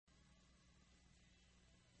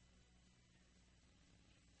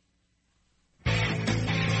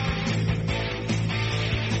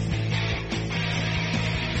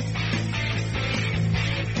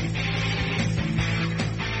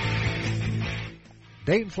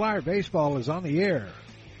Dayton Flyer Baseball is on the air.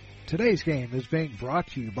 Today's game is being brought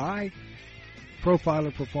to you by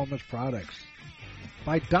Profiler Performance Products,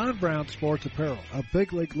 by Don Brown Sports Apparel, a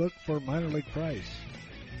big league look for minor league price,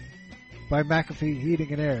 by McAfee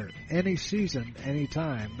Heating and Air, any season,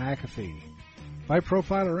 anytime, McAfee, by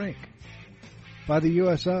Profiler Inc., by the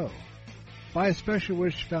USO, by a Special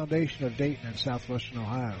Wish Foundation of Dayton and Southwestern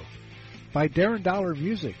Ohio, by Darren Dollar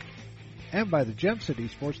Music, and by the Gem City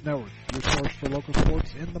Sports Network, your source for local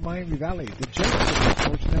sports in the Miami Valley, the Gem City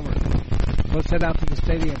Sports Network. Let's head out to the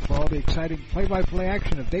stadium for all the exciting play-by-play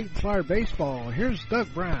action of Dayton Flyer Baseball. Here's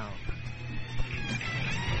Doug Brown.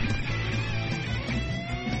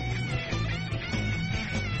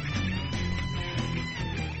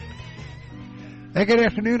 Hey, good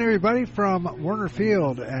afternoon, everybody, from Werner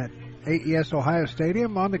Field at AES Ohio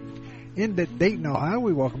Stadium in Dayton, Ohio.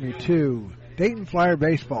 We welcome you to Dayton Flyer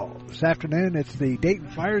Baseball. This afternoon, it's the Dayton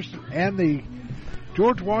Flyers and the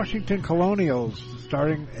George Washington Colonials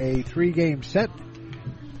starting a 3-game set,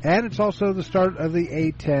 and it's also the start of the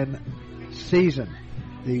A-10 season.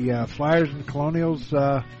 The Flyers and Colonials,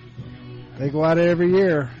 they go at it every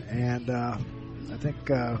year, and I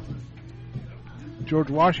think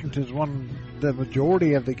George Washington's won the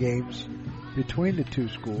majority of the games between the two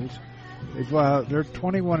schools. They're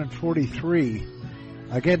 21-43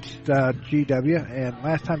 against GW, and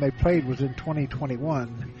last time they played was in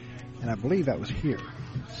 2021, and I believe that was here.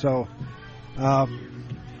 So,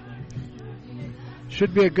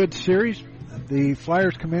 should be a good series. The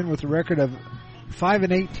Flyers come in with a record of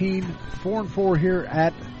 5-18, 4-4 here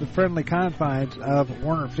at the friendly confines of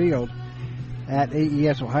Werner Field at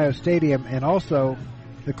AES Ohio Stadium, and also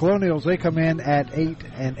the Colonials, they come in at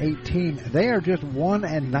 8-18. They are just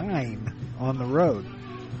 1-9 on the road.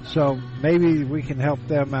 So maybe we can help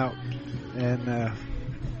them out and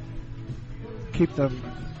keep them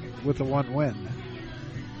with the one win.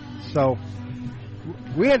 So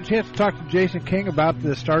we had a chance to talk to Jason King about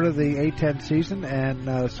the start of the A-10 season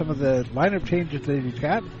and some of the lineup changes that he's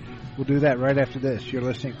got. We'll do that right after this. You're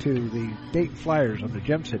listening to the Dayton Flyers on the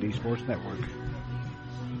Gem City Sports Network.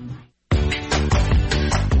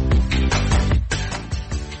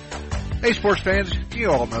 Hey, sports fans,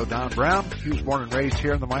 you all know Don Brown. He was born and raised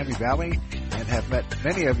here in the Miami Valley and have met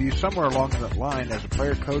many of you somewhere along that line as a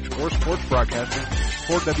player, coach, or sports broadcaster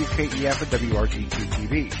for WKEF and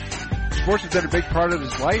WRGT-TV. Sports has been a big part of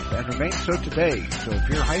his life and remains so today. So if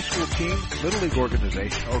your high school team, little league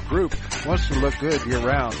organization, or group wants to look good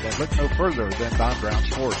year-round, then look no further than Don Brown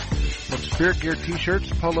Sports. From Spirit Gear t-shirts,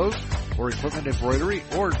 polos, or equipment embroidery,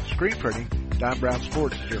 or screen printing, Don Brown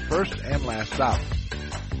Sports is your first and last stop.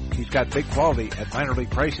 He's got big quality at minor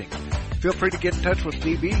league pricing. Feel free to get in touch with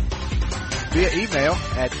DB via email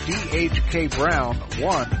at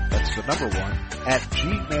dhkbrown1, that's the number 1, at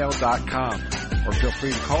gmail.com. Or feel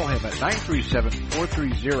free to call him at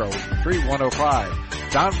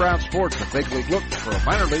 937-430-3105. Don Brown Sports, a big league look for a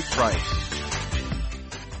minor league price.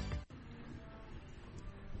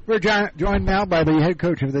 We're joined now by the head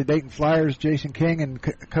coach of the Dayton Flyers, Jason King. And,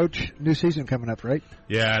 Coach, new season coming up, right?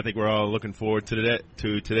 Yeah, I think we're all looking forward to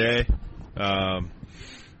today. And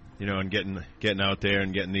getting out there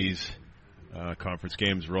and getting these conference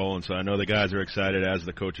games rolling. So I know the guys are excited, as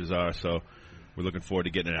the coaches are. So we're looking forward to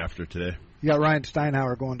getting it after today. You got Ryan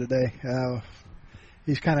Steinhauer going today.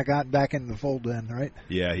 He's kind of gotten back into the fold then, right?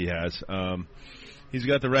 Yeah, he has. He's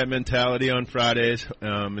got the right mentality on Fridays.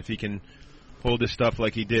 If he can hold his stuff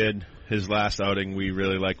like he did his last outing, we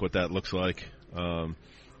really like what that looks like. And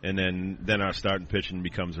then our starting pitching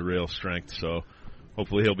becomes a real strength. So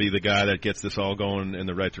hopefully he'll be the guy that gets this all going in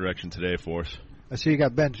the right direction today for us. I see you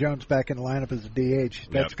got Ben Jones back in the lineup as a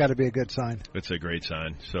DH. That's got to be a good sign. It's a great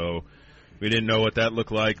sign. So we didn't know what that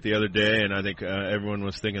looked like the other day, and I think everyone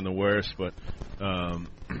was thinking the worst. But,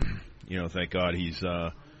 thank God he's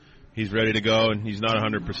ready to go, and he's not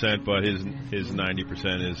 100%, but his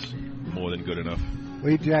 90% is more than good enough.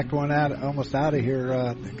 We jacked one almost out of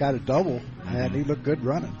here, got a double, and he looked good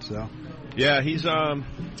running. So, yeah, he's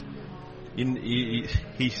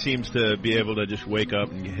he seems to be able to just wake up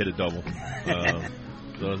and hit a double. So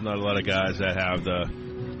there's not a lot of guys that have the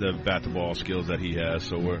bat to ball skills that he has.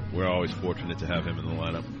 So we're always fortunate to have him in the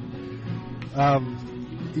lineup.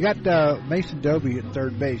 You got Mason Dobie at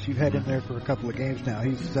third base. You've had him there for a couple of games now.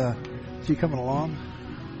 Is he coming along?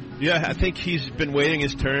 Yeah, I think he's been waiting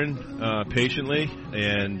his turn patiently,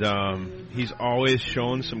 and he's always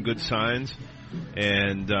shown some good signs.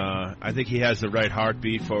 And I think he has the right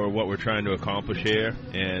heartbeat for what we're trying to accomplish here.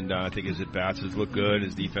 And I think his at-bats look good,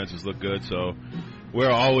 his defenses look good. So we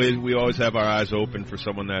always have our eyes open for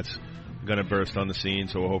someone that's going to burst on the scene.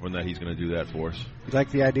 So we're hoping that he's going to do that for us. You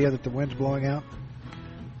like the idea that the wind's blowing out?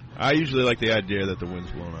 I usually like the idea that the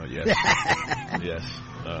wind's blowing out. Yes. Yes.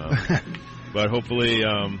 But hopefully,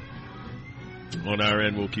 on our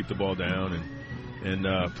end, we'll keep the ball down and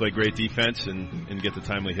play great defense and get the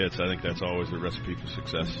timely hits. I think that's always the recipe for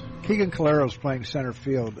success. Keegan Calero's playing center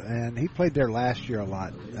field, and he played there last year a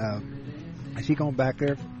lot. Is he going back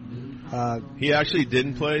there? He actually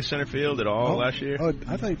didn't play center field at all last year. Oh,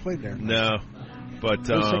 I thought he played there. No,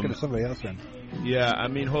 but I was thinking of somebody else then. Yeah, I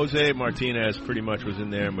mean, Jose Martinez pretty much was in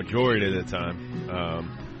there majority of the time.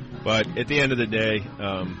 But at the end of the day,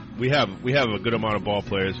 we have a good amount of ball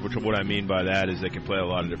players, which what I mean by that is they can play a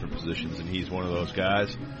lot of different positions, and he's one of those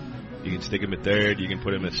guys. You can stick him at third, you can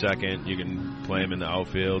put him at second, you can play him in the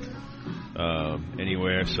outfield,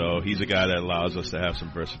 anywhere. So he's a guy that allows us to have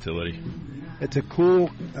some versatility. It's a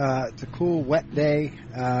cool wet day.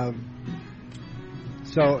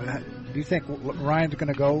 So, do you think Ryan's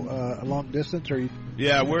going to go a long distance, or?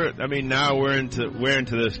 Yeah, now we're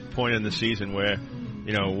into this point in the season where,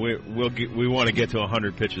 you know, we want to get to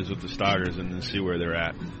 100 pitches with the starters and then see where they're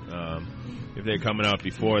at. If they're coming out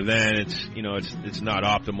before then, it's not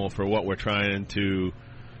optimal for what we're trying to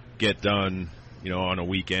get done, you know, on a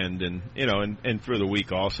weekend and for the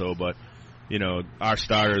week also, but. You know, our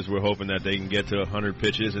starters, we're hoping that they can get to 100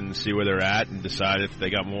 pitches and see where they're at and decide if they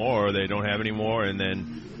got more or they don't have any more, and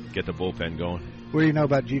then get the bullpen going. What do you know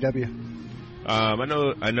about GW?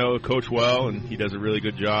 I know Coach well, and he does a really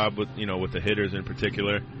good job with the hitters in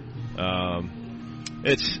particular.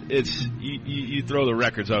 You throw the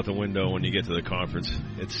records out the window when you get to the conference.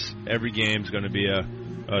 It's every game's going to be a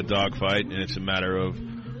dogfight, and it's a matter of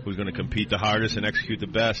who's going to compete the hardest and execute the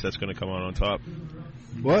best. That's going to come out on top.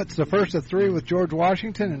 Well, it's the first of 3 with George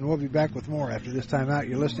Washington, and we'll be back with more after this time out.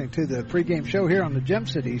 You're listening to the pregame show here on the Gem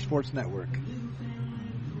City Sports Network.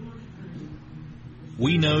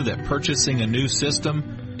 We know that purchasing a new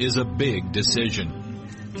system is a big decision.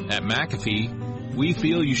 At McAfee, we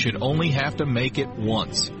feel you should only have to make it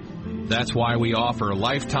once. That's why we offer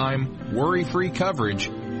lifetime, worry-free coverage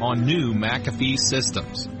on new McAfee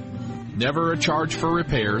systems. Never a charge for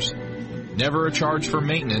repairs, never a charge for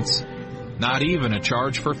maintenance, not even a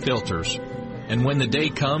charge for filters. And when the day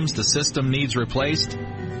comes the system needs replaced,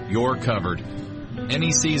 you're covered.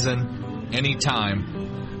 Any season, any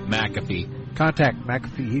time, McAfee. Contact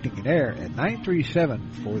McAfee Heating and Air at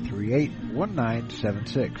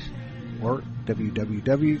 937-438-1976 or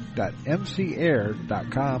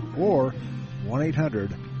www.mcair.com or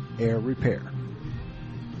 1-800-AIR-REPAIR.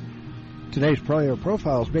 Today's Player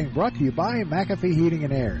Profile is being brought to you by McAfee Heating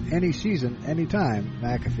and Air. Any season, anytime,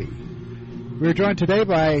 McAfee. We're joined today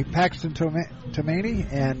by Paxton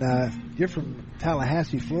Tomani, and you're from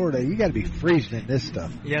Tallahassee, Florida. You got to be freezing in this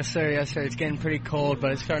stuff. Yes, sir. Yes, sir. It's getting pretty cold,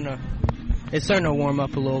 but it's starting to warm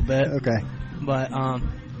up a little bit. Okay. But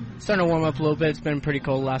starting to warm up a little bit. It's been pretty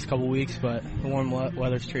cold the last couple of weeks, but the warm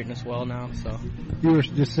weather's treating us well now. So. You were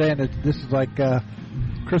just saying that this is like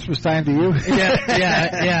Christmas time to you.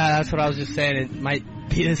 Yeah. That's what I was just saying. It might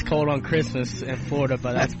be this cold on Christmas in Florida,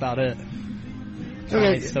 but that's about it. Okay.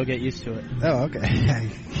 I still get used to it. Oh, okay.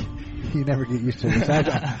 You never get used to it.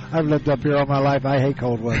 I've lived up here all my life. I hate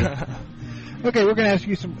cold weather. Okay, we're going to ask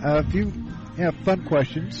you a few fun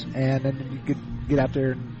questions, and then you could get out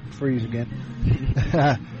there and freeze again.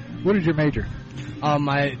 What is your major?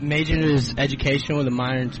 My major is education with a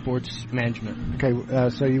minor in sports management. Okay,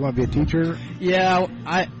 so you want to be a teacher? Yeah,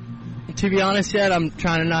 to be honest yet, I'm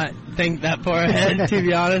trying to not think that far ahead, to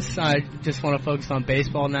be honest. I just want to focus on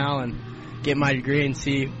baseball now and get my degree and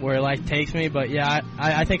see where life takes me. But yeah,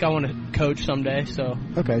 I think I want to coach someday. So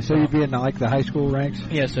okay, so you'd be in like the high school ranks?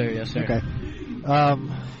 Yes, sir. Yes, sir. Okay.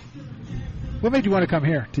 What made you want to come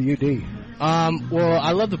here to UD? Well,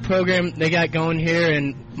 I love the program they got going here,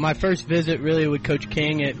 and my first visit really with Coach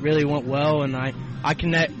King, it really went well, and I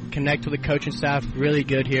connect with the coaching staff really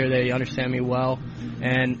good here. They understand me well,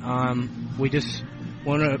 and we just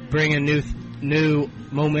want to bring a new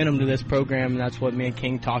momentum to this program, and that's what me and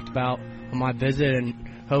King talked about on my visit, and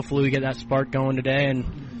hopefully we get that spark going today and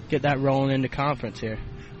get that rolling into conference here.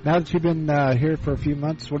 Now that you've been here for a few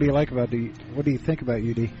months, what do you like about what do you think about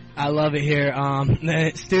UD? I love it here.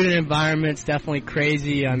 The student environment's definitely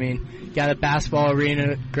crazy. I mean, you got a basketball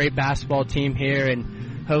arena, great basketball team here,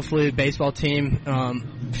 and hopefully the baseball team,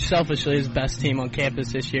 selfishly, is the best team on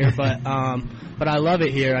campus this year. But I love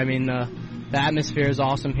it here. I mean, the atmosphere is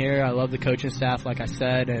awesome here. I love the coaching staff, like I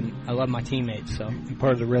said, and I love my teammates. So you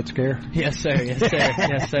part of the Red Scare? Yes, sir. Yes, sir.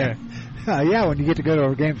 Yes, sir. Yeah, when you get to go to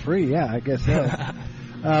a game free, yeah, I guess so.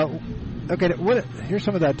 Okay, here's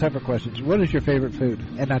some of that tougher questions. What is your favorite food,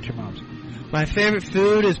 and not your mom's? My favorite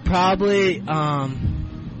food is probably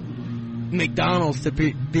McDonald's. To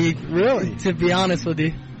be honest with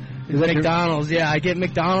you. McDonald's, yeah. I get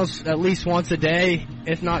McDonald's at least once a day,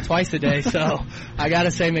 if not twice a day. So I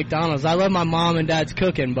gotta say McDonald's. I love my mom and dad's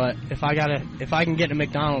cooking, but if I can get to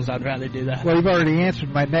McDonald's, I'd rather do that. Well, you've already answered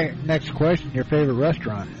my next question. Your favorite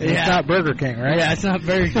restaurant? Yeah. It's not Burger King, right? Yeah, it's not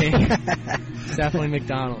Burger King. It's definitely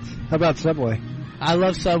McDonald's. How about Subway? I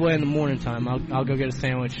love Subway in the morning time. I'll go get a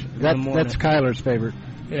sandwich in the morning. That's Kyler's favorite.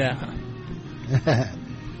 Yeah.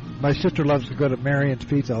 My sister loves to go to Marion's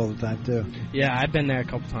Pizza all the time, too. Yeah, I've been there a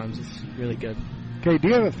couple times. It's really good. Okay, do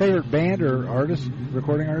you have a favorite band or artist,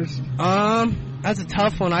 recording artist? That's a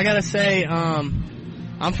tough one. I gotta say,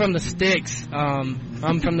 I'm from the sticks.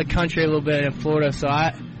 I'm from the country a little bit in Florida, so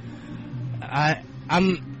I'm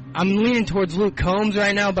leaning towards Luke Combs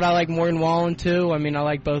right now, but I like Morgan Wallen too. I mean, I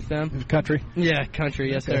like both them. Country? Yeah,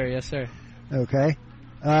 country. Yes, sir. Yes, sir. Okay.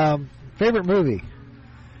 Favorite movie?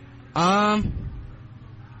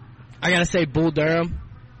 I gotta say Bull Durham,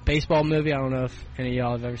 baseball movie. I don't know if any of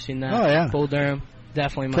y'all have ever seen that. Oh, yeah. Bull Durham,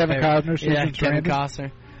 definitely my Kevin favorite. Costner, Susan yeah, Kevin Sarandon?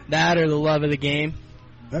 Costner. That or The Love of the Game.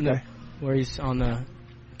 Okay. Where he's on the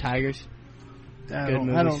Tigers. I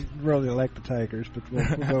don't really like the Tigers, but we'll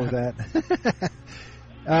go with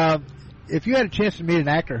that. If you had a chance to meet an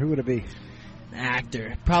actor, who would it be?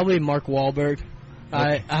 Actor, probably Mark Wahlberg.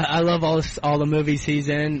 Okay. I love all the movies he's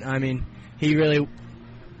in. I mean, he really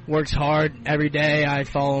works hard every day. I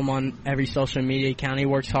follow him on every social media account. He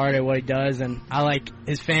works hard at what he does, and I like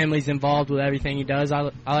his family's involved with everything he does. I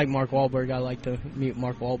like Mark Wahlberg. I like to meet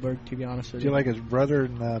Mark Wahlberg, to be honest with you. Do you like his brother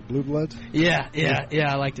in Blue Bloods? Yeah,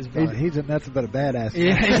 I liked his brother. He's nuts about a badass.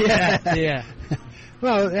 Yeah.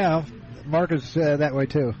 Well, yeah, Mark is that way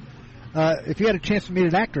too. If you had a chance to meet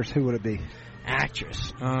an actress, who would it be?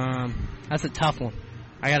 Actress. That's a tough one.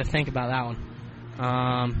 I got to think about that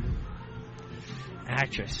one.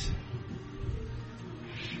 Actress.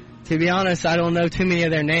 To be honest, I don't know too many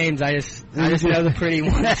of their names. I just know the pretty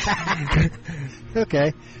ones.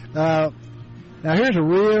 Okay. Now here's a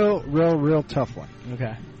real tough one.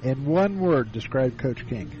 Okay. In one word, describe Coach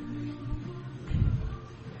King.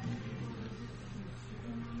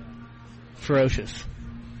 Ferocious.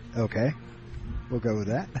 Okay. We'll go with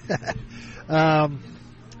that.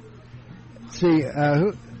 See,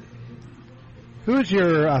 who is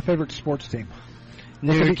your favorite sports team?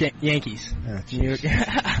 New York Yankees. New York.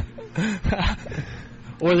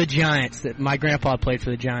 Or the Giants. My grandpa played for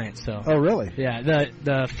the Giants. So. Oh, really? Yeah,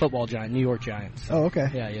 the football giant, New York Giants. Oh, okay.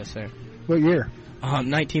 Yeah, yes, sir. What year?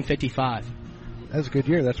 1955. That's a good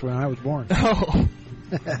year. That's when I was born. Oh,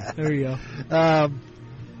 there you go.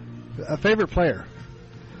 A favorite player?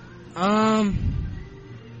 You're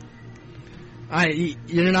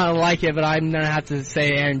not gonna like it, but I'm gonna have to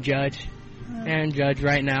say Aaron Judge. Aaron Judge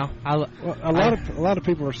right now. A lot of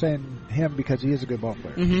people are saying him because he is a good ball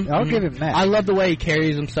player. Mm-hmm, I'll give him that. I love the way he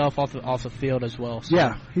carries himself off the field as well. So.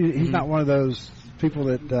 Yeah, he's not one of those people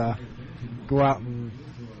that go out and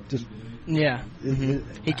just. Yeah,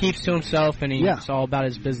 he keeps to himself, and it's all about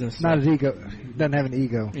his business. Not his ego. He doesn't have an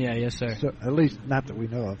ego. Yeah, yes, sir. So, at least not that we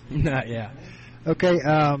know of. Yeah. Okay.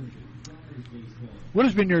 What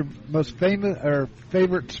has been your most famous or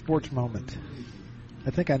favorite sports moment? I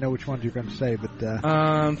think I know which ones you're going to say, but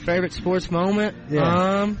favorite sports moment.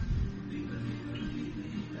 Yeah.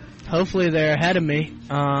 Hopefully they're ahead of me.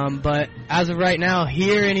 But as of right now,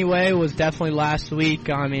 here anyway, was definitely last week.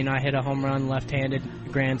 I mean, I hit a home run, left-handed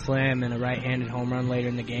grand slam, and a right-handed home run later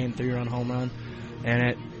in the game, 3-run home run, and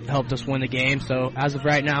it helped us win the game. So as of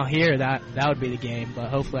right now, here that would be the game. But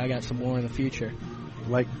hopefully, I got some more in the future.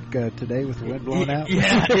 Like today with the wind blowing out?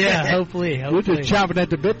 Yeah, hopefully. You're just chomping at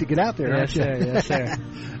the bit to get out there, aren't you? Yes, sir.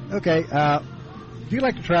 Okay. Do you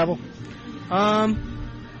like to travel?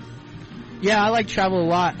 Yeah, I like to travel a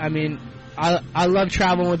lot. I mean, I love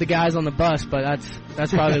traveling with the guys on the bus, but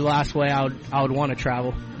that's probably the last way I would want to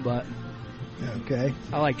travel. But okay,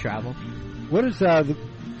 I like travel. What's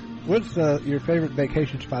your favorite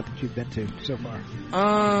vacation spot that you've been to so far?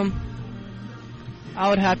 I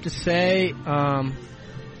would have to say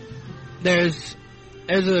there's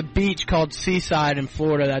a beach called Seaside in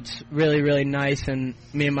Florida that's really, really nice, and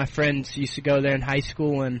me and my friends used to go there in high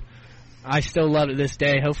school, and I still love it this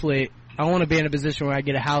day. Hopefully, I want to be in a position where I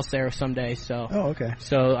get a house there someday. So. Oh, okay.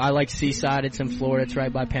 So I like Seaside. It's in Florida. It's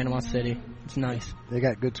right by Panama City. It's nice. They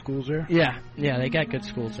got good schools there? Yeah, they got good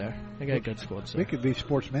schools there. We could be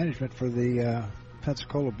sports management for the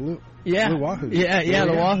Pensacola Blue Wahoos. Yeah,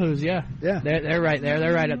 the Wahoos, yeah. Yeah. They're right there.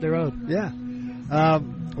 They're right up the road. Yeah.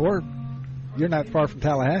 Or you're not far from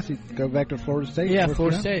Tallahassee. Go back to Florida State. Yeah,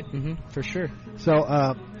 Florida State, for sure.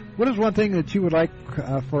 So what is one thing that you would like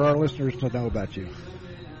for our listeners to know about you?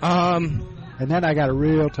 And then I got a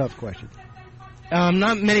real tough question.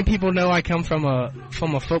 Not many people know I come from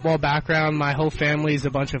a football background. My whole family is a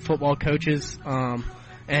bunch of football coaches.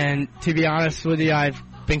 And to be honest with you, I've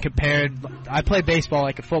been compared. I play baseball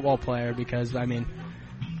like a football player because, I mean,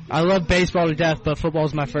 I love baseball to death, but football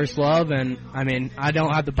is my first love. And, I mean, I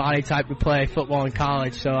don't have the body type to play football in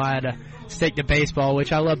college, so I had to stick to baseball,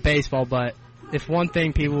 which I love baseball. But if one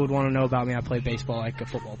thing people would want to know about me, I play baseball like a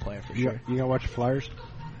football player for sure. You gonna watch the Flyers?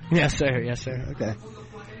 Yes, sir. Yes, sir. Okay.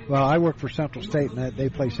 Well, I work for Central State, and they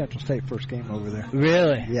play Central State first game over there.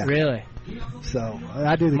 Really? Yeah. Really? So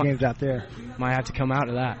I do the games out there. Might have to come out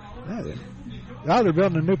to that. Yeah, they're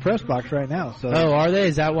building a new press box right now. So. Oh, are they?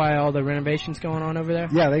 Is that why all the renovations going on over there?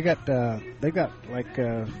 Yeah, they got like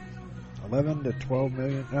 11 to 12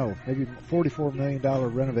 million, no, maybe $44 million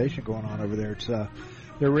renovation going on over there. It's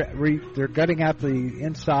they're gutting out the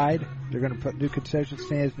inside. They're going to put new concession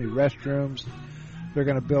stands, new restrooms. They're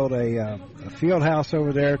going to build a field house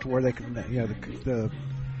over there to where they can,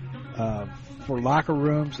 for locker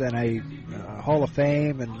rooms and a Hall of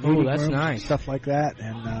Fame and meeting rooms and stuff like that.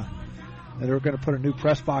 And they're going to put a new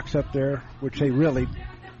press box up there, which they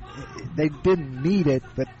didn't need it,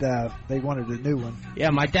 but they wanted a new one.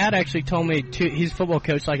 Yeah, my dad actually told me, he's a football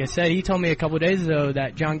coach, like I said. He told me a couple of days ago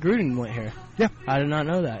that John Gruden went here. Yeah. I did not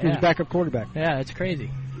know that. He was backup quarterback. Yeah, that's crazy.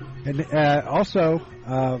 And also,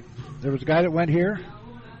 there was a guy that went here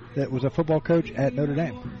that was a football coach at Notre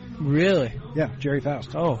Dame. Really? Yeah, Jerry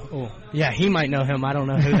Faust. Oh. Yeah, he might know him. I don't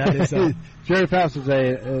know who that is. Jerry Faust is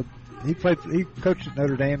he coached at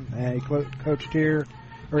Notre Dame, and he coached here,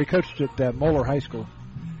 or he coached at Moeller High School.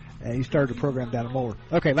 And he started a program down at Moeller.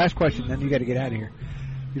 Okay, last question, then you got to get out of here.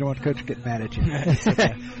 You don't want the coach to get mad at you.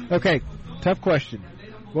 Okay, tough question.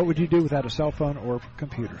 What would you do without a cell phone or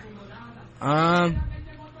computer? I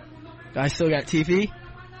still got TV.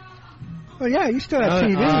 Oh yeah, you still have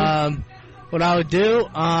TV. What I would do,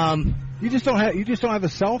 you just don't have a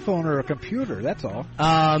cell phone or a computer. That's all.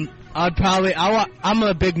 I'm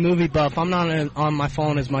a big movie buff. I'm not on my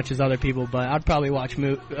phone as much as other people, but I'd probably watch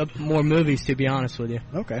more movies, to be honest with you.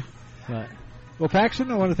 Okay. But. Well, Paxton,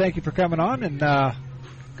 I want to thank you for coming on, and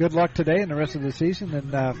good luck today and the rest of the season.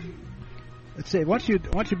 And let's see, once you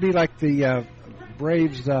be like the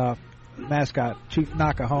Braves mascot, Chief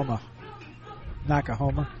Nakahoma.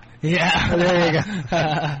 Yeah. There you go.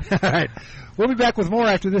 All right. We'll be back with more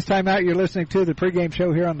after this time out. You're listening to the pregame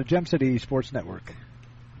show here on the Gem City Sports Network.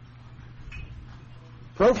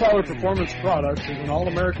 Profiler Performance Products is an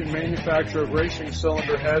all-American manufacturer of racing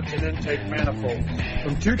cylinder heads and intake manifolds.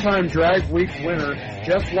 From two-time Drag Week winner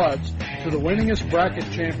Jeff Lutz to the winningest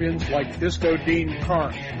bracket champions like Disco Dean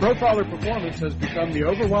Karn, Profiler Performance has become the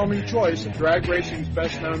overwhelming choice of drag racing's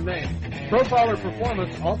best-known name. Profiler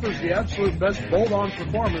Performance offers the absolute best bolt-on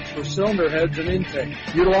performance for cylinder heads and intake,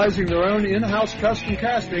 utilizing their own in-house custom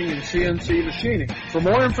casting and CNC machining. For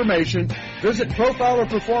more information, visit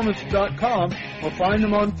ProfilerPerformance.com or find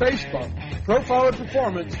them on Facebook. Profiler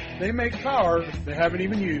Performance, they make power they haven't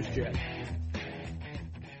even used yet.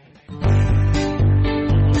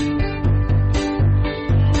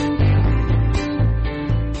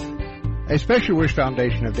 A Special Wish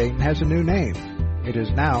Foundation of Dayton has a new name. It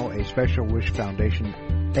is now a Special Wish Foundation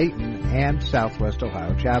Dayton and Southwest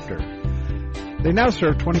Ohio chapter. They now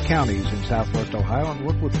serve 20 counties in Southwest Ohio and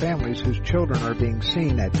work with families whose children are being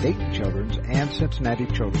seen at Dayton Children's and Cincinnati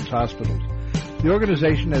Children's Hospitals. The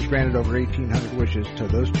organization has granted over 1,800 wishes to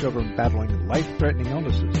those children battling life-threatening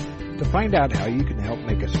illnesses. To find out how you can help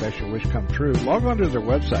make a special wish come true, log on to their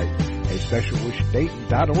website,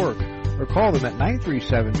 aspecialwishdayton.org, or call them at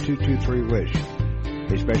 937-223-WISH.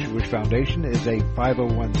 A Special Wish Foundation is a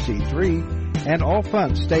 501c3, and all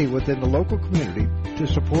funds stay within the local community to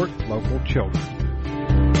support local children.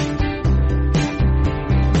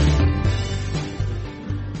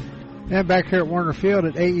 And back here at Warner Field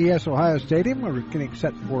at AES Ohio Stadium, we're getting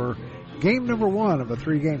set for game number 1 of a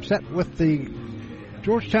 3-game set with the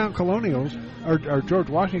Georgetown Colonials, or George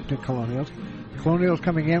Washington Colonials. The Colonials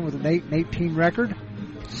coming in with an 8-18 record,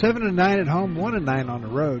 7-9 at home, 1-9 on the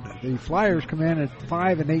road. The Flyers come in at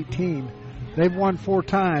 5-18. They've won 4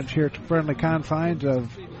 times here at the friendly confines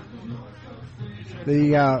of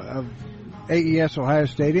the of AES Ohio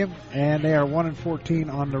Stadium, and they are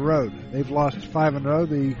 1-14 on the road. They've lost 5 in a row.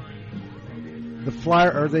 The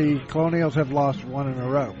Colonials have lost 1 in a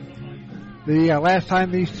row. The last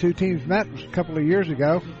time these two teams met was a couple of years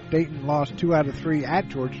ago. Dayton lost 2 out of 3 at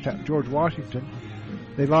George Washington.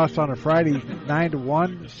 They lost on a Friday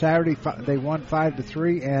 9-1. Saturday they won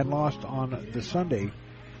 5-3 and lost on the Sunday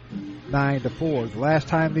 9-4. The last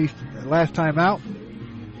time out,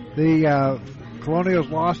 the Colonials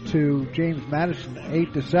lost to James Madison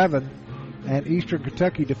 8-7, and Eastern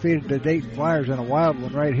Kentucky defeated the Dayton Flyers in a wild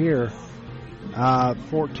one right here,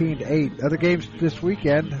 14-8. Other games this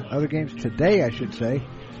weekend, other games today, I should say,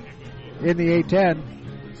 in the A-10.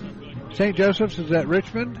 St. Joseph's is at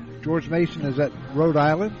Richmond. George Mason is at Rhode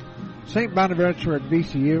Island. St. Bonaventure at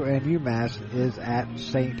VCU, and UMass is at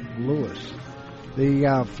St. Louis.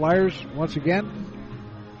 The Flyers, once again,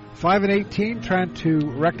 5-18, trying to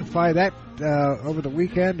rectify that over the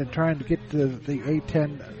weekend and trying to get the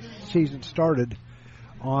A-10 season started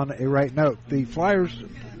on a right note. The Flyers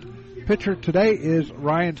pitcher today is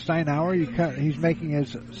Ryan Steinauer. He's making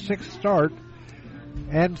his 6th start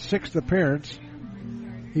and 6th appearance.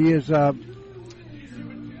 He is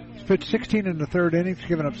pitched 16 in the 3rd inning,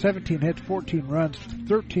 given up 17 hits, 14 runs,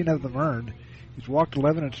 13 of them earned. He's walked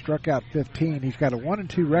 11 and struck out 15. He's got a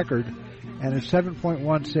 1-2 record and a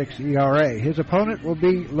 7.16 ERA. His opponent will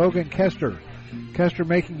be Logan Kester. Kester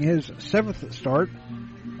making his 7th start,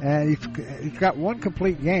 and he's got 1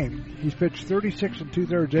 complete game. He's pitched 36 and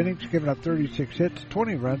 2/3 innings, given up 36 hits,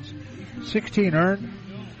 20 runs, 16 earned,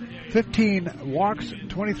 15 walks,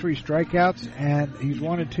 23 strikeouts, and he's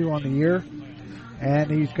 1-2 on the year, and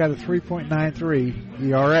he's got a 3.93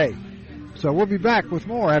 ERA. So we'll be back with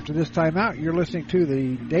more after this timeout. You're listening to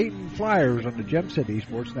the Dayton Flyers on the Gem City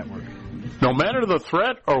Sports Network. No matter the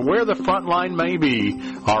threat or where the front line may be,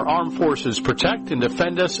 our armed forces protect and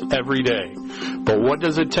defend us every day. But what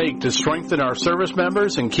does it take to strengthen our service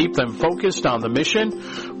members and keep them focused on the mission?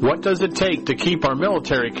 What does it take to keep our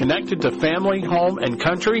military connected to family, home, and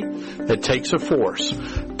country? It takes a force.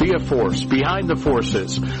 Be a force behind the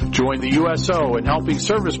forces. Join the USO in helping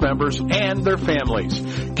service members and their families.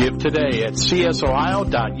 Give today at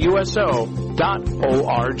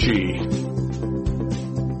csohio.uso.org.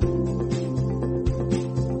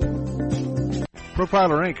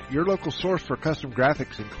 Profiler Inc., your local source for custom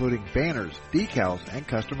graphics, including banners, decals, and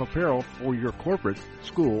custom apparel for your corporate,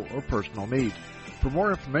 school, or personal needs. For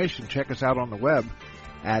more information, check us out on the web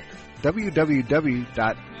at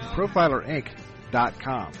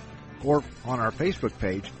www.profilerinc.com or on our Facebook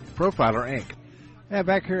page, Profiler Inc. And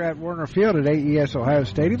back here at Warner Field at AES Ohio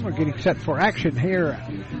Stadium, we're getting set for action here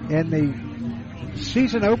in the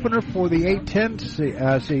season opener for the A-10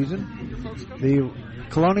 season. The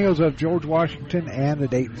Colonials of George Washington and the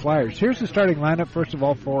Dayton Flyers. Here's the starting lineup, first of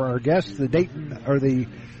all, for our guests, the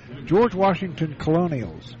George Washington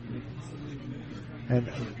Colonials.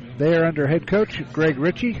 And they are under head coach Greg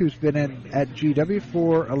Ritchie, who's been at GW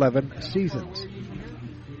for 11 seasons.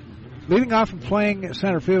 Leading off and playing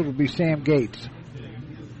center field will be Sam Gates.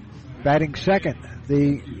 Batting second,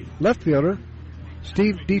 the left fielder,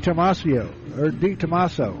 Steve DiTomaso.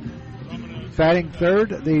 Batting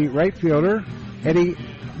third, the right fielder, Eddie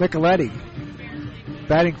Micheletti.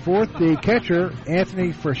 Batting fourth, the catcher,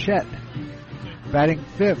 Anthony Frechette. Batting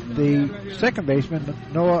fifth, the second baseman,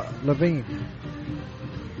 Noah Levine.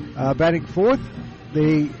 Batting fourth,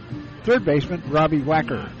 the third baseman, Robbie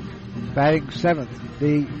Wacker. Batting seventh,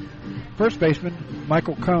 the first baseman,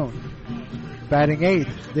 Michael Cohn. Batting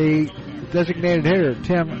eighth, the designated hitter,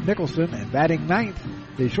 Tim Nicholson. And batting ninth,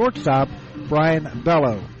 the shortstop, Brian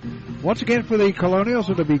Bello. Once again for the Colonials,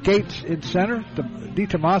 it'll be Gates in center,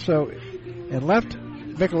 DiTomaso in left,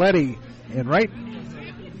 Micheletti in right,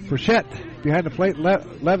 Frechette behind the plate,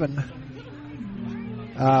 Levin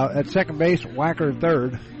at second base, Wacker at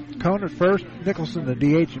third, Cohn at first, Nicholson the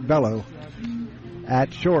DH, and Bello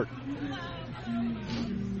at short.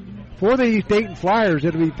 For the Dayton Flyers,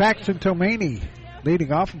 it'll be Paxton Tomani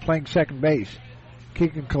leading off and playing second base.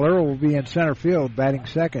 Keegan Calero will be in center field, batting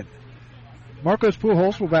second. Marcos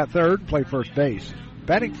Pujols will bat third and play first base.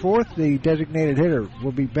 Batting fourth, the designated hitter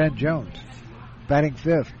will be Ben Jones. Batting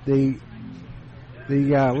fifth, the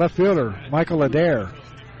left fielder, Michael Adair.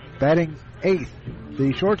 Batting eighth,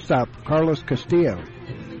 the shortstop, Carlos Castillo.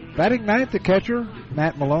 Batting ninth, the catcher,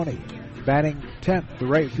 Matt Maloney. Batting 10th, the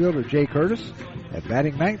right fielder, Jay Curtis. And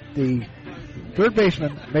batting ninth, the third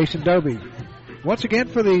baseman, Mason Doby. Once again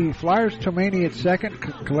for the Flyers, Tomani at second,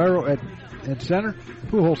 Calero in center,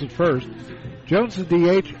 Pujols at first. Jones is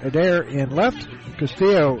DH, Adair in left,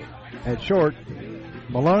 Castillo at short,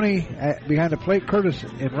 Maloney behind the plate, Curtis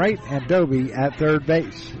in right, and Doby at third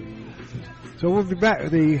base. So we'll be back.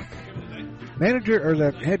 The manager or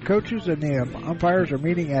the head coaches and the umpires are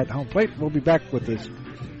meeting at home plate. We'll be back with this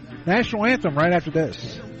national anthem right after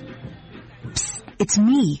this. Psst, it's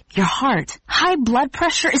me, your heart. High blood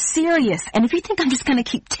pressure is serious, and if you think I'm just going to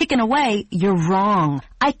keep ticking away, you're wrong.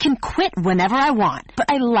 I can quit whenever I want,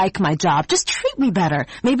 but I like my job. Just treat me better.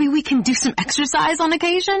 Maybe we can do some exercise on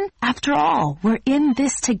occasion? After all, we're in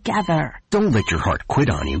this together. Don't let your heart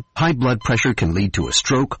quit on you. High blood pressure can lead to a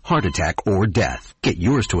stroke, heart attack, or death. Get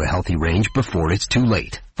yours to a healthy range before it's too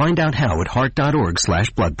late. Find out how at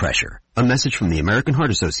heart.org/blood pressure. A message from the American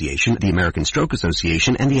Heart Association, the American Stroke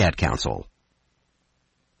Association, and the Ad Council.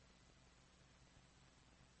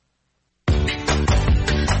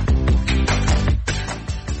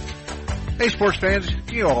 Hey, sports fans,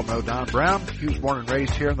 you all know Don Brown. He was born and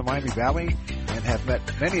raised here in the Miami Valley and have met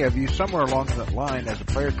many of you somewhere along that line as a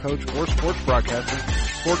player, coach, or sports broadcaster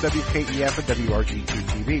for WKEF and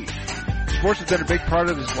WRGT-TV. Sports has been a big part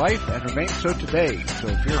of his life and remains so today. So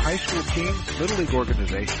if your high school team, little league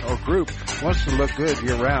organization, or group wants to look good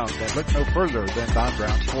year-round, then look no further than Don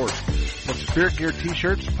Brown Sports. From Spirit Gear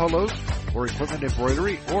t-shirts, polos, or equipment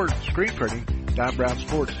embroidery, or screen printing, Don Brown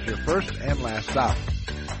Sports is your first and last stop.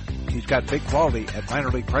 He's got big quality at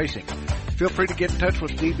minor league pricing. Feel free to get in touch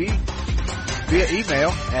with DB via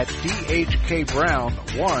email at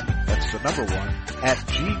dhkbrown1, that's the number 1, at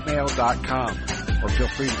gmail.com. Or feel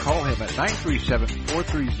free to call him at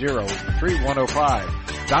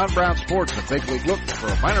 937-430-3105. Don Brown Sports, a big league look for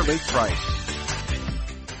a minor league price.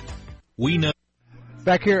 We know.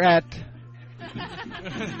 Back here at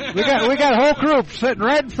we got a whole group sitting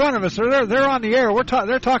right in front of us. So they're on the air.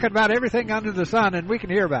 They're talking about everything under the sun, and we can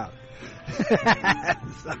hear about it.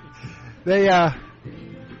 So they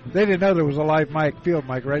didn't know there was a live field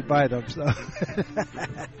mic right by them. So,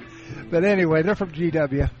 but anyway, they're from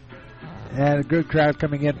GW, and a good crowd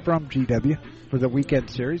coming in from GW for the weekend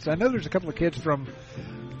series. I know there's a couple of kids from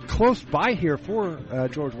close by here for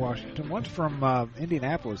George Washington. One's from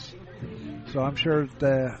Indianapolis. So I'm sure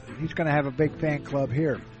he's going to have a big fan club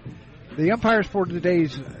here. The umpires for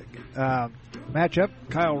today's matchup,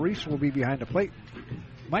 Kyle Reese will be behind the plate.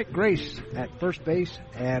 Mike Grace at first base,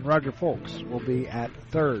 and Roger Folks will be at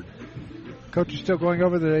third. Coach is still going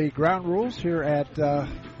over the ground rules here at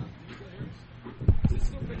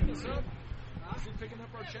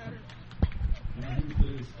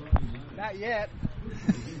not yet.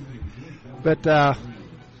 But the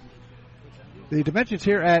dimensions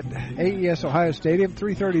here at AES Ohio Stadium,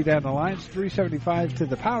 330 down the lines, 375 to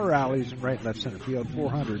the power alleys in right and left center field,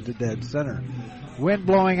 400 to dead center. Wind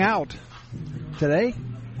blowing out today.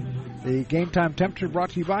 The game time temperature brought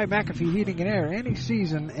to you by McAfee Heating and Air. Any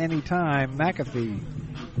season, any time, McAfee.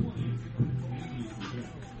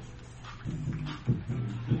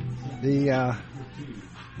 The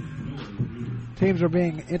teams are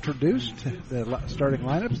being introduced, the starting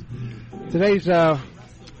lineups. Today's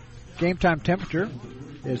game time temperature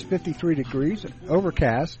is 53 degrees,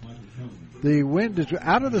 overcast. The wind is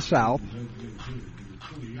out of the south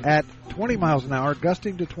at 20 miles an hour,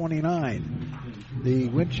 gusting to 29. The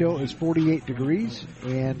wind chill is 48 degrees,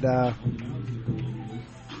 and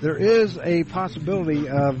there is a possibility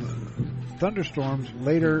of thunderstorms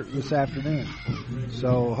later this afternoon.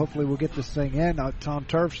 So hopefully we'll get this thing in. It's on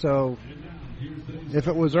turf, so if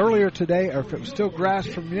it was earlier today or if it was still grass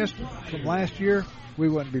from last year, we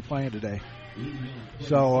wouldn't be playing today.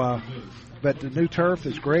 So, but the new turf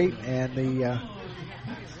is great, and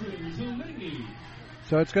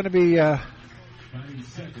so it's going to be.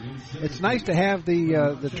 It's nice to have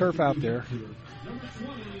the turf out there.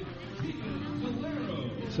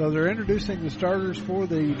 So they're introducing the starters for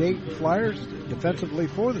the Dayton Flyers. Defensively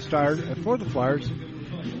for the Flyers,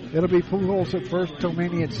 it'll be Pujols at first,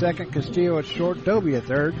 Tomini at second, Castillo at short, Doby at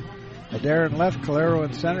third, Adair in left, Calero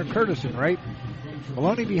in center, Curtis in right,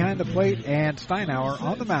 Maloney behind the plate, and Steinauer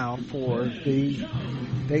on the mound for the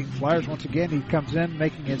Dayton Flyers. Once again, he comes in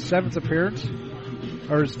making his sixth appearance.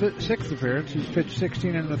 He's pitched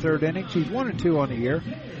 16 in the third innings. He's 1-2 on the year.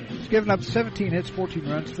 He's given up 17 hits, 14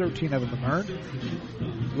 runs, 13 of them earned.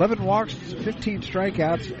 11 walks, 15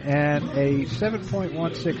 strikeouts, and a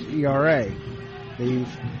 7.16 ERA. The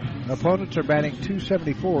opponents are batting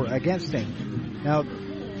 .274 against him. Now,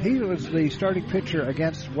 he was the starting pitcher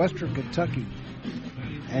against Western Kentucky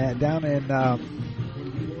down in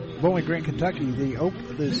Bowling Green, Kentucky,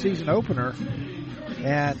 the season opener.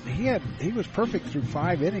 And he was perfect through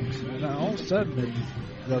 5 innings. And all of a sudden,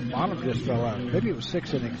 the bottom just fell out. Maybe it was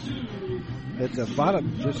 6 innings. But the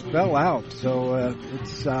bottom just fell out. So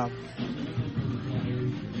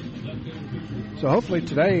so hopefully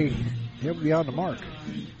today he'll be on the mark.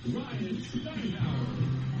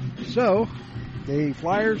 So the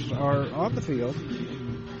Flyers are on the field.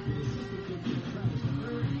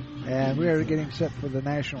 And we are getting set for the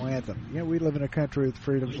national anthem. You know, we live in a country with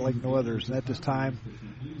freedoms like no others. And at this time,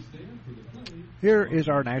 here is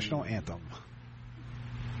our national anthem.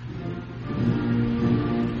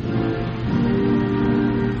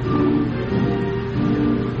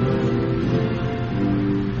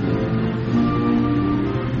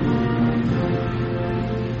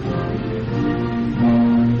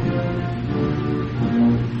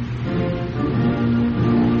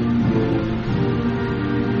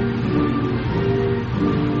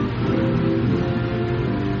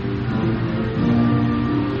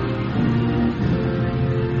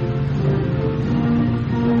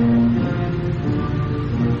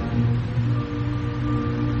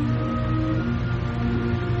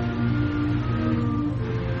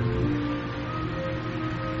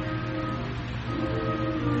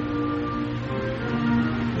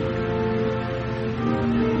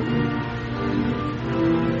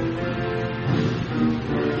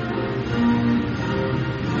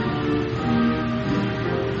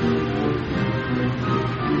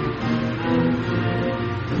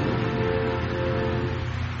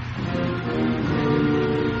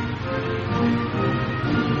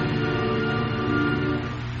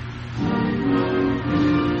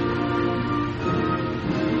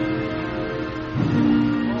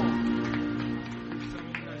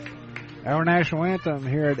 Our national anthem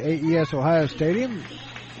here at AES Ohio Stadium.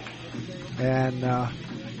 And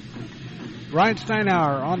Ryan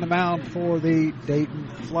Steinauer on the mound for the Dayton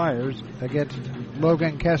Flyers against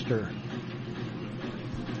Logan Kester.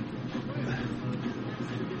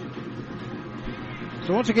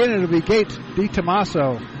 So once again, it'll be Gates,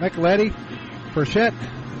 DiTomaso, Micheletti, Perchette,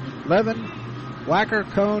 Levin, Wacker,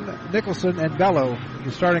 Cone, Nicholson, and Bello.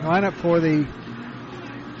 The starting lineup for the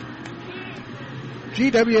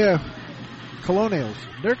GW Colonials.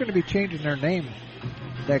 They're going to be changing their name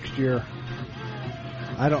next year.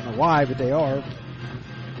 I don't know why, but they are.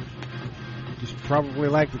 Just probably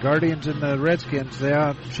like the Guardians and the Redskins. They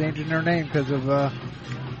are changing their name because of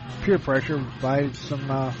peer pressure by some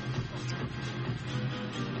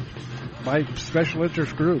by special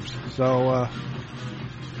interest groups. So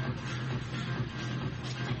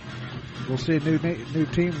we'll see a new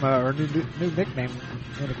team or new nickname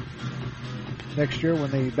next year when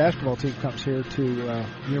the basketball team comes here to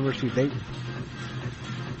University of Dayton.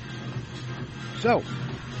 So,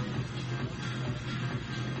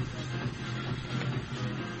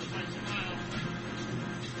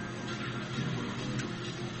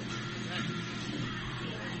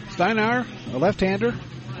 Steinauer, a left-hander.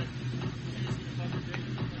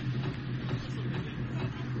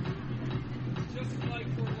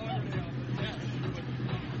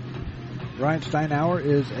 Ryan Steinauer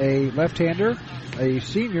is a left-hander, a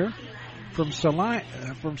senior from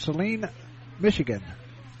Saline, Michigan.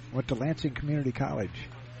 Went to Lansing Community College.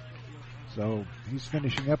 So he's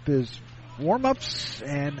finishing up his warm-ups,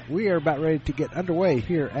 and we are about ready to get underway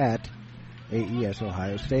here at AES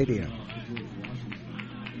Ohio Stadium.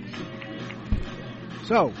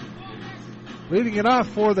 So, leading it off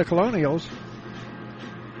for the Colonials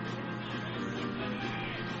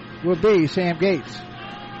will be Sam Gates.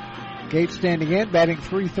 Gates standing in, batting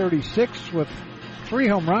 .336 with 3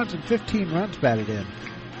 home runs and 15 runs batted in.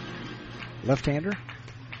 Left-hander.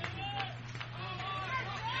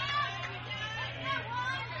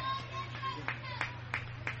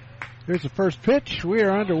 Here's the first pitch. We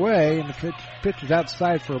are underway, and the pitch is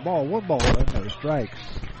outside for a ball. 1 ball, no strikes.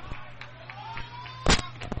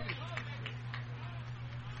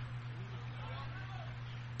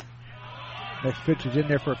 Next pitch is in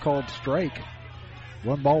there for a called strike.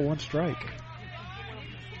 1 ball, 1 strike.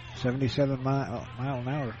 77 mile an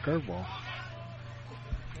hour curveball.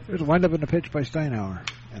 There's a windup in the pitch by Steinauer.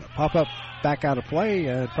 And a pop-up back out of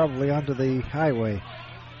play, probably onto the highway.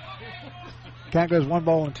 Count goes 1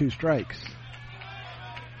 ball and 2 strikes.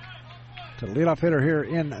 To the leadoff hitter here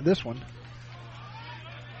in this one,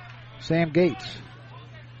 Sam Gates.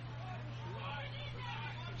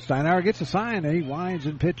 Steinauer gets a sign, and he winds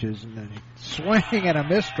and pitches, and then swing and a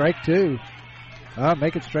miss, strike 2.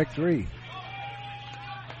 Make it strike 3.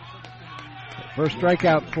 First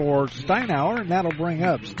strikeout for Steinauer, and that'll bring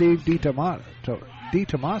up Steve DiTomaso.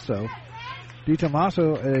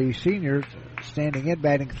 DiTomaso, a senior, standing in,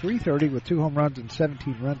 batting .330 with 2 home runs and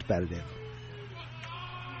 17 runs batted in.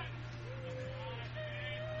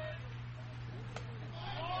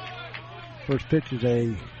 First pitch is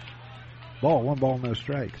a ball, 1 ball, no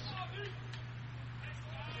strikes.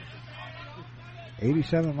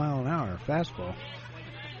 87 mile an hour fastball.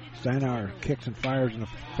 Steinauer kicks and fires, and a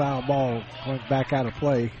foul ball going back out of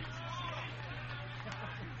play.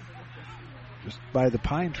 Just by the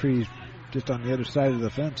pine trees, just on the other side of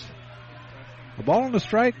the fence. A ball and a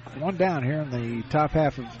strike, 1 down here in the top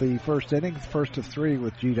half of the first inning, first of 3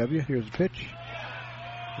 with GW. Here's the pitch.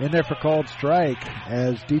 in there for called strike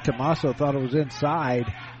as DiTomaso thought it was inside.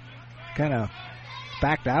 Kind of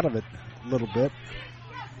backed out of it a little bit.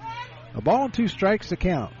 A ball and 2 strikes to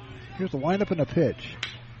count. Here's the windup and a pitch.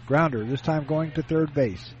 Grounder, this time going to third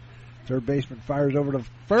base. Third baseman fires over to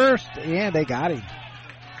first, and they got him.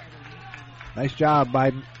 Nice job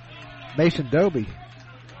by Mason Doby.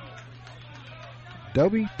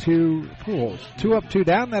 Doby to Pujols. 2 up, 2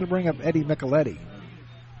 down. That'll bring up Eddie Micheletti.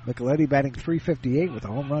 Micheletti batting .358 with a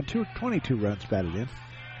home run. 22 runs batted in.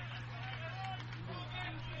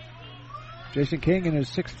 Jason King in his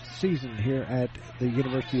 6th season here at the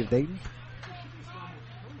University of Dayton.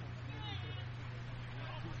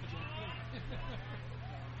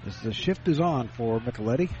 As the shift is on for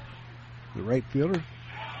Micheletti, the right fielder.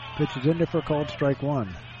 Pitches in there for a called strike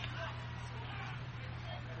 1.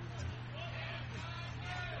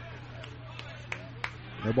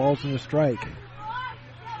 No balls in the strike.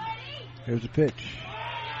 Here's a pitch.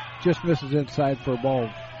 Just misses inside for a ball.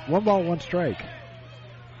 1 ball, 1 strike.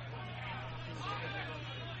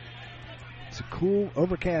 It's a cool,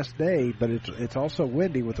 overcast day, but it's also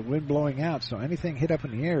windy with the wind blowing out, so anything hit up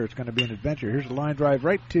in the air is going to be an adventure. Here's a line drive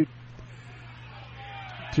right to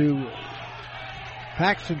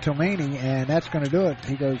Paxton Tomani, and that's going to do it.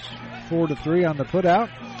 He goes 4-3 on the putout.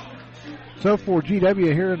 So for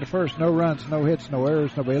GW here in the first, no runs, no hits, no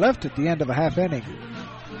errors, nobody left at the end of a half inning.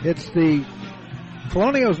 It's the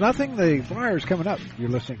Colonials nothing, the Flyers coming up. You're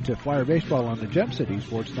listening to Flyer Baseball on the Gem City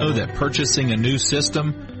Sports Network. Know that purchasing a new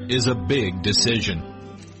system is a big decision.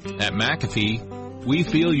 At McAfee, we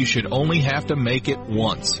feel you should only have to make it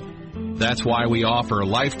once. That's why we offer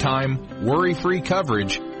lifetime, worry-free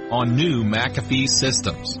coverage on new McAfee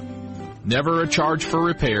systems. Never a charge for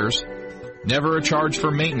repairs, never a charge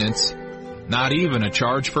for maintenance, not even a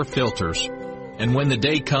charge for filters. And when the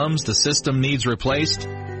day comes the system needs replaced,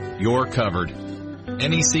 you're covered.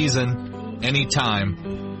 Any season, any time,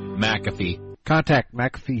 McAfee. Contact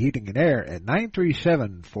McAfee Heating and Air at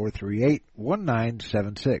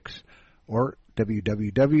 937-438-1976 or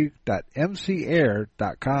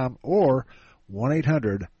www.mcair.com or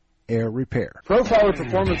 1-800-AIR-REPAIR. Profiler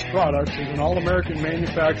Performance Products is an all-American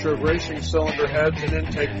manufacturer of racing cylinder heads and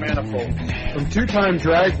intake manifolds. From 2-time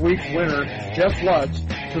Drag Week winner Jeff Lutz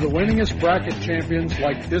to the winningest bracket champions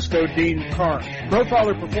like Disco Dean Karn,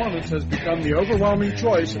 Profiler Performance has become the overwhelming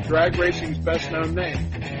choice of drag racing's best-known name.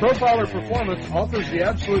 Profiler Performance offers the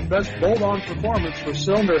absolute best bolt-on performance for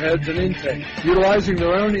cylinder heads and intake, utilizing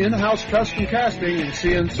their own in-house custom casting and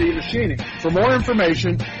CNC machining. For more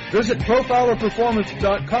information, visit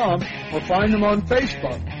profilerperformance.com or find them on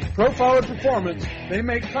Facebook. Profiler Performance, they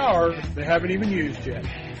make power they haven't even used yet.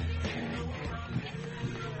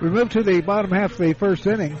 We move to the bottom half of the first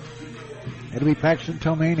inning. It'll be Paxton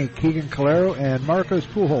Tomani, Keegan Calero, and Marcos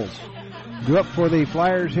Pujols. Due up for the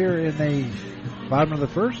Flyers here in the bottom of the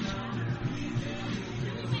first.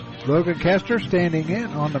 Logan Kester standing in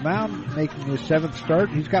on the mound, making his 7th start.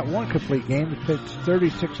 He's got 1 complete game. He pitched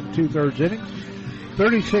 36 2/3 innings,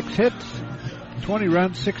 36 hits, 20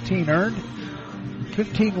 runs, 16 earned,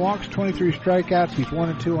 15 walks, 23 strikeouts. He's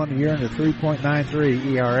 1-2 on the year and a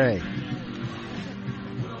 3.93 ERA.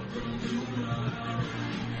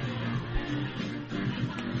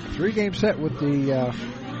 Three-game set with the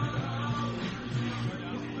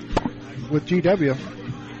with GW.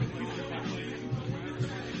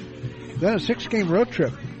 Then a 6-game road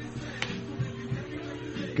trip.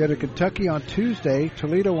 Go to Kentucky on Tuesday,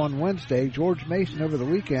 Toledo on Wednesday, George Mason over the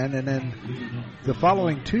weekend, and then the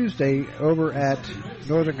following Tuesday over at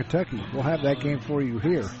Northern Kentucky. We'll have that game for you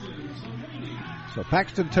here. So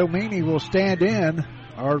Paxton Tomani will stand in,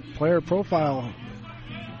 our player profile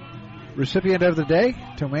recipient of the day.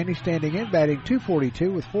 Tomani standing in, batting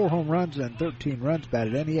 .242 with 4 home runs and 13 runs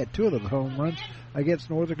batted in. He had 2 of those home runs against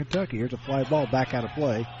Northern Kentucky. Here's a fly ball back out of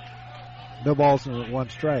play. No balls and 1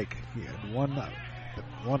 strike. He had one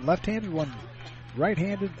left-handed, 1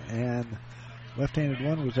 right-handed, and left-handed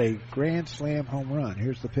one was a grand slam home run.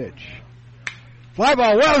 Here's the pitch. Fly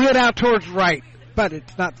ball well hit out towards right, but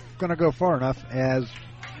it's not going to go far enough as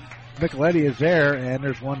Micheletti is there, and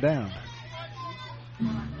there's 1 down.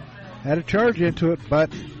 Had a charge into it, but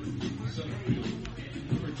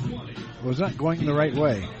was not going the right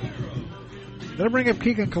way. That'll bring up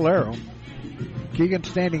Keegan Calero. Keegan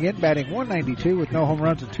standing in, batting .192 with no home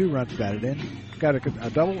runs and 2 runs batted in. Got a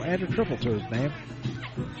double and a triple to his name.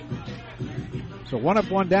 So 1 up,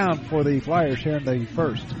 1 down for the Flyers here in the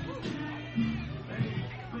first.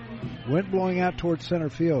 Wind blowing out towards center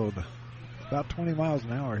field. About 20 miles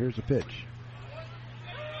an hour. Here's the pitch.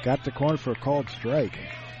 Got the corner for a called strike.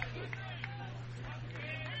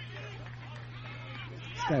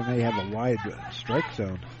 guy may have a wide strike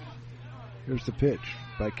zone. Here's the pitch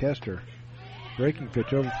by Kester. Breaking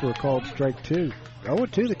pitch over for a called strike 2.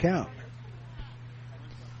 0-2 the count.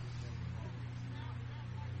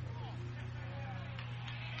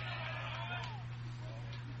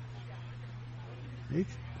 The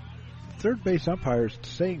third base umpire is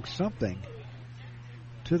saying something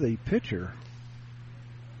to the pitcher.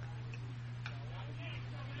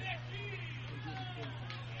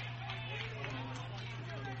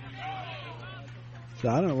 So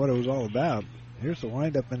I don't know what it was all about. Here's the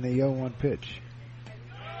windup in the 0-1 pitch.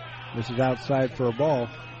 This is outside for a ball.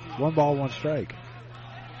 1 ball, 1 strike.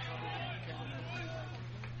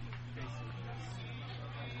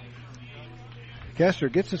 Kester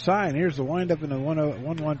gets a sign. Here's the windup in the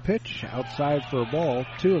 1-1 pitch. Outside for a ball.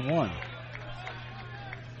 2-1.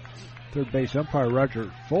 Third base umpire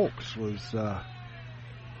Roger Folks was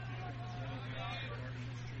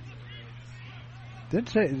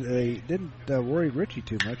didn't worry Richie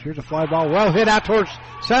too much. Here's a fly ball, well hit out towards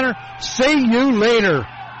center. See you later.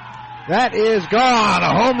 That is gone.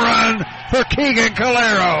 A home run for Keegan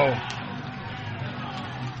Calero.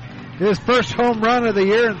 His first home run of the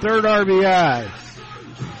year and 3rd RBI.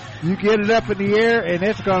 You get it up in the air, and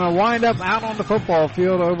it's going to wind up out on the football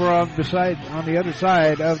field over on the other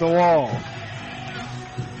side of the wall.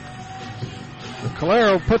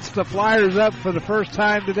 Calero puts the Flyers up for the first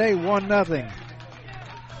time today, 1-0.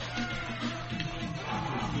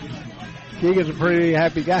 Keegan's a pretty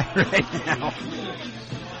happy guy right now.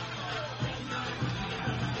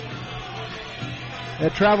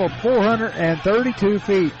 It traveled 432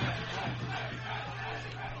 feet.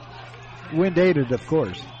 Wind aided, of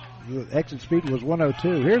course. The exit speed was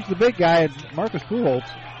 102. Here's the big guy, Marcus Pujols.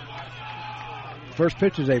 First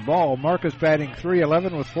pitch is a ball. Marcus batting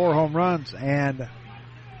 .311 with 4 home runs and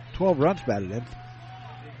 12 runs batted in.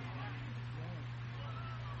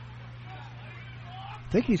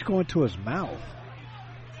 I think he's going to his mouth.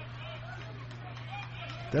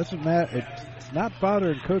 Doesn't matter. It's not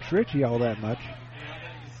bothering Coach Richie all that much.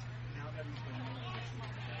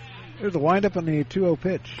 There's a windup on the 2-0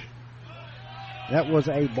 pitch. That was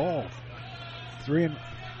a ball. 3 and...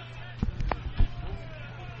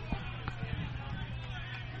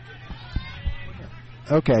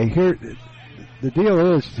 Okay, here the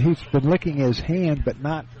deal is he's been licking his hand but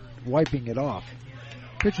not wiping it off.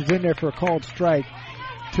 Pitch is in there for a called strike.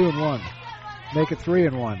 2-1. Make it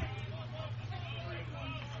 3-1.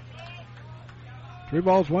 3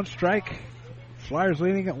 balls, 1 strike. Flyers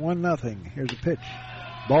leading at 1-0. Here's a pitch.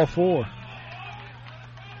 Ball 4.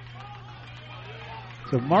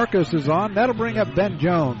 So Marcus is on. That'll bring up Ben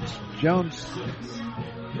Jones. Jones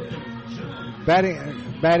batting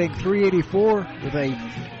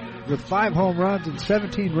 .384 with 5 home runs and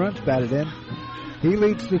 17 runs batted in. He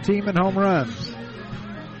leads the team in home runs.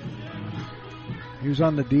 He was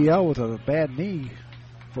on the DL with a bad knee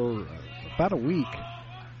for about a week.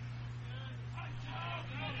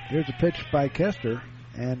 Here's a pitch by Kester,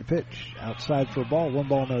 and the pitch outside for a ball. 1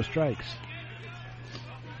 ball, no strikes.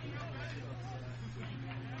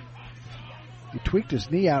 He tweaked his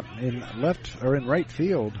knee out in right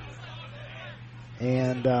field,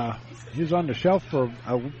 and he was on the shelf for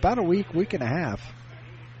about a week and a half.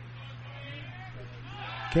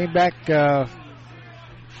 Came back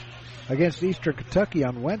against Eastern Kentucky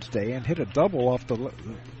on Wednesday and hit a double off the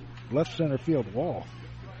left center field wall.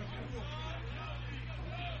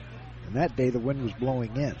 And that day the wind was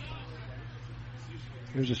blowing in.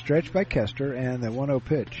 Here's a stretch by Kester and the 1-0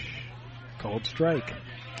 pitch. Called strike.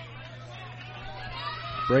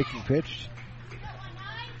 Breaking pitch.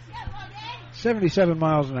 77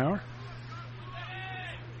 miles an hour.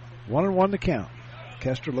 1-1 to count.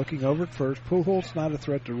 Kester looking over at first. Pujols not a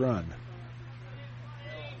threat to run.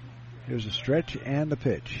 Here's a stretch and the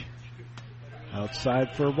pitch.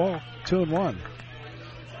 Outside for a ball. 2-1.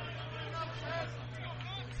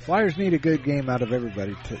 Flyers need a good game out of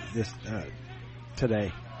everybody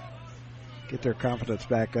today. Get their confidence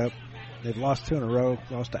back up. They've lost 2 in a row.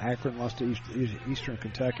 Lost to Akron, lost to Eastern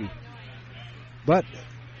Kentucky. But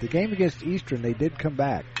the game against Eastern, they did come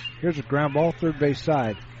back. Here's a ground ball, third base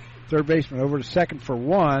side. Third baseman over to second for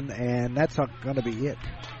 1, and that's not going to be it.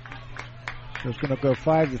 So it's going to go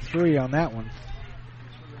 5-3 on that one.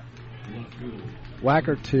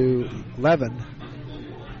 Whacker to Levin.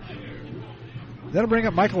 That'll bring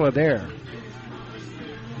up Michael Adair.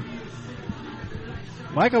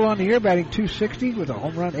 Michael on the year batting .260 with a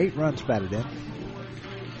home run, 8 runs batted in.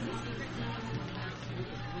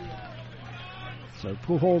 So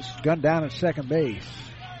Pujols gunned down at second base.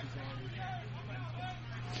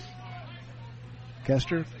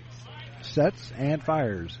 Kester sets and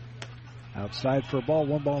fires. Outside for a ball,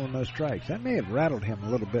 1 ball and no strikes. That may have rattled him a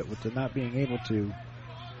little bit with the not being able to,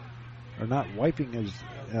 or not wiping his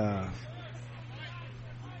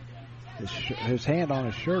hand on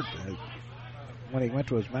his shirt when he went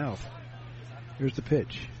to his mouth. Here's the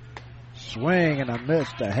pitch. Swing and a miss,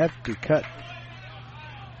 a hefty cut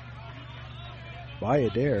by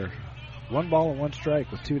Adair. 1 ball and 1 strike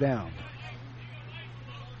with 2 down.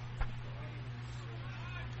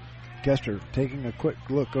 Kester taking a quick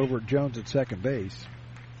look over at Jones at second base.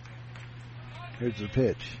 Here's the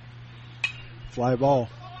pitch. Fly ball.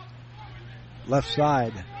 Left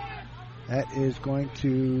side. That is going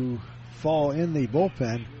to fall in the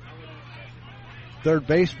bullpen. Third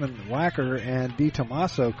baseman Wacker and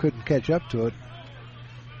DiTomaso couldn't catch up to it.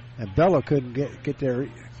 And Bello couldn't get there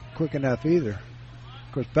quick enough either.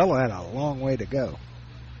 Of course, Bello had a long way to go.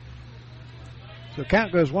 So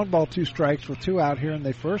count goes 1 ball, 2 strikes with 2 out here in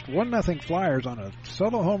the first. 1-0 Flyers on a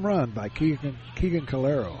solo home run by Keegan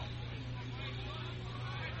Calero.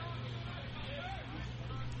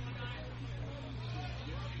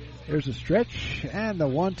 Here's a stretch and the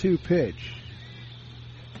 1-2 pitch.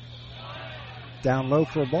 Down low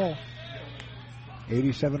for a ball.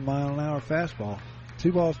 87-mile-an-hour fastball.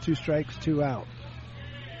 2 balls, 2 strikes, 2 out.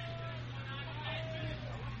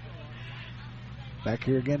 Back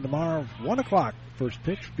here again tomorrow, 1 o'clock. First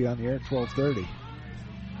pitch will be on the air at 12:30.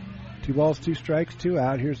 2 balls, 2 strikes, 2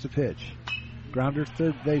 out. Here's the pitch. Grounder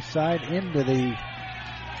third base side into the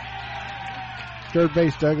third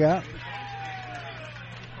base dugout.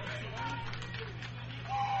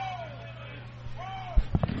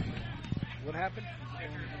 What happened?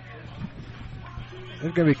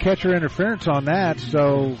 There's going to be catcher interference on that,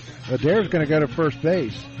 so Adair's going to go to first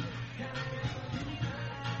base.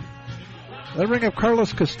 They'll bring up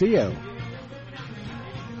Carlos Castillo.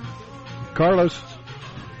 Carlos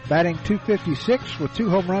batting .256 with 2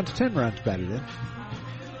 home runs, 10 runs batted in.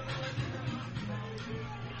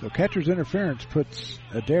 So catcher's interference puts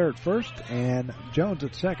Adair at first and Jones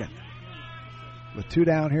at second. With 2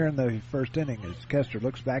 down here in the first inning as Kester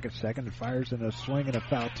looks back at second and fires in a swing and a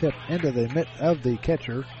foul tip into the mitt of the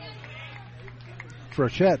catcher.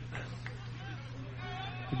 Frechette.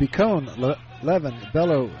 It'd be Cone, Levin,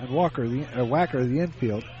 Bello, and Wacker the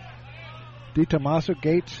infield. DiTomaso,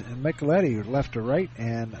 Gates, and Micheletti left to right,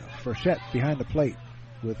 and Frechette behind the plate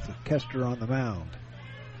with Kester on the mound.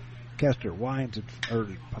 Kester winds or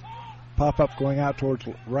pop up going out towards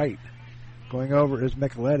right. Going over is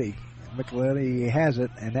Micheletti. Micheletti has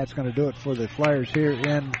it, and that's going to do it for the Flyers here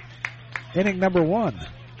in inning number 1.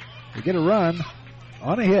 They get a run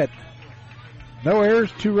on a hit. No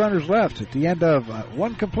errors, 2 runners left at the end of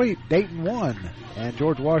 1 complete. Dayton 1 and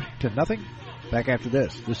George Washington nothing. Back after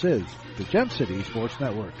this. This is the Gem City Sports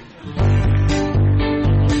Network.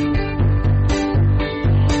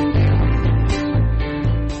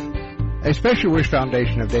 A Special Wish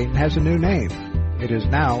Foundation of Dayton has a new name. It is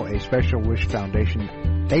now a Special Wish Foundation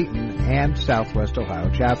Dayton and Southwest Ohio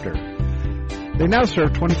chapter. They now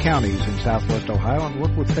serve 20 counties in Southwest Ohio and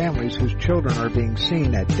work with families whose children are being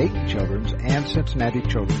seen at Dayton Children's and Cincinnati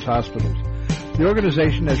Children's Hospitals. The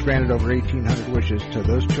organization has granted over 1,800 wishes to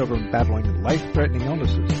those children battling life-threatening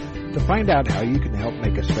illnesses. To find out how you can help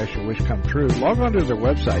make a special wish come true, log on to their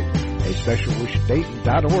website,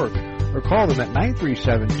 aspecialwishdayton.org, or call them at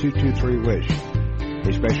 937-223-WISH.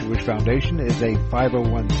 A Special Wish Foundation is a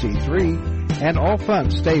 501c3, and all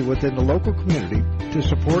funds stay within the local community to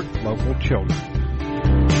support local children.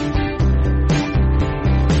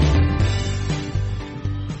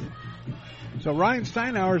 So Ryan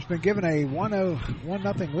Steinauer has been given a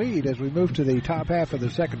 1-0 lead as we move to the top half of the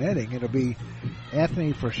second inning. It'll be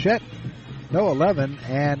Anthony Frechette, Noah Levin,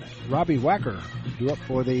 and Robbie Wacker due up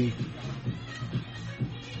for the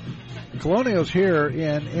Colonials here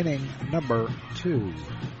in inning number 2.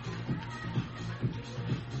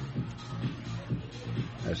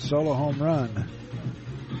 A solo home run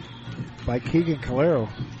by Keegan Calero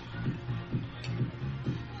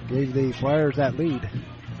gave the Flyers that lead.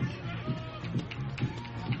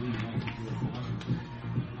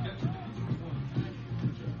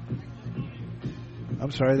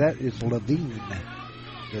 I'm sorry, that is Levine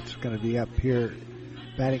that's going to be up here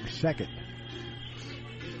batting second.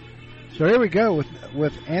 So here we go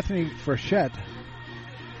with Anthony Frechette.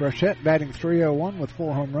 Frechette batting .301 with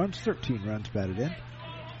 4 home runs, 13 runs batted in.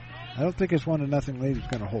 I don't think his 1-0 lead is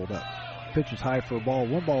going to hold up. Pitch is high for a ball,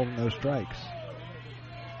 1 ball and no strikes.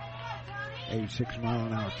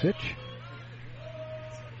 86-mile-an-hour pitch.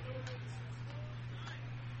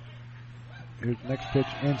 Here's the next pitch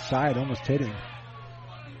inside, almost hitting.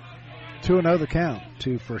 2-0 the count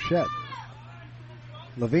to Frechette.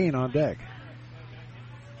 Levine on deck.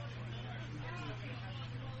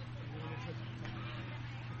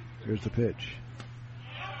 Here's the pitch.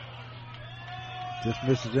 Just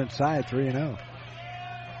misses inside, 3-0.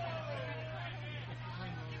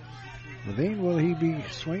 Levine, will he be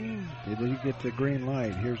swinging? Did he get the green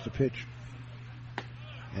light? Here's the pitch.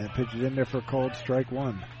 And the pitch is in there for a called strike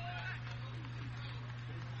one.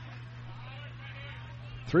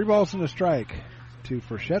 3 balls and a strike to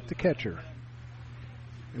Frechette, the catcher.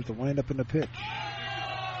 Here's the windup in the pitch.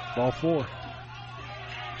 Ball 4.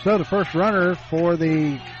 So the first runner for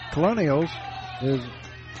the Colonials is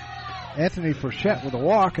Anthony Frechette with a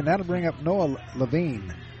walk, and that'll bring up Noah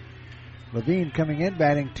Levine. Levine coming in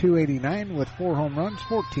batting .289 with 4 home runs,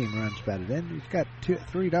 14 runs batted in. He's got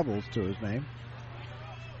 3 doubles to his name.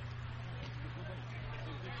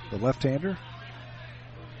 The left-hander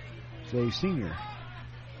is a senior.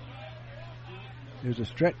 Here's a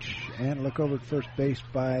stretch and look over at first base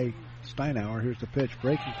by Steinauer. Here's the pitch,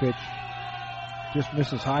 breaking pitch. Just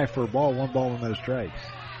misses high for a ball, 1 ball and no strikes.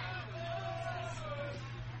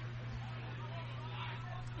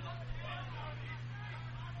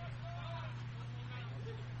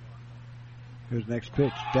 Here's the next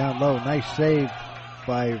pitch, down low. Nice save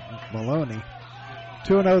by Maloney.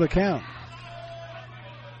 2-0 the count.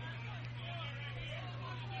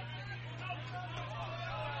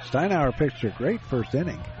 Steinauer pitched a great first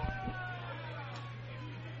inning.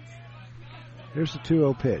 Here's the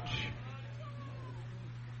 2-0 pitch.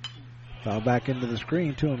 Foul back into the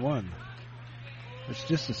screen, 2-1. It's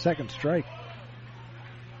just the second strike.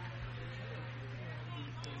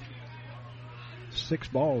 6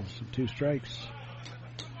 balls and 2 strikes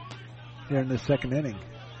here in the second inning.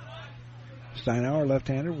 Steinauer,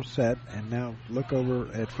 left-hander, will set and now look over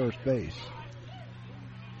at first base.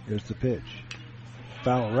 Here's the pitch.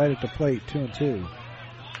 Foul right at the plate, 2-2.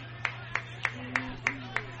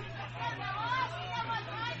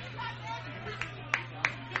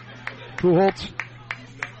 Pujols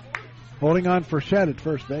holding on for Frechette at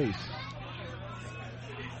first base.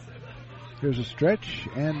 Here's a stretch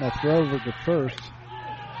and a throw over to first.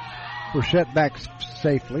 Frechette back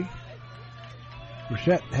safely.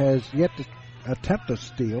 Frechette has yet to attempt a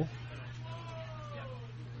steal.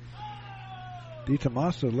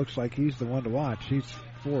 DiTomaso looks like he's the one to watch. He's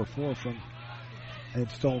 4-4 from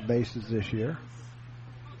at stolen bases this year.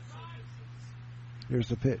 Here's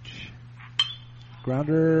the pitch.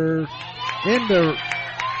 Grounder into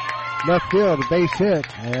left field, a base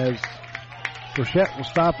hit as Frechette will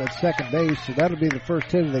stop at second base. So that'll be the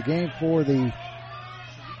first hit of the game for the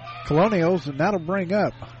Colonials, and that'll bring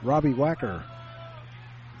up Robbie Wacker.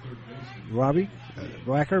 Robbie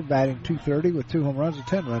Wacker batting .230 with 2 home runs and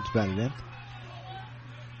 10 runs batted in.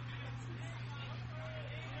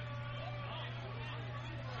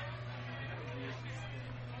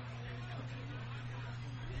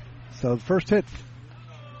 So the first hit,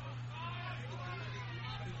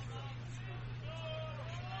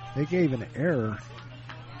 they gave an error.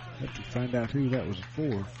 I have to find out who that was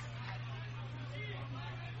for.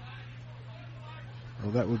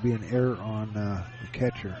 Well, that would be an error on the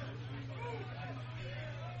catcher.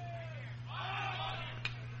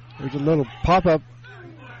 There's a little pop-up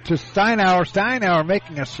to Steinauer. Steinauer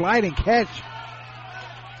making a sliding catch.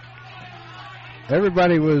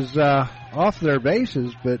 Everybody was off their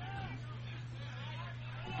bases, but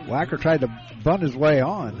Wacker tried to bunt his way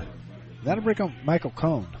on. That'll bring up Michael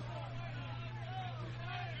Cone.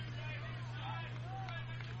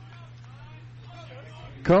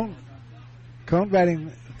 Cone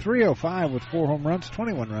batting .305 with 4 home runs,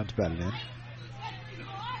 21 runs batted in.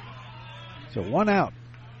 So 1 out.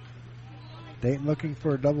 Dayton looking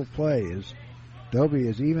for a double play as Dobie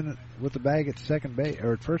is even with the bag at second base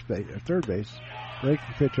or at first base or third base.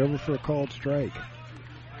 Breaking pitch over for a called strike.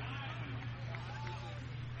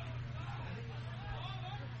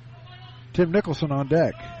 Tim Nicholson on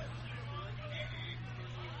deck.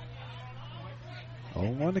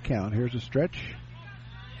 0-1 to count. Here's a stretch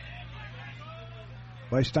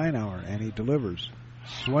by Steinauer, and he delivers.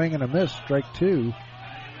 Swing and a miss, strike 2.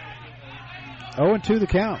 0-2 the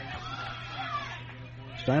count.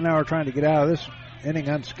 Steinauer trying to get out of this inning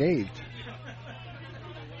unscathed.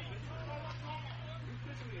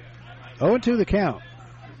 0-2 the count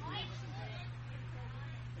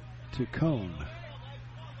to Cone.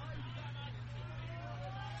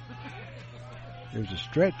 There's a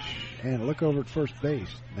stretch and a look over at first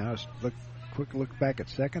base. Now it's quick look back at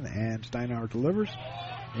second, and Steinauer delivers.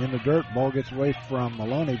 In the dirt, ball gets away from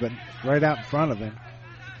Maloney, but right out in front of him.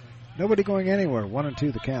 Nobody going anywhere.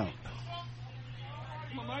 1-2 the count.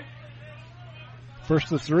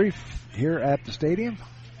 First of the 3 here at the stadium.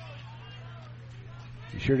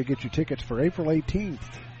 Be sure to get your tickets for April 18th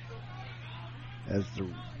as the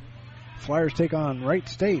Flyers take on Wright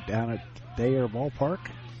State down at Thayer Ballpark.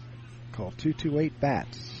 Call 228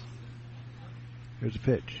 bats. Here's a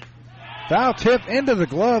pitch. Foul tip into the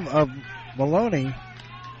glove of Maloney.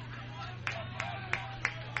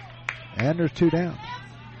 And there's 2 down.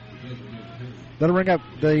 That'll bring up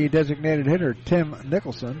the designated hitter, Tim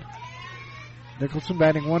Nicholson. Nicholson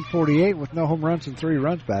batting 148 with no home runs and 3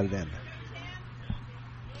 runs batted in.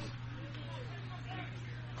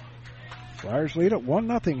 Flyers lead at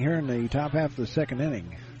 1-0 here in the top half of the second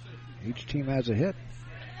inning. Each team has a hit.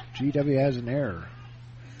 GW has an error.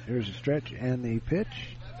 Here's a stretch and the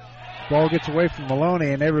pitch. Ball gets away from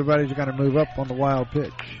Maloney, and everybody's going to move up on the wild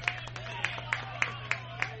pitch.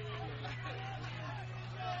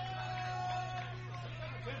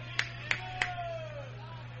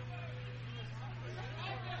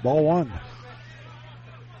 Ball 1.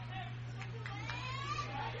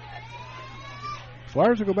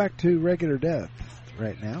 Flyers will go back to regular depth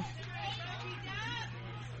right now.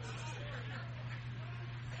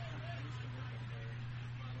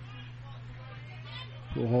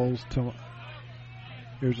 Pull holes to.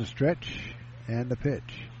 Here's a stretch and the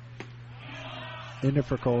pitch. In there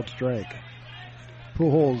for called strike.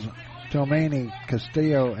 Pull holes, Tomani,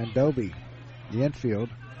 Castillo, and Doby, the infield.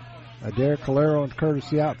 Adair, Calero, and Curtis,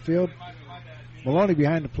 the outfield. Maloney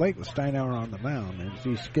behind the plate with Steinauer on the mound. And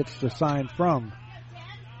he gets the sign from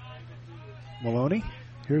Maloney.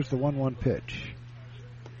 Here's the 1-1 pitch.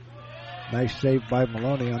 Nice save by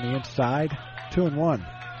Maloney on the inside. 2-1.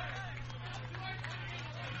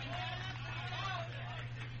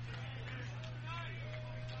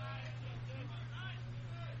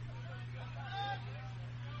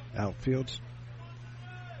 Outfield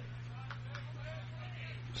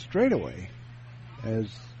straightaway as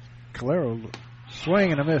Calero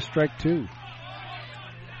swing and a miss, strike 2.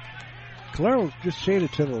 Calero just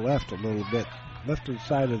shaded to the left a little bit, left to the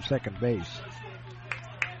side of second base.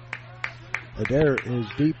 Adair is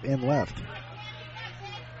deep in left.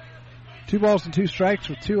 2 balls and 2 strikes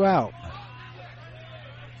with 2 out.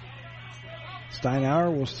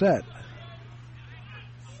 Steinauer will set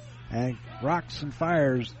and rocks and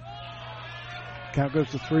fires. Count goes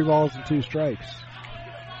to 3 balls and 2 strikes.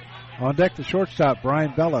 On deck, the shortstop,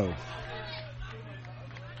 Brian Bello.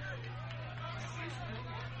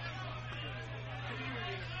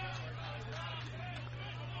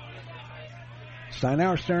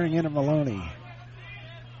 Steinauer staring in at Maloney.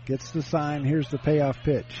 Gets the sign. Here's the payoff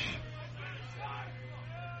pitch.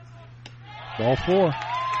 Ball 4.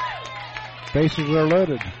 Bases are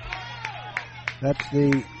loaded. That's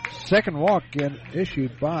the second walk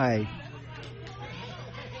issued by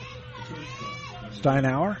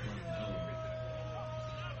Steinauer.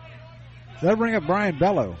 That'll bring up Brian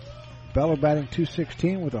Bello. Bello batting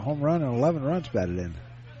 .216 with a home run and 11 runs batted in.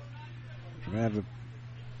 We're going to have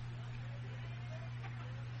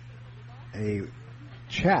a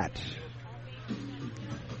chat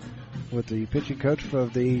with the pitching coach for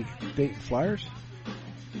the Dayton Flyers.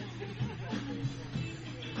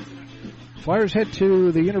 Flyers head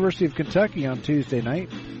to the University of Kentucky on Tuesday night.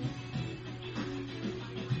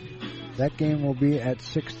 That game will be at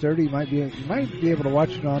 6:30. You might be able to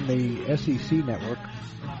watch it on the SEC network.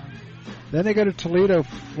 Then they go to Toledo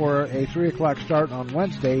for a 3 o'clock start on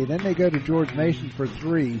Wednesday. Then they go to George Mason for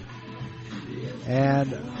 3.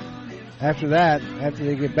 And after that, after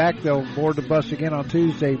they get back, they'll board the bus again on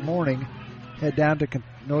Tuesday morning, head down to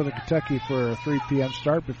Northern Kentucky for a 3 p.m.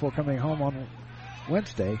 start before coming home on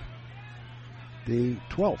Wednesday, the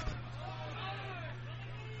 12th.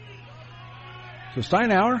 So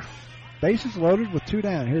Steinauer, bases loaded with 2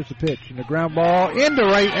 down. Here's the pitch, and the ground ball into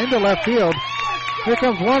left field. Here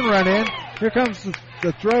comes 1 run in. Here comes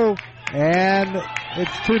the throw, and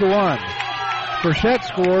it's 2-1. Frechette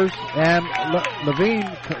scores, and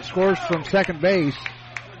Levine scores from second base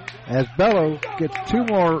as Bello gets 2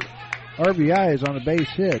 more RBIs on a base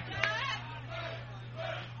hit.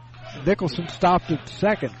 Nicholson stopped at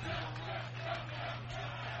second.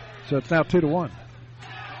 So it's now 2-1.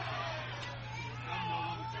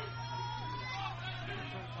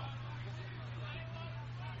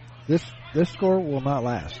 This score will not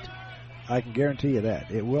last. I can guarantee you that.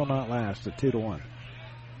 It will not last at 2-1.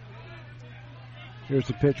 Here's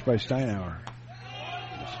the pitch by Steinauer.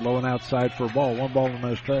 It's low and outside for a ball. 1 ball and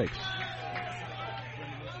no strikes.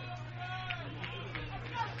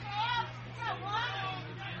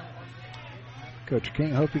 Coach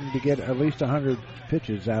King hoping to get at least 100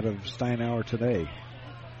 pitches out of Steinauer today.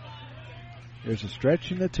 There's a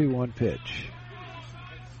stretch in the 2-1 pitch.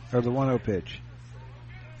 Or the 1-0 pitch.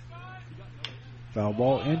 Foul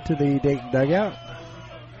ball into the Dayton dugout.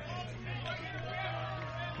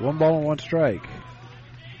 1 ball and 1 strike.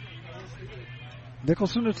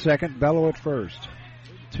 Nicholson at second, Bello at first.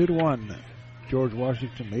 2-1. George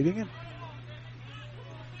Washington leading it.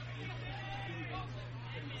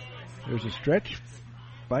 There's a stretch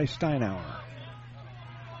by Steinauer.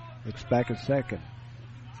 It's back at second.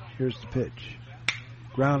 Here's the pitch.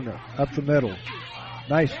 Grounder up the middle.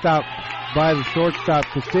 Nice stop by the shortstop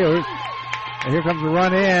Castillo. And here comes the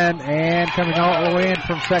run in, and coming all the way in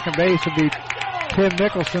from second base will be Tim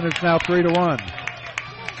Nicholson. It's now 3-1.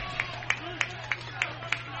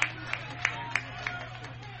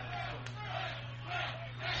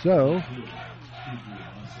 So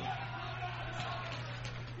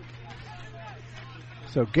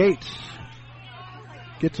Gates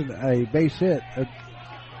gets a base hit. Is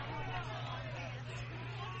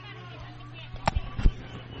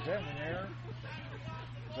that an error?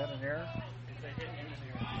 Is that an error?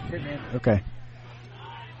 Okay.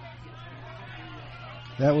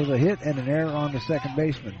 That was a hit and an error on the second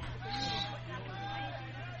baseman.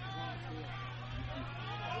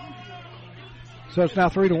 So it's now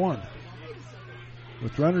 3-1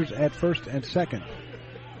 with runners at first and second.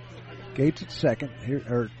 Gates at second, here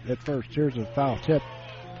or at first. Here's a foul tip.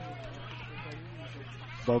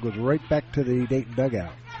 Ball goes right back to the Dayton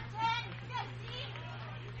dugout.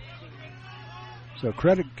 So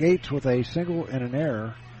credit Gates with a single and an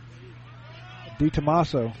error.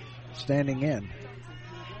 DiTomaso standing in.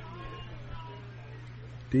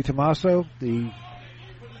 DiTomaso, the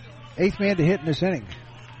 8th man to hit in this inning.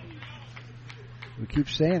 We keep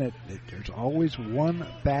saying it. There's always one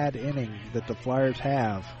bad inning that the Flyers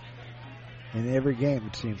have in every game,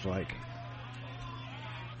 it seems like.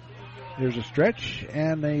 There's a stretch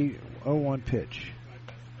and a 0-1 pitch.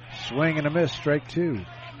 Swing and a miss, strike 2.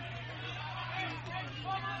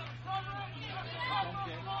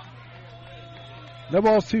 No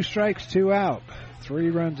balls, 2 strikes, 2 out.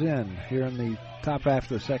 3 runs in here in the top half of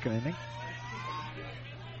the second inning.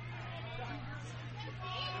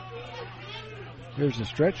 Here's the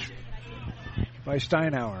stretch by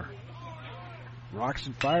Steinauer. Rocks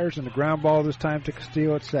and fires, and the ground ball this time to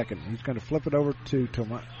Castillo at second. He's going to flip it over to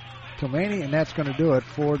Tomani, and that's going to do it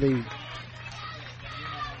for the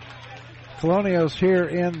Colonials here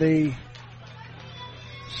in the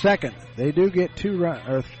second. They do get 3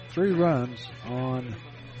 runs on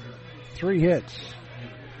 3 hits.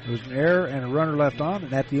 There was an error and a runner left on,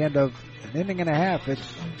 and at the end of an inning and a half,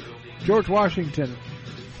 it's George Washington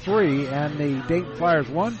 3 and the Dayton Flyers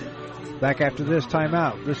 1. Back after this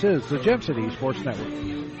timeout. This is the Gem City Sports Network.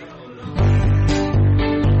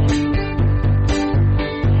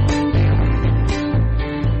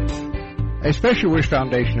 A Special Wish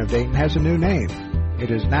Foundation of Dayton has a new name.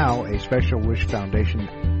 It is now a Special Wish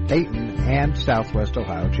Foundation Dayton and Southwest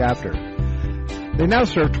Ohio chapter. They now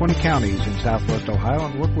serve 20 counties in Southwest Ohio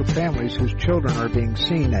and work with families whose children are being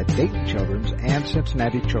seen at Dayton Children's and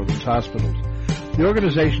Cincinnati Children's Hospitals. The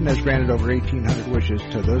organization has granted over 1,800 wishes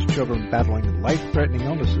to those children battling life-threatening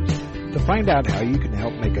illnesses. To find out how you can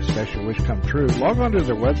help make a special wish come true, log on to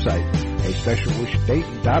their website,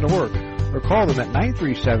 aspecialwishdayton.org, or call them at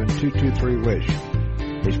 937-223-WISH.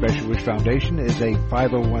 A Special Wish Foundation is a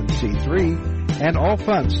 501c3, and all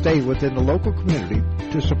funds stay within the local community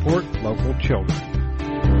to support local children.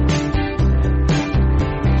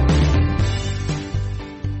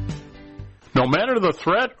 No matter the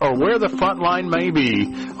threat or where the front line may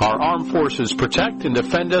be, our armed forces protect and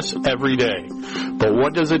defend us every day. But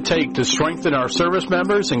what does it take to strengthen our service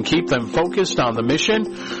members and keep them focused on the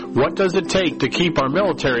mission? What does it take to keep our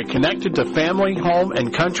military connected to family, home,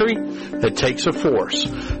 and country? It takes a force.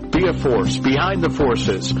 Be a force behind the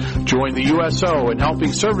forces. Join the USO in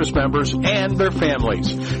helping service members and their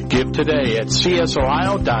families. Give today at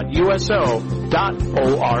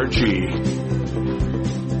csohio.uso.org.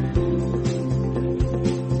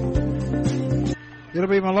 It'll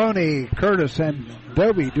be Maloney, Curtis, and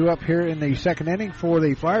Dobie due up here in the second inning for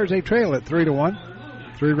the Flyers. They trail at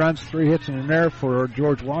 3-1. 3 runs, 3 hits, and an error for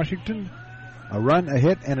George Washington. A run, a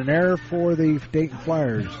hit, and an error for the Dayton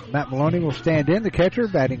Flyers. Matt Maloney will stand in, the catcher,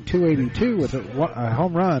 batting .282 with a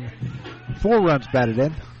home run. 4 runs batted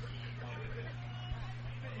in.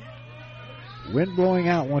 Wind blowing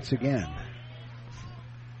out once again.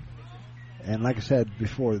 And like I said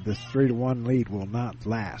before, this 3-1 lead will not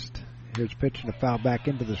last. Here's pitching a foul back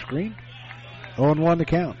into the screen. 0-1 to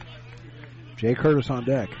count. Jay Curtis on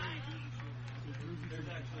deck.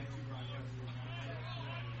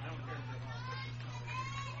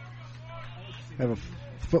 Have a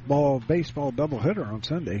baseball doubleheader on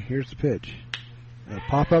Sunday. Here's the pitch. A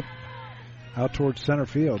pop-up out towards center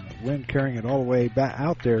field. Wind carrying it all the way back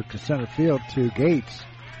out there to center field to Gates.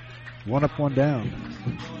 1 up, 1 down.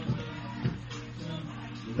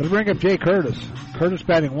 Let's bring up Jay Curtis. Curtis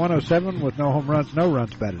batting 107 with no home runs, no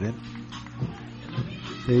runs batted in.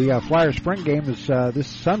 The Flyers spring game is this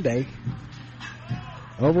Sunday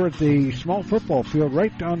over at the small football field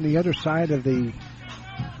right on the other side of the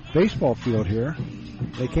baseball field here.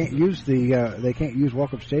 They can't use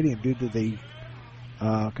Welcome Stadium due to the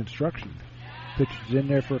construction. Pitch is in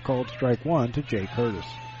there for a called strike one to Jay Curtis.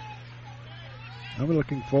 I'm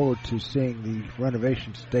looking forward to seeing the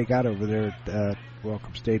renovations they got over there at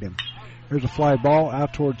Welcome Stadium. Here's a fly ball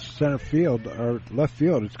out towards center field or left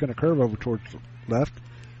field. It's going to curve over towards left.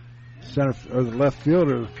 The left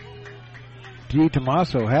fielder D.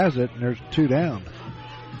 Tommaso has it, and there's 2 down.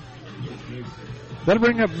 That'll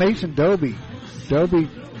bring up Mason Doby. Doby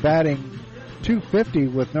batting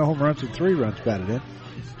 .250 with no home runs and 3 runs batted in.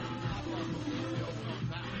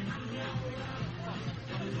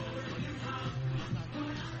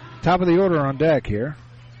 Top of the order on deck here.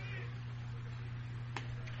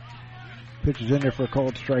 Pitch is in there for a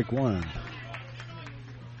called strike one.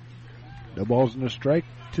 No balls in the strike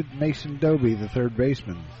to Mason Doby, the third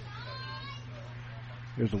baseman.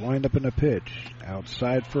 Here's the windup and the pitch.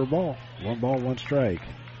 Outside for a ball. 1 ball, 1 strike.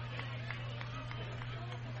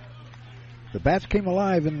 The bats came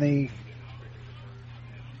alive in the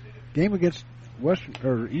game against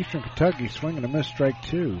Eastern Kentucky, swinging a miss, strike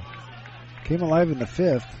 2. Came alive in the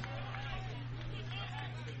 5th.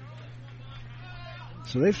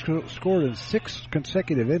 So they've scored in 6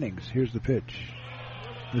 consecutive innings. Here's the pitch.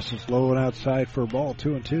 This is low and outside for a ball,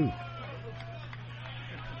 2-2.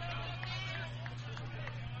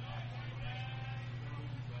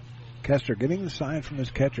 Kester getting the sign from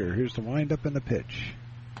his catcher. Here's the windup and the pitch.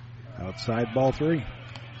 Outside, ball 3.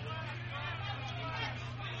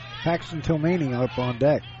 Paxton Tilmany up on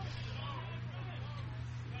deck.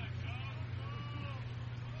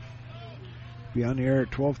 Be on the air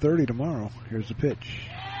at 12:30 tomorrow. Here's the pitch.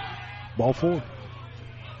 Ball 4.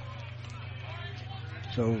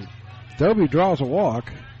 So Doby draws a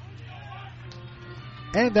walk.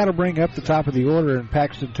 And that'll bring up the top of the order, and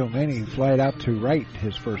Paxton Tilmany flied out to right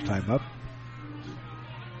his first time up.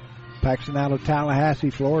 Paxton out of Tallahassee,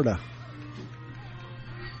 Florida.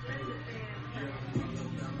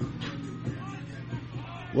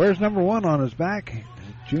 Where's number 1 on his back?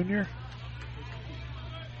 Junior.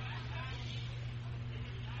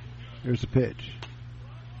 Here's the pitch.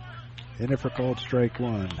 In it for called strike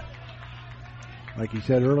 1. Like he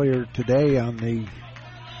said earlier today on the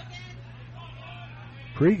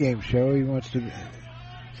pregame show, he's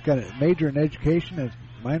got a major in education and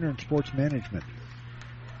minor in sports management.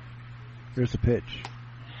 Here's the pitch.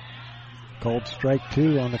 Called strike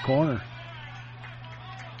 2 on the corner.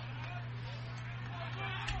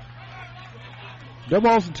 No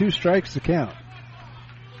balls and 2 strikes to count.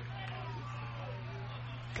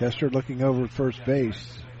 Kester looking over at first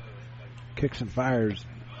base. Kicks and fires.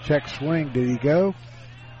 Check swing. Did he go?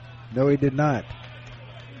 No, he did not.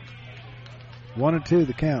 1-2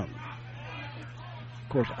 the count. Of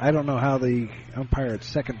course, I don't know how the umpire at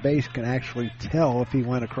second base can actually tell if he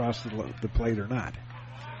went across the plate or not.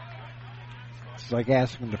 It's like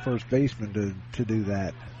asking the first baseman to do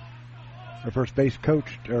that. Or first base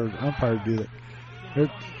coach or umpire to do that. Here,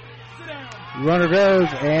 runner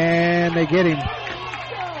goes, and they get him.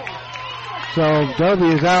 So Doby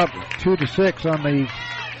is out 2-6 on the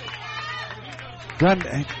gun.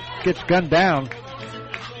 Gets gunned down.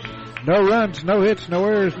 No runs, no hits, no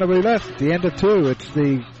errors, nobody left. At the end of 2, it's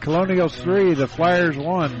the Colonials 3, the Flyers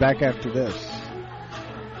 1. Back after this.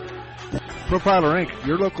 Profiler Inc.,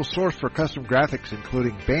 your local source for custom graphics,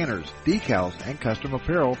 including banners, decals, and custom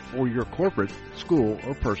apparel for your corporate, school,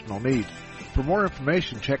 or personal needs. For more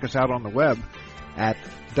information, check us out on the web at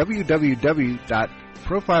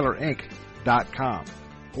www.profilerinc.com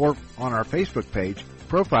or on our Facebook page,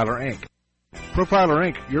 Profiler Inc. Profiler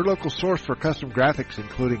Inc., your local source for custom graphics,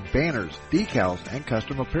 including banners, decals, and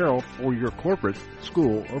custom apparel for your corporate,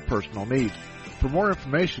 school, or personal needs. For more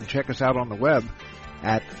information, check us out on the web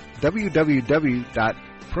at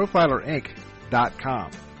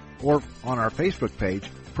www.profilerinc.com or on our Facebook page,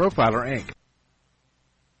 Profiler Inc.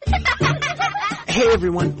 Hey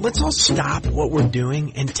everyone, let's all stop what we're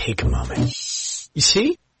doing and take a moment. You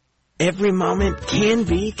see? Every moment can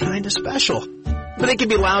be kind of special. But it can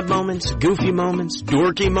be loud moments, goofy moments,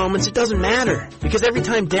 dorky moments, it doesn't matter. Because every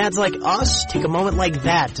time dads like us take a moment like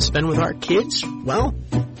that to spend with our kids, well,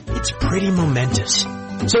 it's pretty momentous.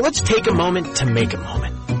 So let's take a moment to make a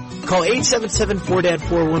moment. Call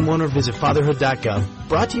 877-4DAD-411 or visit fatherhood.gov.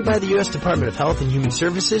 Brought to you by the U.S. Department of Health and Human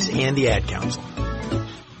Services and the Ad Council.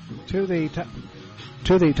 To the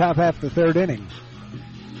top half of the third inning.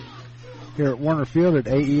 here at Warner Field at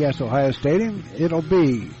AES Ohio Stadium. It'll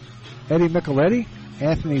be Eddie Micheletti,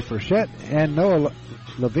 Anthony Frechette, and Noah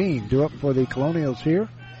Levine due up for the Colonials here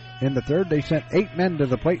in the third. They sent 8 men to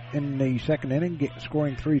the plate in the second inning,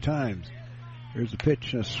 scoring 3 times. Here's the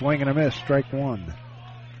pitch, a swing and a miss, strike 1.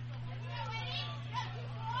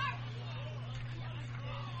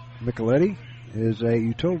 Micheletti is a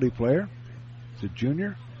utility player. He's a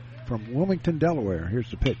junior from Wilmington, Delaware. Here's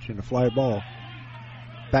the pitch and a fly ball.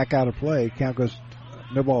 Back out of play. Count goes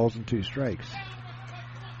no balls and 2 strikes.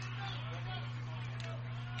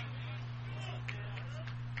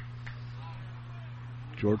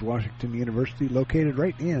 George Washington University, located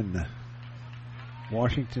right in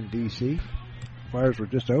Washington, D.C. Flyers were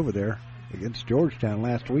just over there against Georgetown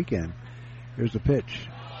last weekend. Here's the pitch.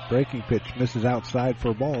 Breaking pitch, misses outside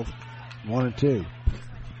for a ball. 1-2.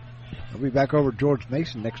 I'll be back over at George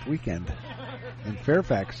Mason next weekend in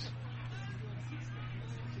Fairfax.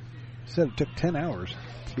 Said it took 10 hours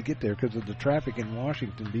to get there because of the traffic in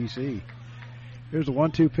Washington, D.C. Here's a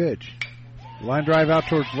 1-2 pitch. Line drive out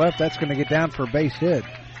towards left. That's going to get down for a base hit.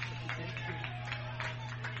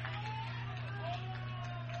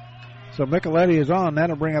 So Micheletti is on.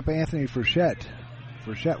 That'll bring up Anthony Frechette.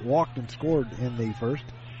 Frechette walked and scored in the first.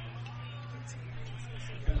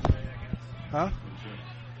 Huh?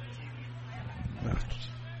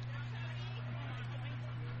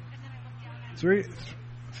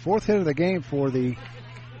 Fourth hit of the game for the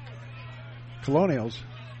Colonials.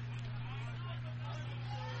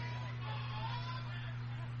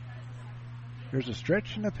 Here's a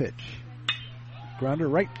stretch and a pitch. Grounder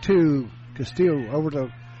right to Castillo, over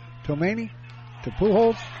to Tomani, to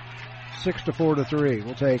Pujols. 6-4-3.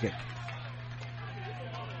 We'll take it.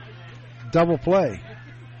 Double play.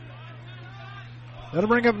 That'll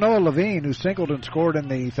bring up Noah Levine, who singled and scored in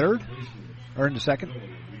the third, or in the second.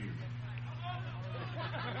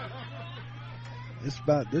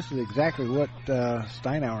 This is exactly what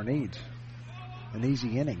Steinauer needs. An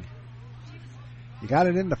easy inning. You got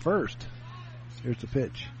it in the first. Here's the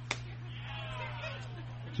pitch.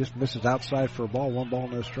 Just misses outside for a ball. 1 ball,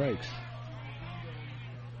 no strikes.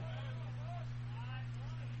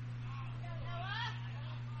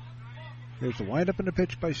 Here's the windup and the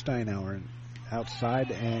pitch by Steinauer. And outside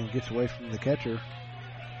and gets away from the catcher.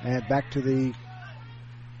 And back to the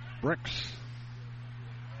bricks.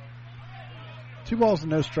 2 balls and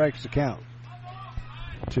no strikes to count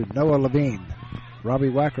to Noah Levine. Robbie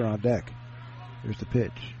Wacker on deck. Here's the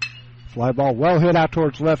pitch. Fly ball well hit out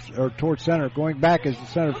towards left, or towards center. Going back is the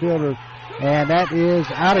center fielder, and that is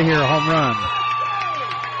out of here, a home run.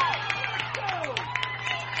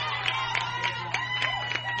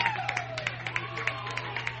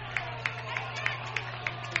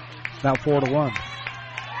 It's now 4-1.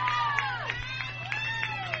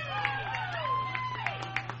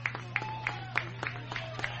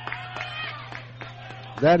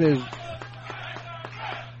 That is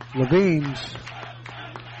Levine's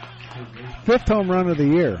 5th home run of the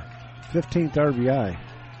year, 15th RBI.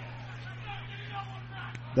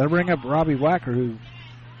 That'll bring up Robbie Wacker, who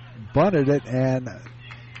bunted it, and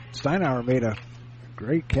Steinauer made a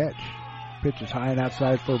great catch. Pitch is high and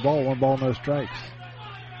outside for a ball. 1 ball, no strikes.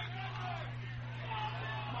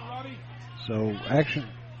 So action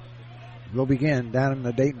will begin down in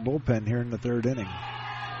the Dayton bullpen here in the third inning.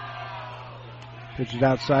 Pitch is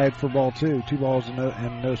outside for ball 2. 2 balls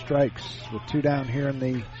and no strikes, with 2 down here in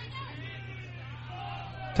the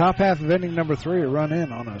top half of inning number 3. A run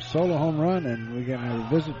in on a solo home run, and we're going to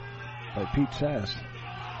visit by Pete Sass.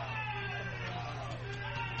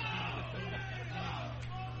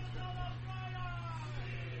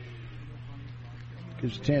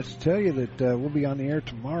 Gives a chance to tell you that we'll be on the air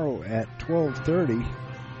tomorrow at 12:30.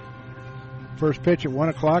 First pitch at 1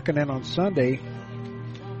 o'clock, and then on Sunday,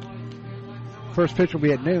 first pitch will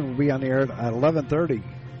be at noon. We'll be on the air at 11:30.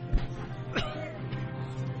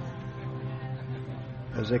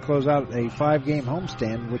 As they close out a 5-game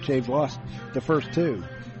homestand, which they've lost the first 2.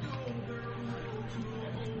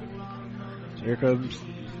 So here comes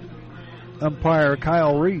umpire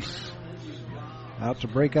Kyle Reese out to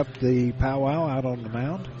break up the powwow out on the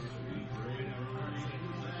mound.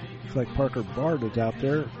 Looks like Parker Bard is out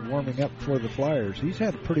there warming up for the Flyers. He's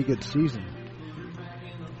had a pretty good season.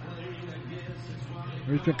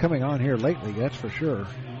 He's been coming on here lately, that's for sure.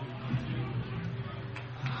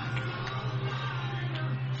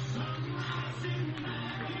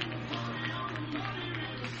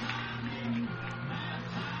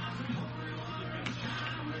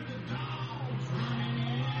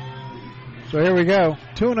 So here we go.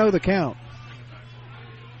 2-0 the count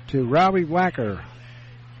to Robbie Wacker.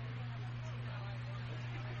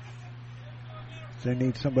 They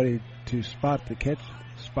need somebody to spot down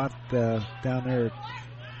there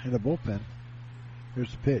in the bullpen.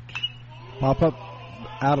 Here's the pitch. Pop up,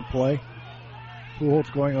 out of play.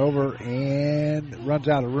 Pujols going over and runs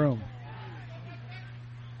out of room.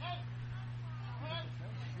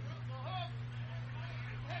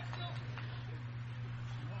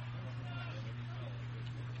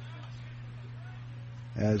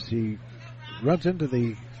 As he runs into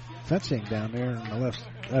the fencing down there on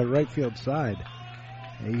the right field side.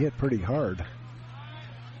 He hit pretty hard.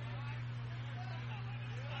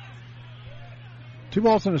 2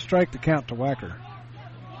 balls and a strike to count to Wacker.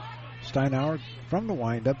 Steinauer from the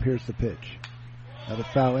windup. Here's the pitch. Another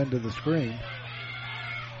foul into the screen.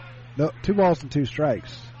 No, 2 balls and 2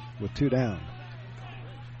 strikes with 2 down.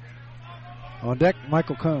 On deck,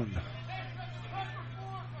 Michael Cohn.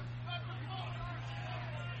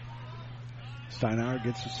 Steinauer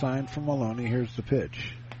gets a sign from Maloney. Here's the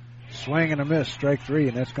pitch. Swing and a miss, strike 3,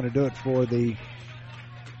 and that's going to do it for the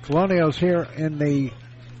Colonials here in the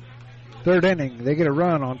 3rd inning. They get a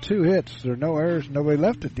run on 2 hits. There are no errors, nobody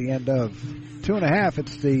left at the end of 2.5.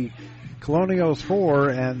 It's the Colonials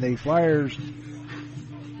 4 and the Flyers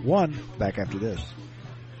 1. Back after this.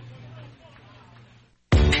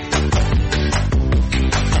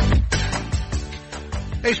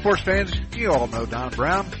 Hey, sports fans, you all know Don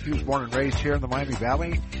Brown. He was born and raised here in the Miami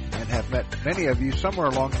Valley and have met many of you somewhere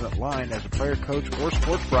along that line as a player, coach, or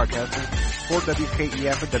sports broadcaster for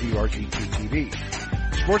WKEF and WRGT-TV.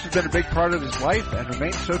 Sports has been a big part of his life and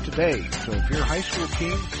remains so today. So if your high school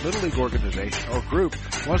team, little league organization, or group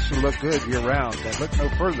wants to look good year-round, then look no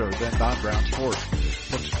further than Don Brown Sports.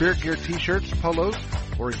 From Spirit Gear t-shirts, polos,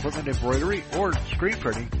 or equipment embroidery, or screen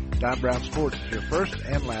printing, Don Brown Sports is your first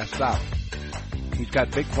and last stop. He's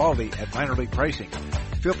got big quality at minor league pricing.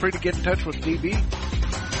 Feel free to get in touch with DB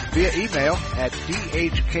via email at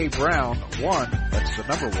dhkbrown1, that's the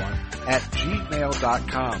number 1, at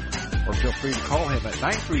gmail.com. Or feel free to call him at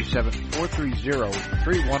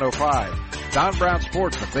 937-430-3105. Don Brown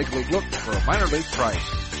Sports, a big league look for a minor league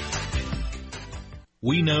price.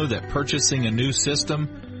 We know that purchasing a new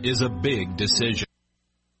system is a big decision.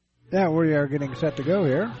 Yeah, we are getting set to go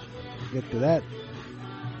here. We'll get to that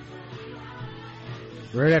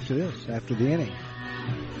right after this, after the inning.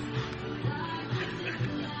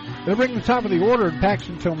 They'll bring the top of the order in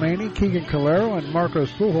Paxton Tomani, Keegan Calero, and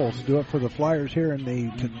Marcos Pujols do it for the Flyers here in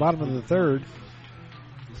the bottom of the 3rd.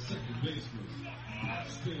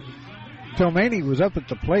 Tomani was up at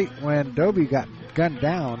the plate when Doby got gunned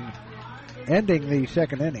down, ending the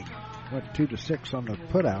 2nd inning. Went 2-6 on the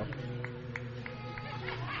putout.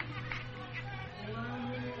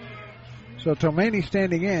 So Tomani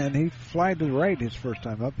standing in. He flied to the right his first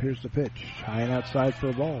time up. Here's the pitch. High and outside for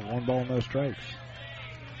a ball. 1 ball, no strikes.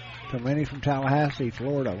 Tomani from Tallahassee,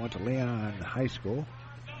 Florida. Went to Leon High School.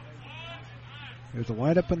 Here's the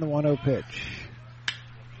windup and the 1-0 pitch.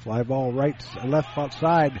 Fly ball left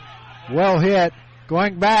outside. Well hit.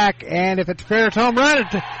 Going back, and if it's fair, it's home run. It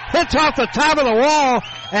hits off the top of the wall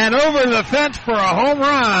and over the fence for a home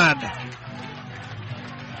run.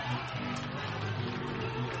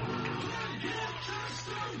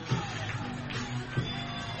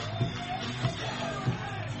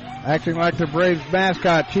 Acting like the Braves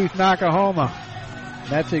mascot, Chief Nakahoma.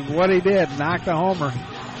 That's what he did, knocked a homer.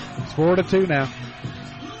 It's 4-2 now.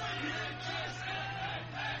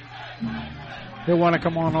 He'll want to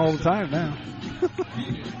come on all the time now.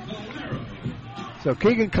 So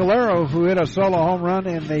Keegan Calero, who hit a solo home run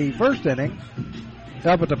in the 1st inning,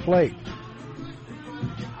 up at the plate.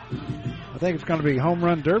 I think it's going to be home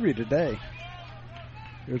run derby today.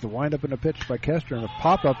 Here's a windup and a pitch by Kester and a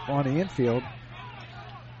pop-up on the infield.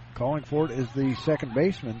 Calling for it is the 2nd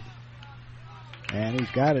baseman. And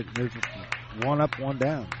he's got it. There's 1 up, 1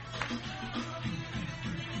 down.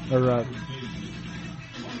 They'll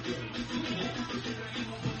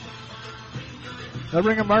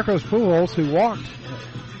bring in Marcos Pujols, who walked.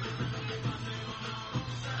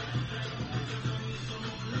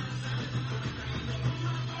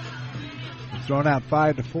 Thrown out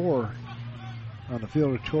 5-4 on the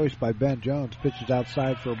field of choice by Ben Jones. Pitches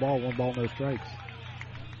outside for a ball. 1 ball, no strikes.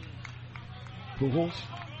 Pujols,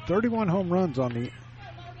 31 home runs in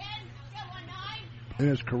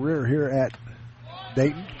his career here at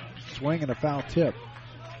Dayton. Swing and a foul tip.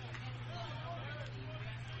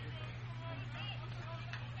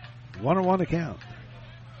 One and 1 to count.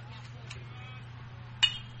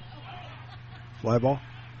 Fly ball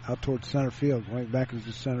out towards center field. Going back as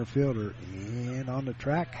the center fielder. And on the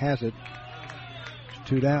track, has it.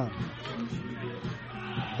 2 down.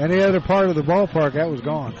 Any other part of the ballpark, that was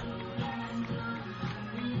gone.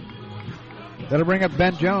 That'll bring up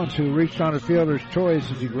Ben Jones, who reached on a fielder's choice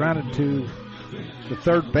as he grounded to the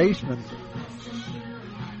third baseman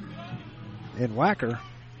in Wacker.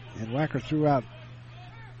 And Wacker threw out.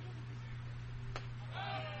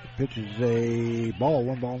 The pitch is a ball,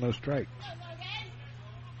 1 ball, no strike.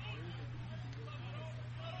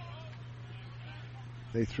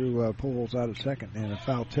 They threw Pujols out at second, and a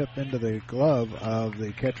foul tip into the glove of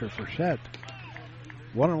the catcher for Shet.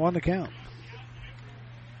 1-1 to count.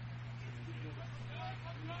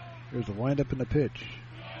 Here's the windup and the pitch.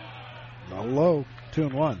 Low,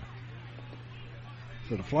 2-1.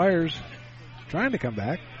 So the Flyers trying to come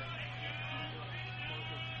back.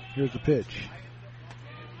 Here's the pitch.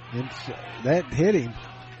 That hit him.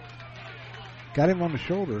 Got him on the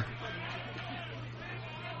shoulder.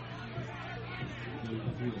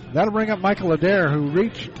 That'll bring up Michael Adair, who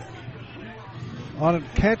reached on a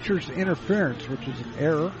catcher's interference, which is an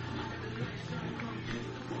error.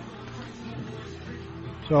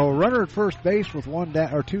 So runner at first base with 2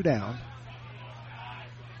 down.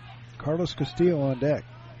 Carlos Castillo on deck.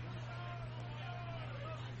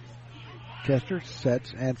 Kester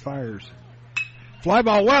sets and fires. Fly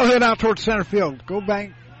ball well hit out towards center field. Going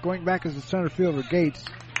back as the center fielder, Gates.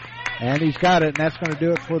 And he's got it, and that's going to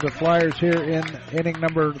do it for the Flyers here in inning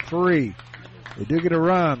number 3. They do get a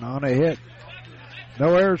run on a hit.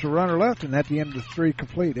 No errors, a runner left, and at the end of the 3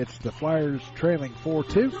 complete, it's the Flyers trailing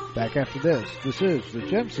 4-2. Back after this. This is the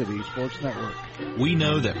Gem City Sports Network. We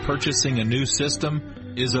know that purchasing a new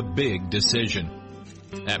system is a big decision.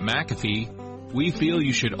 At McAfee, we feel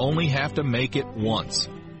you should only have to make it once.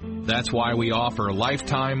 That's why we offer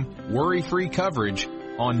lifetime, worry-free coverage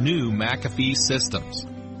on new McAfee systems.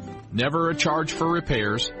 Never a charge for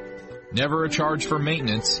repairs, never a charge for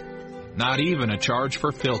maintenance, not even a charge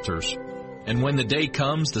for filters. And when the day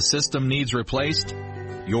comes the system needs replaced,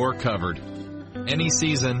 you're covered. Any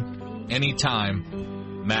season, any time,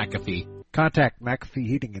 McAfee. Contact McAfee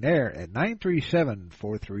Heating and Air at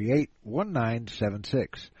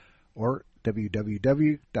 937-438-1976 or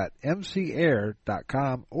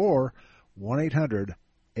www.mcair.com or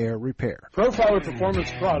 1-800-AIR Repair. Profiler Performance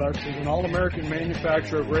Products is an all-American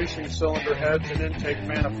manufacturer of racing cylinder heads and intake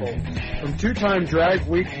manifolds. From 2-time Drag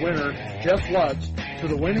Week winner Jeff Lutz to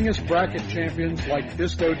the winningest bracket champions like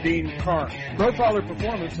Disco Dean Karn, Profiler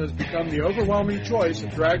Performance has become the overwhelming choice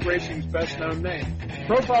of drag racing's best-known name.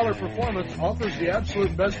 Profiler Performance offers the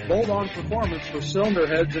absolute best bolt-on performance for cylinder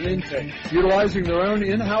heads and intake, utilizing their own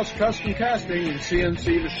in-house custom casting and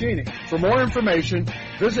CNC machining. For more information,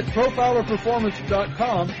 visit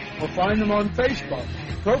profilerperformance.com or find them on Facebook.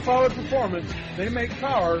 Profiler Performance, they make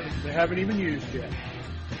power they haven't even used yet.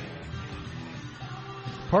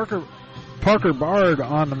 Parker Bard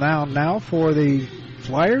on the mound now for the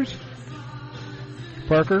Flyers.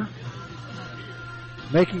 Parker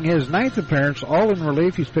making his 9th appearance, all in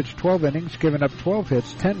relief. He's pitched 12 innings, given up 12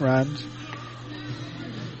 hits, 10 runs,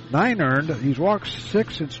 9 earned. He's walked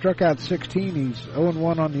 6 and struck out 16. He's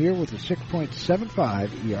 0-1 on the year with a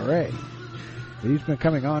 6.75 ERA. But he's been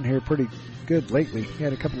coming on here pretty good lately. He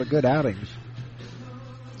had a couple of good outings.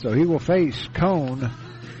 So he will face Cone,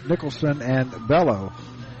 Nicholson, and Bello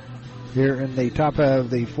here in the top of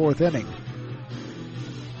the 4th inning.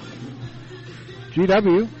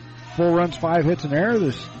 GW, 4 runs, 5 hits, and error.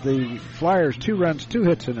 The Flyers, 2 runs, 2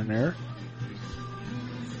 hits, and an error.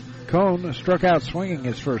 Cone struck out swinging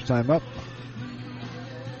his first time up.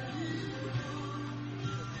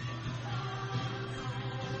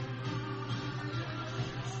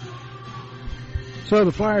 So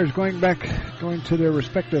the Flyers going to their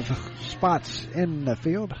respective spots in the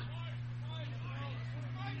field.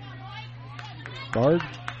 Bard,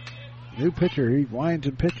 new pitcher, he winds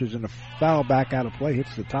and pitches, and a foul back out of play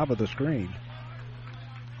hits the top of the screen.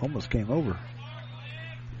 Almost came over.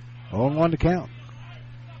 0-1 to count.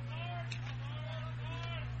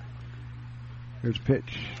 Here's a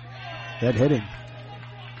pitch. That hit him.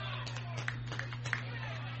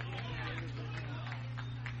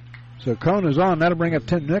 So Cone is on. That'll bring up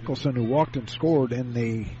Tim Nicholson, who walked and scored in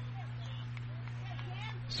the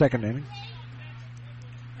 2nd inning.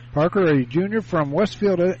 Parker, a junior from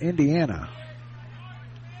Westfield, Indiana.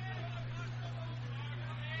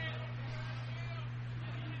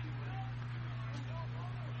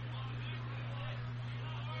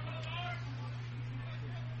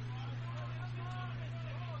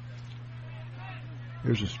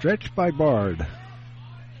 Here's a stretch by Bard.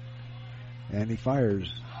 And he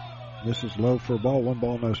fires. This is low for a ball, 1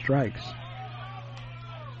 ball, no strikes.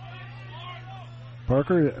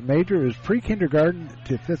 Parker Major is pre-kindergarten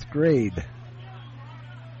to 5th grade.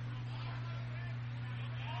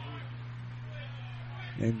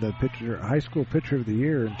 named the high school pitcher of the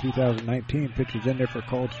year in 2019. Pitches in there for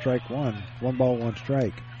called strike one. 1 ball, 1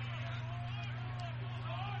 strike.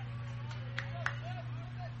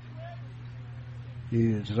 He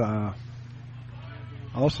is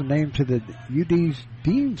also named to the UD's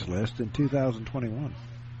Dean's list in 2021.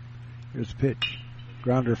 Here's the pitch.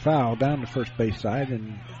 Grounder foul down the first base side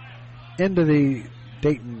and into the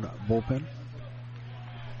Dayton bullpen.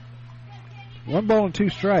 1 ball and 2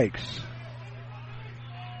 strikes.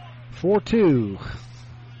 4-2.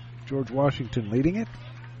 George Washington leading it.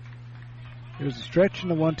 Here's the stretch and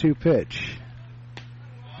the 1-2 pitch.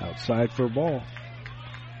 Outside for a ball.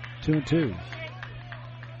 2-2.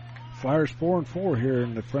 Flyers 4-4 here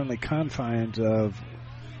in the friendly confines of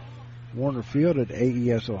Warner Field at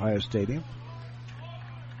AES Ohio Stadium.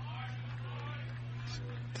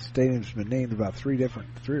 The stadium's been named about 3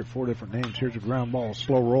 or 4 different names. Here's a ground ball,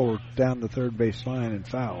 slow roller down the third base line and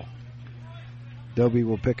foul. Dobie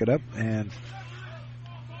will pick it up and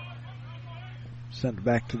send it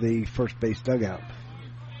back to the first base dugout.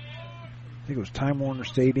 I think it was Time Warner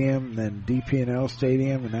Stadium, then DP&L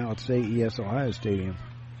Stadium, and now it's AES Ohio Stadium.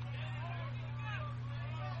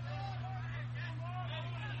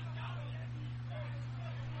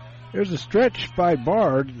 There's a stretch by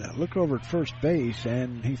Bard. Look over at first base,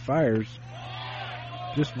 and he fires.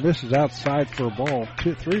 Just misses outside for a ball.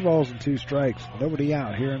 3 balls and 2 strikes. Nobody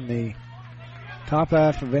out here in the top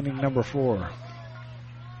half of inning number 4.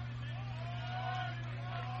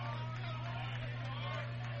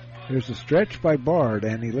 There's a stretch by Bard,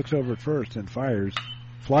 and he looks over at first and fires.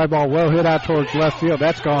 Fly ball well hit out towards left field.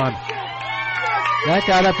 That's gone. That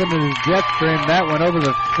got up into the jet stream. That went over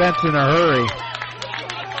the fence in a hurry.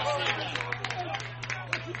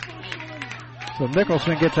 So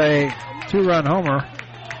Nicholson gets a 2-run homer.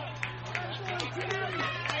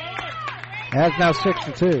 That's now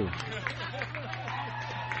 6-2.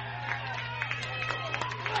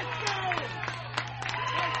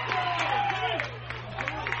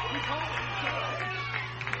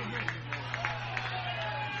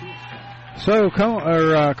 So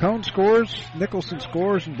Cone scores, Nicholson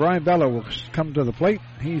scores, and Brian Bello will come to the plate.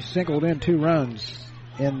 He's singled in 2 runs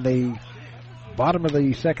in the bottom of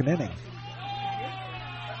the second inning.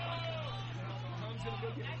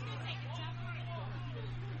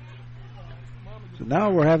 So now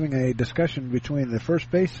we're having a discussion between the first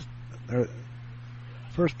base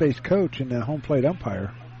coach and the home plate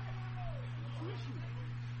umpire.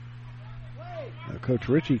 Coach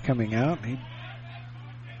Ritchie coming out.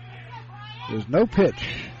 There's no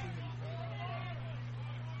pitch.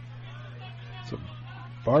 So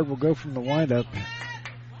Bard will go from the windup.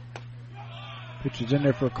 Pitch is in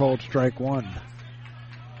there for a called strike 1.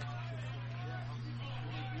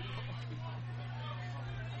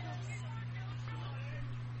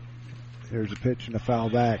 There's a pitch and a foul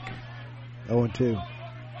back. 0-2.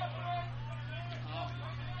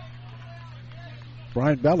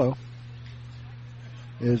 Brian Bello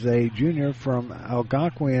is a junior from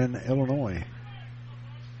Algonquin, Illinois.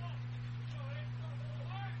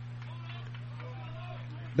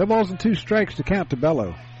 No balls and 2 strikes to count to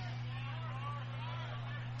Bello.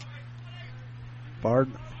 Bard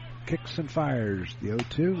kicks and fires. The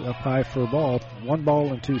 0-2 up high for a ball. 1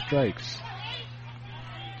 ball and 2 strikes.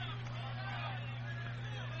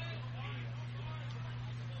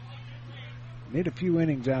 Need a few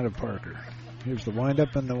innings out of Parker. Here's the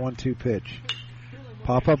windup and the 1-2 pitch.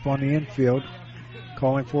 Pop up on the infield.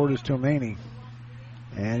 Calling for it is Tomani.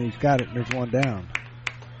 And he's got it. There's 1 down.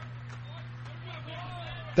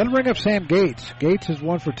 That'll bring up Sam Gates. Gates is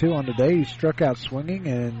 1 for 2 on the day. He struck out swinging,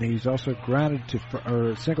 and he's also grounded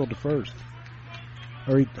to singled to first.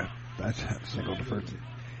 That's singled to first.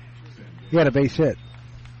 He had a base hit.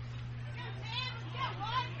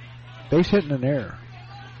 Base hit and an error.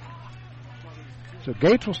 So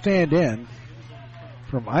Gates will stand in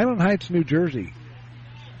from Island Heights, New Jersey.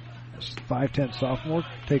 5'10" sophomore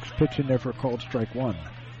takes pitch in there for a called strike 1.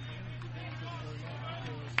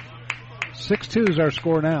 6-2 is our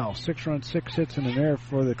score now. 6 runs, 6 hits, and an error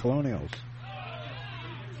for the Colonials.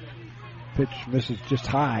 Pitch misses just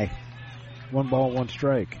high. 1 ball, 1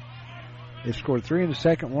 strike. They scored 3 in the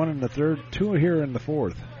second, 1 in the third, 2 here in the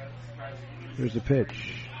fourth. Here's the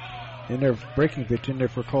pitch. In there, breaking pitch in there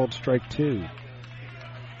for called strike 2.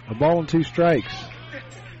 A ball and 2 strikes.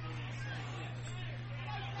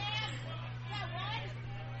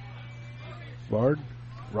 Bard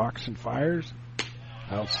rocks and fires.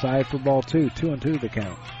 Outside for ball 2. 2-2 the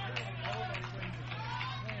count.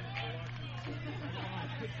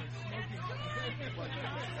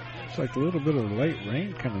 Looks like a little bit of late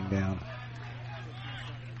rain coming down.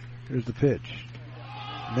 Here's the pitch.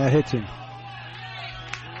 And that hits him.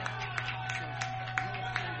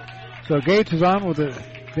 So Gates is on with it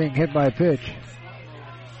being hit by a pitch.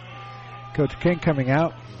 Coach King coming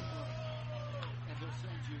out.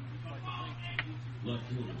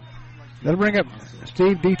 That'll bring up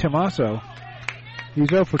Steve DiTomaso. He's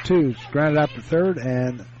 0 for 2. Grounded out to third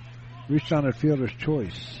and reached on a fielder's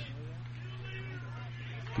choice.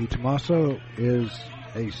 DiTomaso is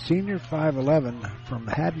a senior 5'11" from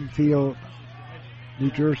Haddonfield,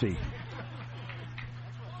 New Jersey.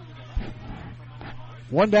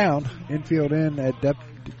 One down, infield in at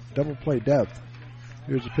double play depth.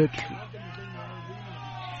 Here's a pitch.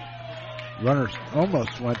 Runners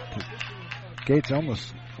almost went to Gates.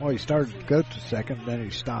 Almost, well, he started to go to second, then he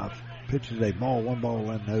stopped. Pitches a ball, 1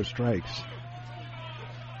 ball, and no strikes.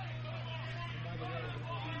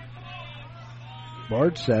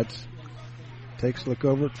 Bard sets, takes a look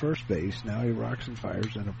over at first base. Now he rocks and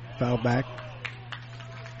fires, and a foul back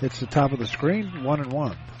hits the top of the screen.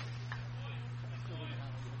 1-1.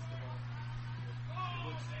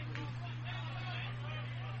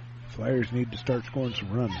 Flyers need to start scoring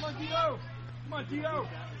some runs.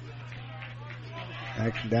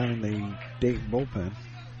 Action down in the Dayton bullpen.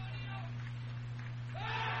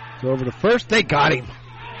 So over to first. They got him.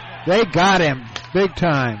 They got him big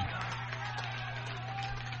time.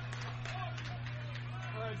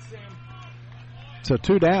 So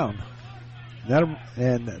 2 down.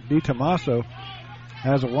 And DiTomaso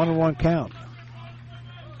has a 1-1 count.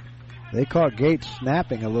 They caught Gates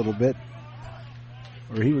snapping a little bit,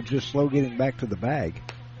 or he was just slow getting back to the bag.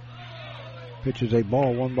 Pitches a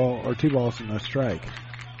ball, 1 ball, or 2 balls and a strike.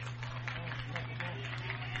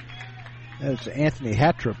 That's Anthony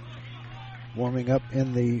Hattrop warming up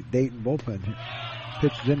in the Dayton bullpen.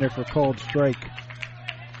 Pitches in there for a called strike.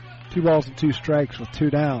 2 balls and 2 strikes with 2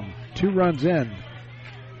 down. 2 runs in.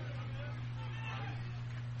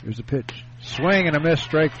 Here's a pitch. Swing and a miss,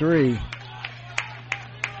 strike 3.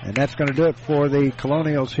 And that's going to do it for the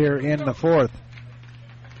Colonials here in the 4th.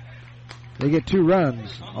 They get 2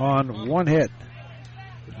 runs on 1 hit.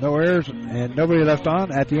 No errors and nobody left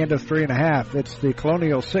on at the end of 3.5. It's the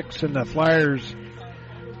Colonials 6 and the Flyers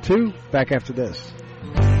 2. Back after this.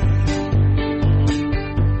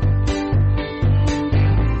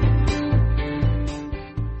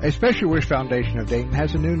 A Special Wish Foundation of Dayton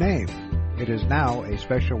has a new name. It is now a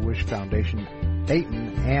Special Wish Foundation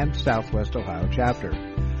Dayton and Southwest Ohio chapter.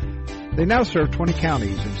 They now serve 20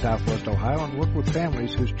 counties in Southwest Ohio and work with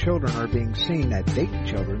families whose children are being seen at Dayton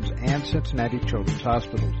Children's and Cincinnati Children's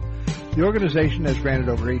Hospitals. The organization has granted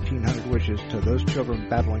over 1,800 wishes to those children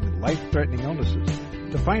battling life-threatening illnesses.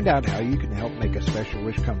 To find out how you can help make a special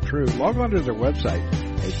wish come true, log on to their website,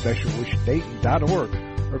 aspecialwishdayton.org,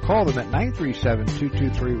 or call them at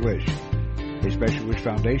 937-223-WISH. A Special Wish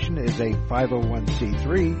Foundation is a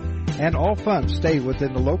 501c3, and all funds stay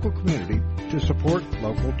within the local community to support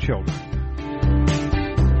local children.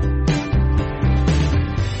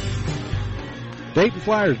 Dayton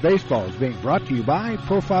Flyers baseball is being brought to you by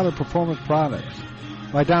Profiler Performance Products,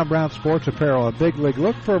 by Don Brown Sports Apparel, a big league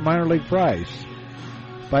look for a minor league price,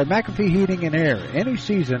 by McAfee Heating and Air, any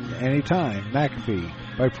season, anytime, McAfee,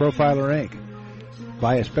 by Profiler Inc.,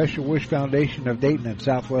 by A Special Wish Foundation of Dayton and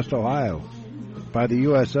Southwest Ohio, by the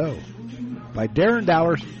USO, by Darren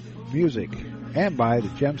Dowler's Music, and by the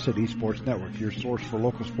Gem City Sports Network, your source for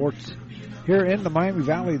local sports here in the Miami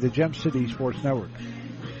Valley, the Gem City Sports Network.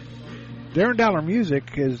 Darren Dowler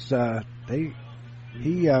Music is,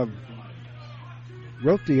 he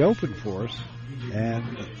wrote the open for us, and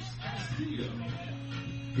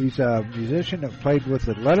he's a musician that played with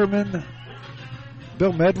the Letterman,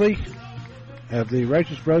 Bill Medley of the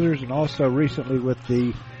Righteous Brothers, and also recently with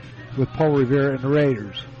Paul Revere and the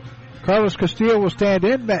Raiders. Carlos Castillo will stand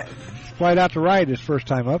in, flight out to right his first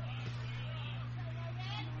time up.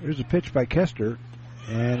 There's a pitch by Kester,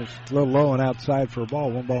 and it's a little low and outside for a ball.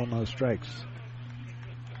 1 ball, no strikes.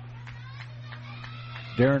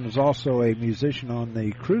 Darren is also a musician on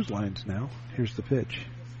the cruise lines now. Here's the pitch.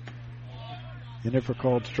 In there for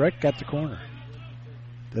called strike, got the corner.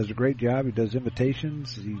 Does a great job. He does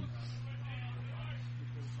imitations. He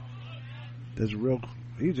does a real.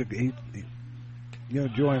 You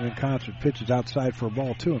enjoy him in concert. Pitches outside for a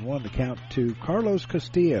ball. 2-1 to count to Carlos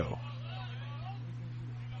Castillo.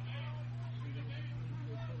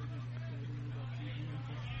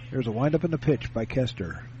 Here's a windup in the pitch by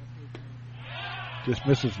Kester. Just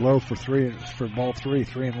misses low for ball 3,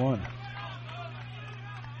 3-1.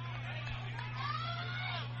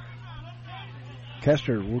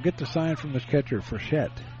 Kester will get the sign from his catcher,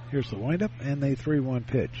 Frechette. Here's the windup and the 3-1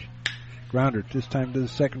 pitch. Grounder, this time to the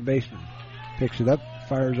second baseman. Picks it up,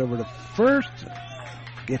 fires over to first,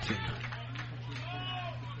 gets him.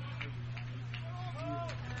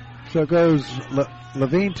 So it goes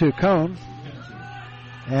Levine to Cone,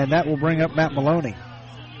 and that will bring up Matt Maloney.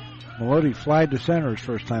 Maloney flied to center his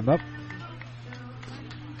first time up.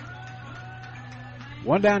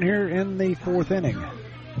 One down here in the fourth inning.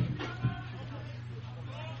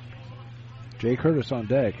 Jay Curtis on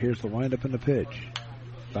deck. Here's the windup and the pitch.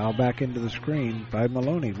 Foul back into the screen by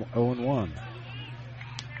Maloney, 0-1.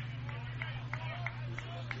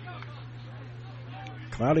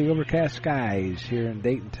 Cloudy, overcast skies here in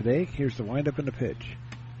Dayton today. Here's the windup and the pitch.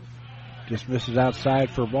 Just misses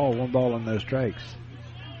outside for a ball. 1 ball and no strikes.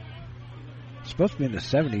 It's supposed to be in the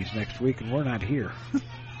 70s next week, and we're not here.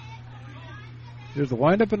 Here's the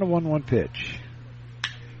windup and the 1-1 pitch.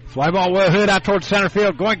 Fly ball well hit out towards center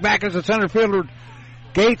field. Going back as the center fielder,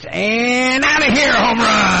 Gates, and out of here, home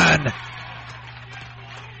run!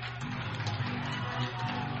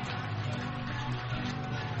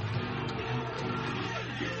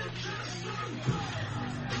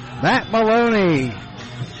 Matt Maloney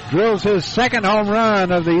drills his second home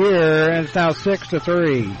run of the year, and it's now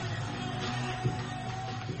 6-3.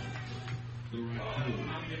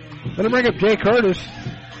 Let him bring up Jay Curtis.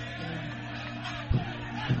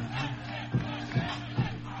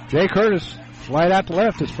 Jay Curtis flied out to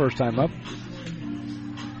left his first time up.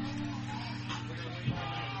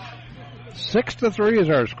 6-3 is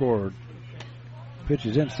our score. Pitch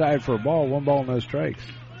is inside for a ball. 1 ball, no strikes.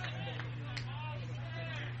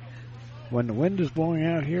 When the wind is blowing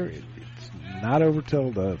out here, it's not over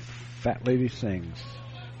till the fat lady sings.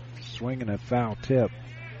 Swinging a foul tip.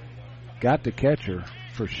 Got the catcher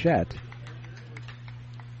for Shet,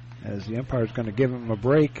 as the umpire's going to give him a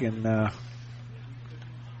break and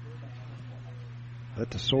let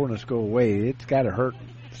the soreness go away. It's got to hurt,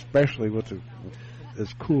 especially with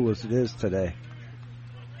as cool as it is today.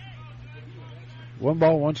 1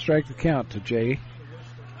 ball, 1 strike to count to Jay.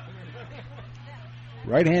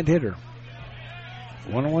 Right-hand hitter.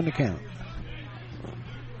 1-1 to count.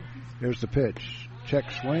 There's the pitch.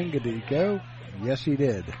 Check swing. Did he go? Yes, he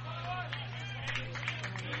did.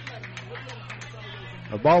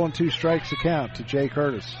 A ball and 2 strikes to count to Jay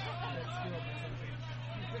Curtis.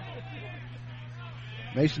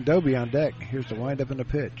 Mason Doby on deck. Here's the windup and the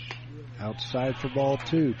pitch. Outside for ball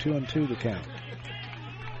 2. 2-2 to count.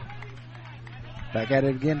 Back at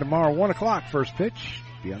it again tomorrow, 1 o'clock. First pitch.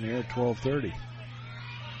 Be on the air at 12:30.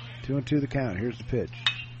 2-2 the count. Here's the pitch.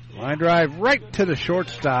 Line drive right to the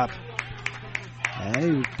shortstop. And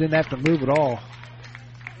he didn't have to move at all.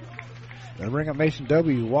 They bring up Mason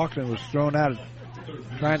Doby, who walked and was thrown out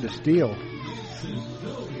trying to steal.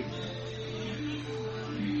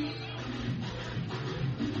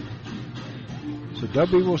 So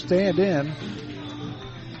Doby will stand in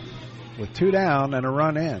with 2 down and a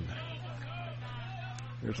run in.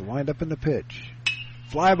 There's a windup in the pitch.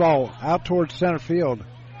 Fly ball out towards center field.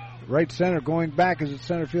 Right center going back is the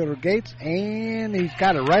center fielder Gates, and he's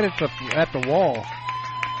got it right at the wall.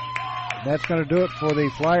 That's going to do it for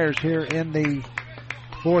the Flyers here in the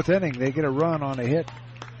 4th inning. They get a run on a hit.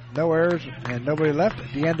 No errors and nobody left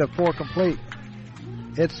at the end of 4 complete.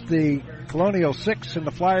 It's the Colonials 6 and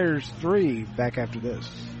the Flyers 3 back after this.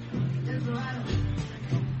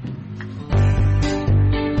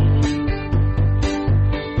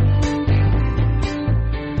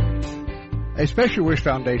 A Special Wish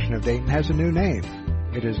Foundation of Dayton has a new name.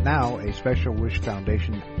 It is now a Special Wish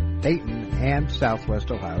Foundation Dayton and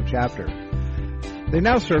Southwest Ohio chapter. They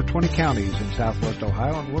now serve 20 counties in Southwest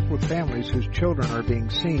Ohio and work with families whose children are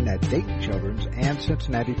being seen at Dayton Children's and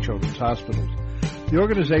Cincinnati Children's Hospitals. The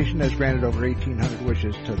organization has granted over 1,800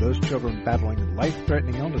 wishes to those children battling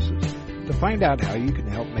life-threatening illnesses. To find out how you can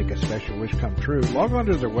help make a special wish come true, log on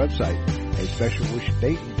to their website,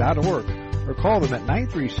 aspecialwishdayton.org, or call them at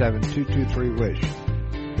 937-223-WISH.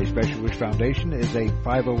 A Special Wish Foundation is a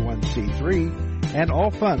 501c3, and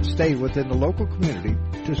all funds stay within the local community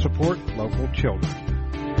to support local children.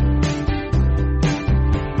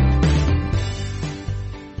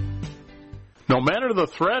 No matter the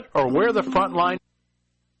threat or where the front line.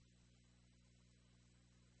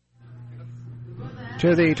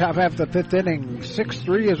 To the top half of the 5th inning,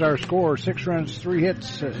 6-3 is our score. 6 runs, 6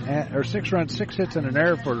 hits, and an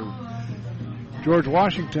error for George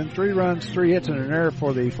Washington. 3 runs, 3 hits, and an error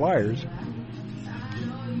for the Flyers.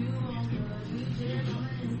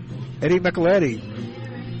 Eddie Micheletti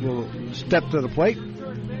will step to the plate.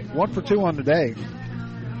 1 for 2 on the day.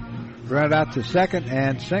 Grounded out to second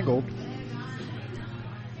and singled.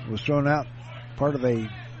 Was thrown out, part of a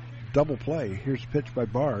double play. Here's a pitch by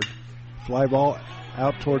Bard. Fly ball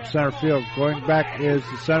out towards center field. Going back is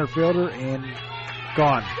the center fielder and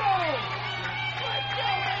gone.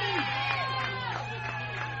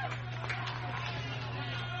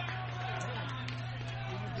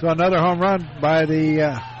 So another home run by the,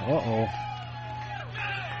 uh-oh.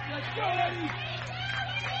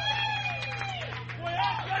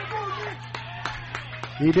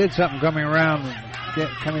 He did something coming around and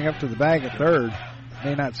coming up to the bag at third.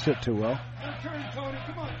 May not sit too well.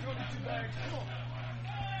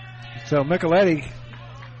 So Micheletti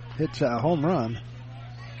hits a home run.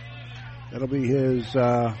 That'll be his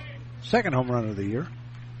second home run of the year.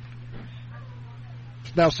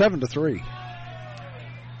 It's now 7-3.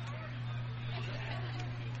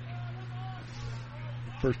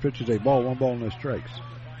 First pitch is a ball, 1 ball, no strikes.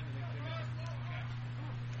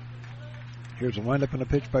 Here's a windup and a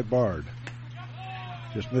pitch by Bard.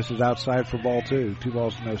 Just misses outside for ball 2. 2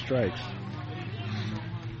 balls, no strikes.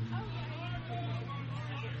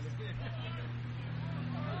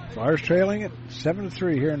 Flyers trailing it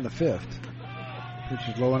 7-3 here in the 5th. Pitch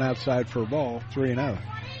is low and outside for a ball, 3-0.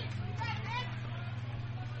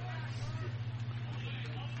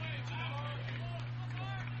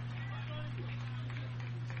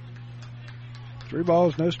 Three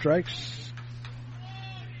balls, no strikes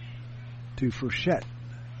to Frechette.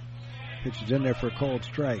 Pitch is in there for a cold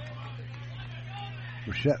strike.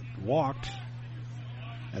 Frechette walked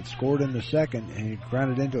and scored in the second, and he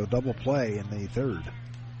grounded into a double play in the third.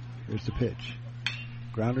 Here's the pitch.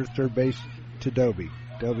 Grounder, third base to Doby.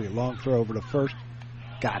 Doby, long throw over to first.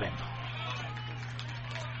 Got him.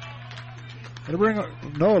 It'll bring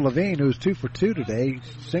Noah Levine, who's 2 for 2 today,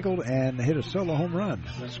 singled and hit a solo home run.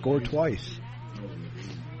 Scored twice.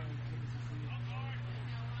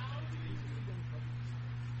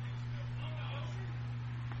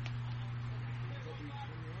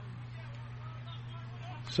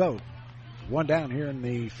 So, 1 down here in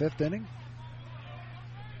the 5th inning.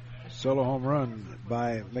 Solo home run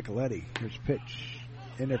by Micheletti. Here's a pitch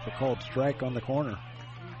in there for called strike on the corner.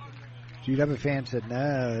 GW fan said,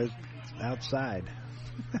 no, it's outside.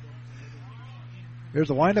 Here's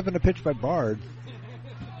a windup and a pitch by Bard.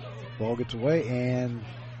 Ball gets away and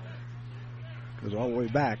goes all the way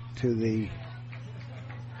back to the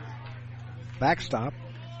backstop.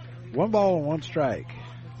 1 ball and 1 strike.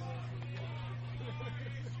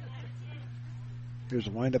 Here's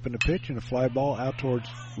a windup and a pitch and a fly ball out towards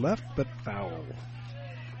left, but foul.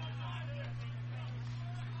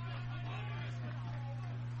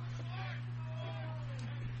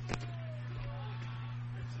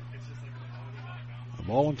 A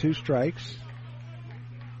ball and 2 strikes.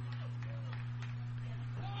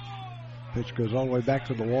 Pitch goes all the way back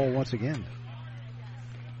to the wall once again.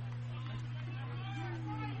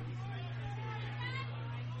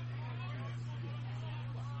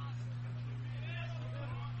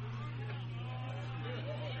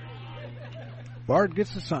 Bard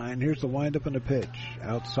gets the sign. Here's the windup and the pitch.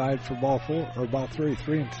 Outside for ball 4 or ball 3.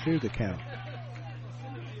 3-2 the count.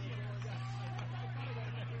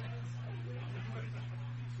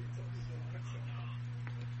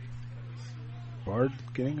 Bard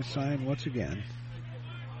getting a sign once again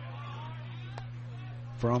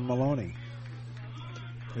from Maloney.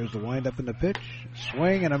 There's the windup and the pitch.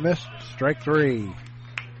 Swing and a miss. Strike 3.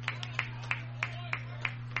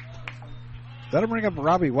 That'll bring up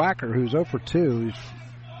Robbie Wacker, who's 0 for 2. He's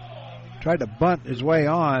tried to bunt his way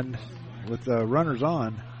on with the runners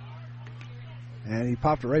on, and he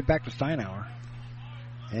popped it right back to Steinauer.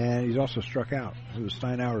 And he's also struck out. It was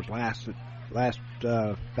Steinauer's last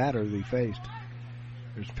batter that he faced.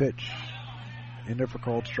 There's a pitch in there for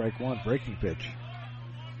called strike 1, breaking pitch.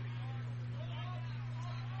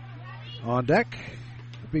 On deck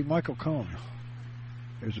will be Michael Cohn.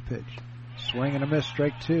 There's a pitch. Swing and a miss,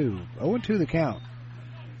 strike 2. 0-2 the count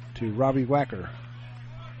to Robbie Wacker.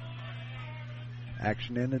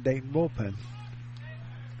 Action in the Dayton bullpen.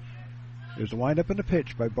 There's a windup and a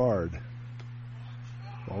pitch by Bard.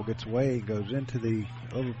 Ball gets away, goes into the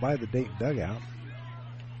over by the Dayton dugout.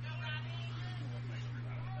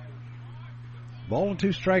 Ball and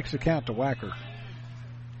 2 strikes the count to Wacker.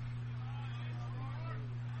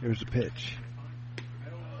 Here's a pitch.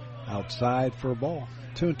 Outside for a ball.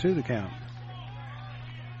 2-2 the count.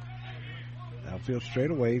 Outfield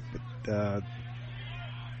straight away, but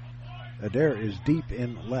Adair is deep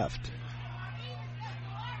in left.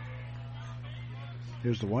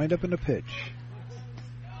 Here's the windup and the pitch.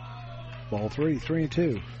 Ball 3,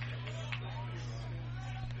 3-2.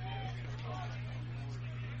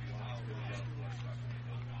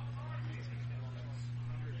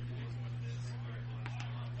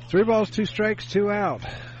 Three balls, 2 strikes, 2 out.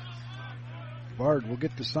 Bard will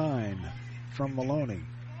get the sign from Maloney.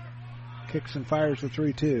 Kicks and fires the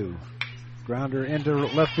 3-2. Grounder into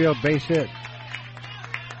left field, base hit.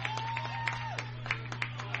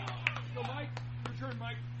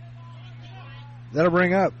 That'll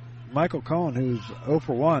bring up Michael Cohn, who's 0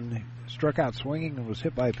 for 1, struck out swinging and was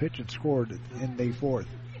hit by a pitch and scored in the fourth.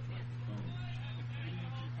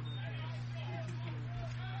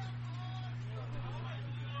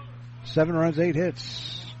 Seven runs, 8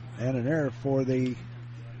 hits, and an error for the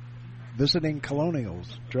visiting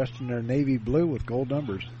Colonials, dressed in their navy blue with gold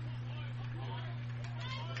numbers.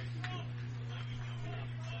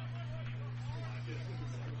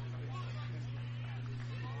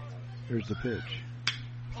 Here's the pitch.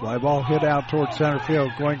 Fly ball hit out towards center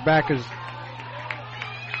field. Going back is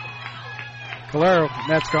Calero, and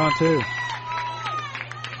that's gone too.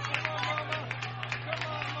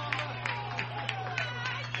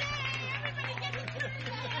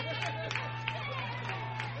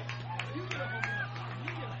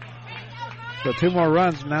 So 2 more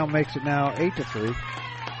runs now makes it now 8-3.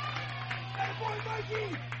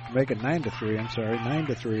 Make it 9-3. I'm sorry,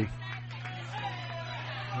 9-3.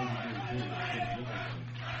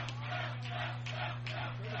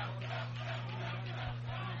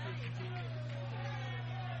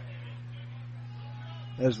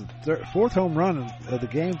 As the fourth home run of the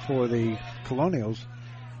game for the Colonials,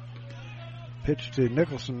 pitch to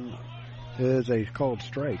Nicholson is a called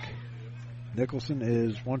strike. Nicholson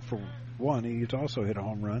is 1 for 1. He's also hit a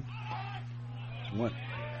home run. Went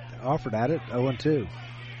offered at it, 0-2.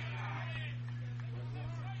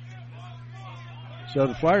 So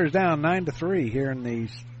the Flyers down 9-3 here in the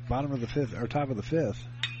bottom of the fifth, or top of the fifth.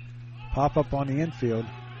 Pop up on the infield.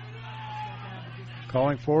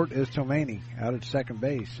 Calling for it is Tomani out at second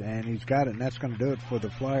base, and he's got it, and that's going to do it for the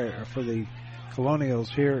for the Colonials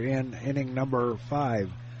here in inning number 5.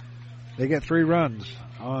 They get 3 runs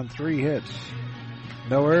on 3 hits.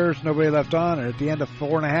 No errors, nobody left on, and at the end of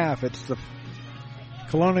 4.5, it's the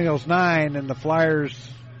Colonials 9 and the Flyers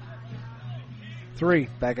 3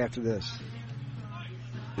 back after this.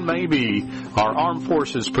 Maybe our armed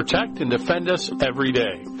forces protect and defend us every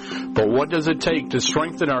day. But what does it take to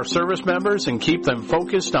strengthen our service members and keep them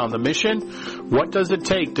focused on the mission? What does it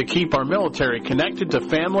take to keep our military connected to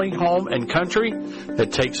family, home, and country?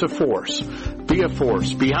 It takes a force. Be a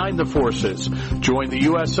force behind the forces. Join the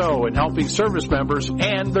USO in helping service members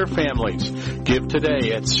and their families. Give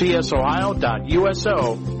today at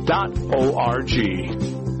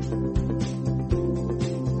csohio.uso.org.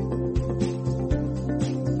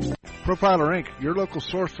 Profiler Inc., your local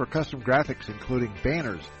source for custom graphics including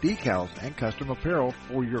banners, decals, and custom apparel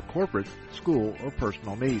for your corporate, school, or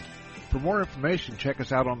personal needs. For more information, check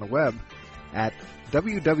us out on the web at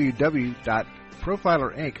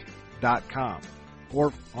www.profilerinc.com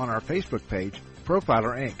or on our Facebook page,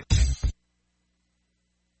 Profiler Inc.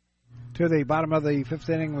 To the bottom of the 5th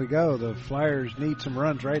inning we go. The Flyers need some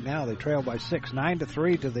runs right now. They trail by 6,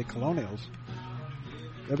 9-3 to the Colonials.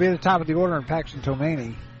 They'll be at the top of the order in Paxton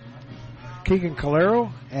Tomani, Keegan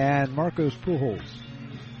Calero, and Marcos Pujols.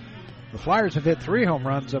 The Flyers have hit 3 home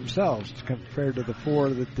runs themselves compared to the 4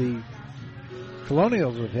 that the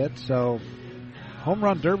Colonials have hit, so home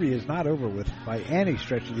run derby is not over with by any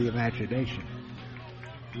stretch of the imagination.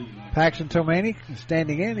 Paxton Tomani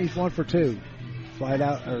standing in, he's 1 for 2. Flied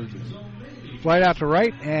out to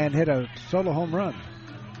right and hit a solo home run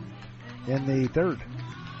in the 3rd.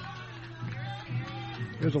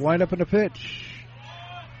 Here's a windup and a pitch.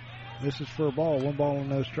 This is for a ball, 1 ball and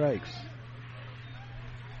no strikes.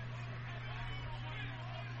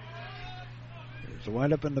 There's a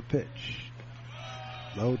windup and the pitch.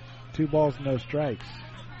 Low, 2 balls and no strikes.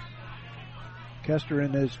 Kester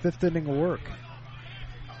in his 5th inning of work.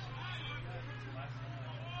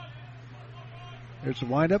 There's the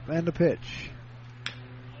windup and the pitch.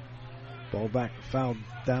 Ball back, fouled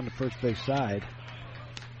down the first base side.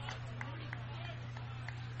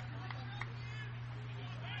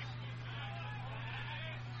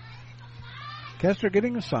 Kester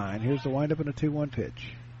getting a sign. Here's the windup and a 2-1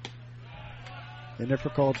 pitch. In there for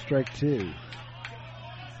called strike 2.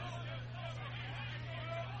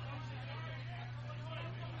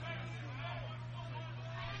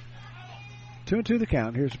 Two and 2 the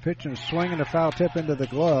count. Here's a pitch and a swing and a foul tip into the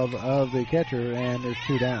glove of the catcher, and there's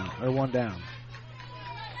 1 down.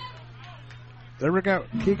 There we go.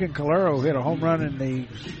 Keegan Calero hit a home run in the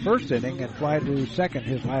 1st inning and fly to second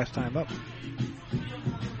his last time up.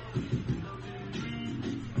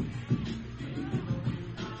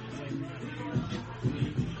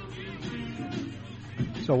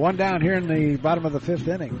 So 1 down here in the bottom of the 5th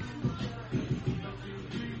inning.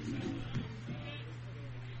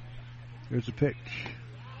 Here's a pitch.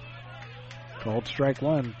 Called strike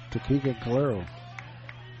 1 to Keegan Calero.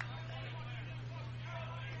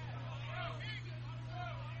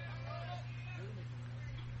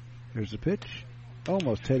 Here's a pitch.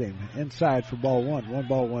 almost hit him inside for ball one. 1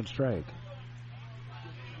 ball, 1 strike.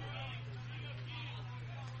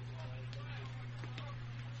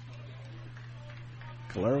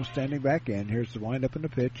 Calero standing back in. Here's the windup and the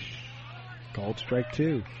pitch. Called strike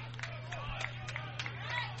 2.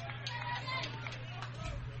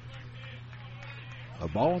 A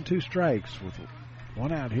ball and 2 strikes with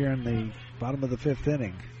 1 out here in the bottom of the 5th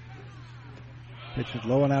inning. Pitch is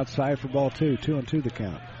low and outside for ball 2. 2-2 the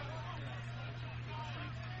count.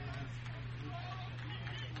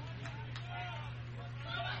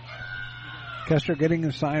 Kester getting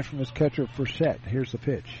a sign from his catcher for set. Here's the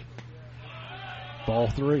pitch. Ball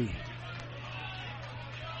 3.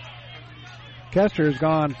 Kester has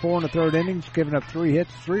gone 4 1/3 innings, given up 3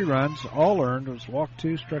 hits, 3 runs, all earned, was walked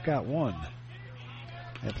 2, struck out 1,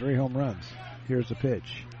 and 3 home runs. Here's the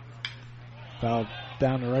pitch. Fouled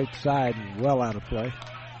down the right side and well out of play.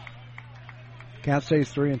 Count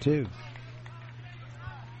stays 3-2.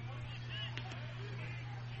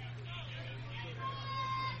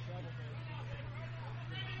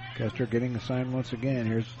 Kester getting a sign once again.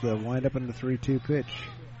 Here's the windup and the 3-2 pitch.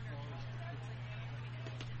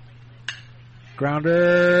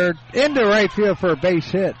 Grounder into right field for a base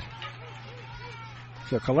hit.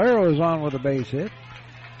 So Calero is on with a base hit.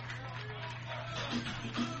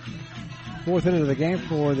 4th inning of the game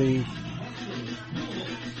for the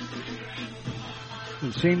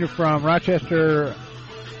senior from Rochester,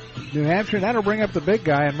 New Hampshire. That'll bring up the big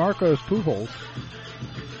guy, and Marcos Pujols.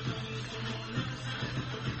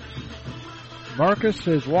 Marcus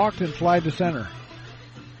has walked and flied to center.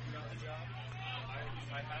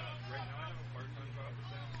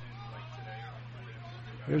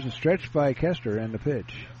 There's a stretch by Kester and the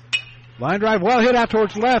pitch. Line drive, well hit out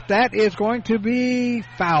towards left. That is going to be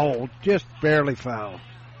foul, just barely foul.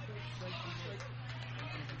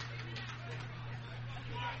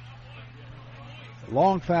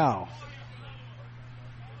 Long foul.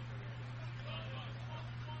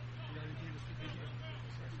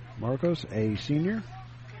 Marcos, a senior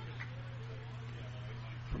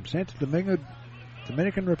from Santo Domingo,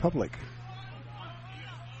 Dominican Republic.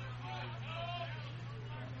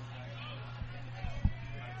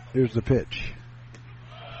 Here's the pitch.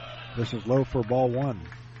 This is low for ball 1.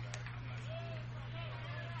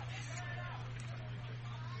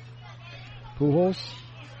 Pujols,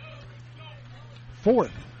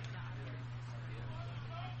 4th.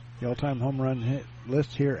 The all-time home run hit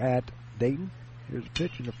list here at Dayton. Here's a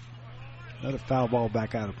pitch and another foul ball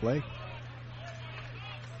back out of play.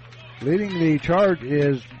 Leading the charge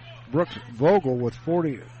is Brooks Vogel with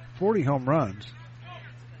 40 home runs.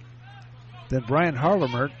 Then Brian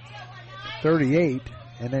Harlemert, 38,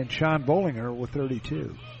 and then Sean Bollinger with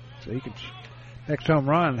 32. So he can next home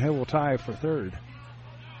run, he will tie for 3rd.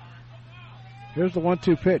 Here's the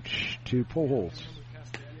 1-2 pitch to Pujols.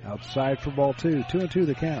 Outside for ball 2. 2-2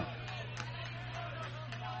 the count.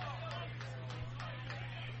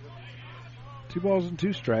 Two balls and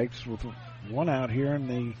 2 strikes with 1 out here in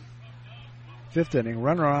the 5th inning.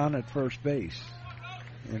 Runner on at first base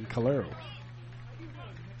in Calero.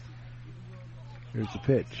 Here's the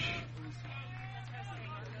pitch.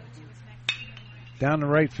 Down the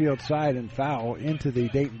right field side and foul into the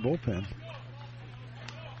Dayton bullpen.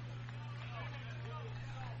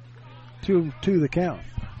 2-2 the count.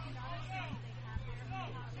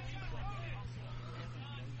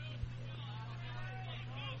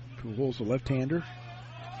 Pujols, a left-hander.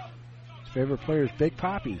 His favorite player is Big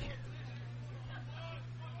Papi.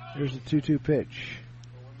 Here's the 2-2 pitch.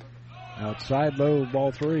 Outside low,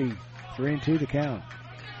 ball 3. 3-2 the count.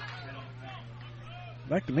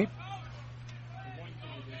 I'd like to meet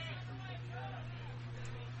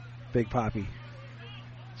Big Papi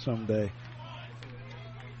someday.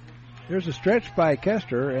 There's a stretch by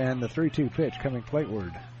Kester and the 3-2 pitch coming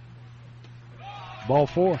plateward. Ball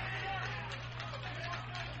 4.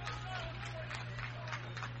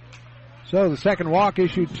 So the second walk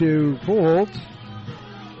issued to Pujols.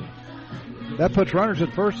 That puts runners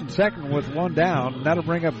at first and second with 1 down, and that'll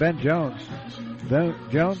bring up Ben Jones. Ben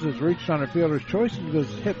Jones has reached on a fielder's choice and was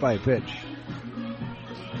hit by a pitch.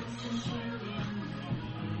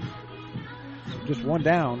 So just 1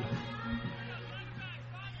 down.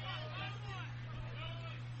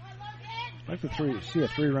 I'd like to see a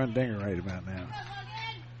 3-run dinger right about now.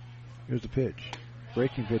 Here's the pitch.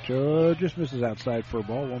 Breaking pitch. Oh, just misses outside for a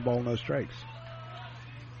ball. 1 ball, no strikes.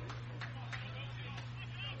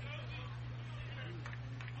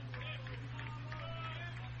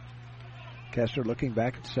 Kester looking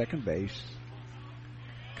back at second base.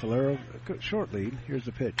 Calero, short lead. Here's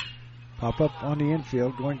the pitch. Pop up on the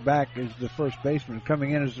infield. Going back is the first baseman.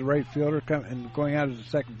 Coming in as the right fielder and going out as the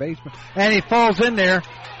second baseman. And he falls in there.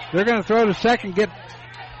 They're going to throw to second.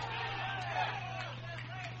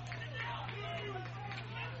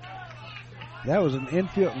 That was an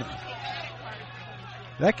infield.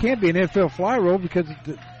 That can't be an infield fly rule because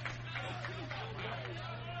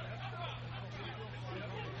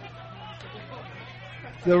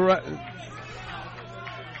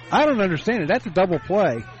I don't understand it. That's a double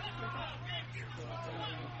play.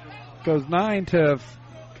 Goes 9 to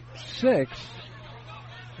 6.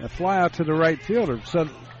 A fly out to the right fielder. So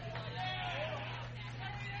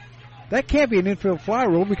that can't be an infield fly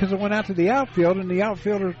rule because it went out to the outfield and the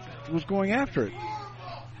outfielder was going after it.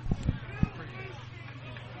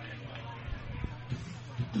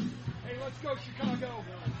 Hey, let's go Chicago.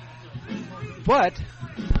 But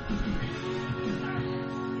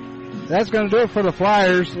that's going to do it for the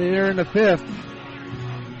Flyers. They're in the 5th.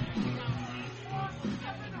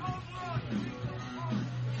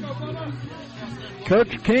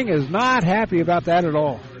 Coach King is not happy about that at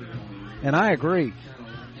all. And I agree.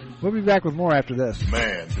 We'll be back with more after this.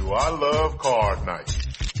 Man, do I love card night.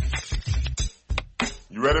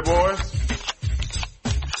 You ready, boys?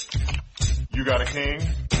 You got a king? Go,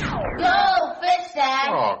 fish dad.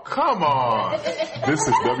 Oh, come on. This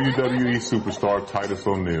is WWE superstar Titus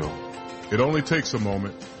O'Neil. It only takes a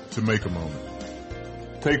moment to make a moment.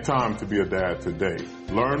 Take time to be a dad today.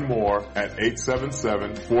 Learn more at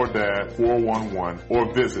 877-4DAD-411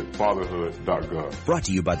 or visit fatherhood.gov. Brought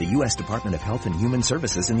to you by the U.S. Department of Health and Human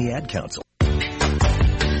Services and the Ad Council.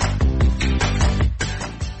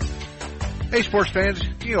 Hey, sports fans,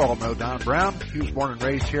 you all know Don Brown. He was born and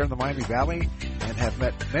raised here in the Miami Valley and have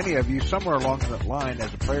met many of you somewhere along that line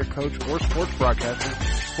as a player, coach, or sports broadcaster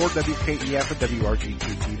for WKEF and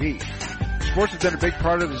WRGT-TV. Sports has been a big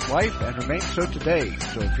part of his life and remains so today.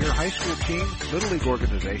 So if your high school team, little league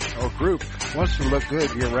organization, or group wants to look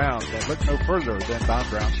good year-round, then look no further than Don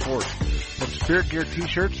Brown Sports. From spirit gear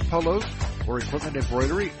t-shirts, polos, or equipment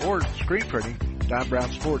embroidery, or screen printing, Don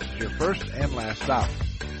Brown Sports is your first and last stop.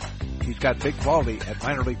 He's got big quality at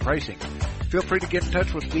minor league pricing. Feel free to get in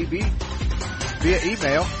touch with DB via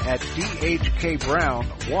email at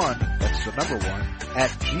dhkbrown1, that's the number 1, at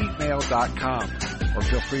gmail.com. Or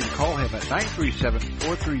feel free to call him at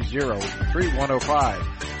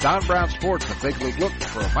 937-430-3105. Don Brown Sports, a big league look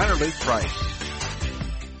for a minor league price.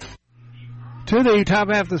 To the top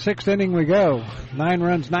half of the 6th inning we go. 9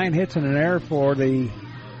 runs, 9 hits, and an error for the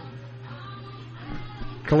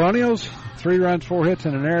Colonials. 3 runs, 4 hits,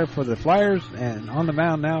 and an error for the Flyers. And on the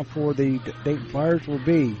mound now for the Dayton Flyers will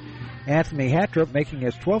be Anthony Hattrup, making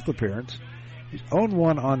his 12th appearance. He's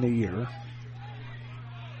 0-1 on the year.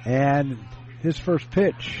 And his first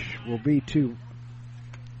pitch will be to...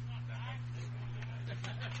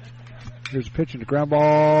 Here's a pitch and a ground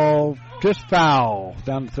ball. Just foul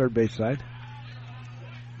down the third base side.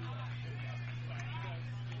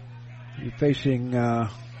 You're facing a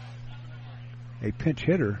pinch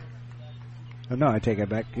hitter. Oh, no, I take it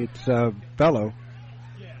back. It's Bello,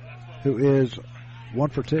 who is 1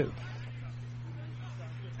 for 2.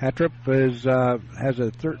 Hattrup has a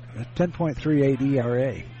 10.38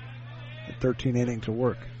 ERA. 13 innings of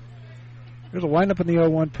work. There's a windup in the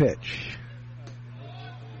 0-1 pitch.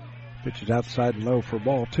 Pitch is outside and low for a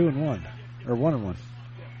ball. 2-1, or 1-1.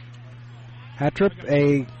 Hattrup,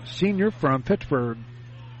 a senior from Pittsburgh.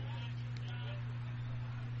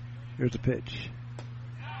 Here's the pitch.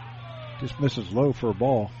 Just misses low for a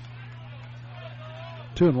ball.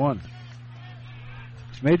 2-1.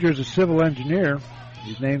 His major is a civil engineer.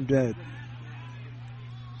 He's named to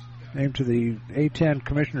the A-10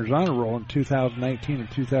 Commissioner's Honor Roll in 2019 and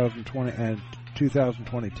 2020 and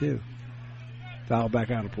 2022. Foul back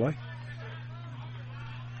out of play.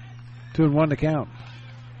 2-1 to count.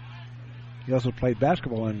 He also played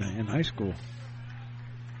basketball in high school.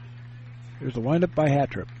 Here's the windup by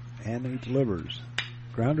Hattrup, and he delivers.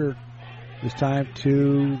 Grounder this time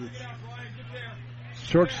to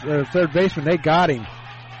third baseman. They got him.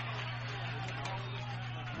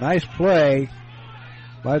 Nice play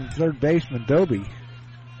by the third baseman, Doby.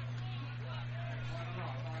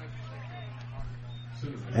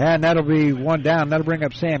 And that'll be 1 down. That'll bring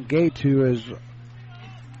up Sam Gates, who is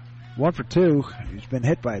 1 for 2. He's been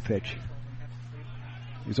hit by a pitch.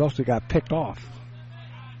 He's also got picked off.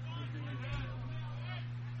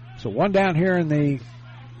 So 1 down here in the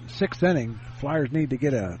 6th inning. Flyers need to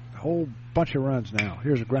get a whole bunch of runs now.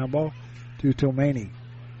 Here's a ground ball to Tomani.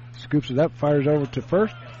 Scoops it up, fires over to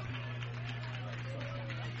first.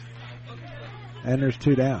 And there's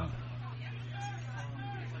 2 down.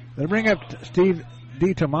 They'll bring up Steve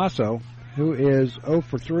DiTomaso. who is 0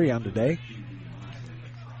 for 3 on the day.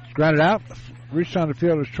 Grounded out, reached on the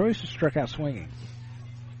fielder's choice, and struck out swinging.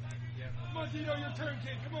 Come on, Tito, your turn,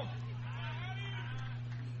 kid. Come on.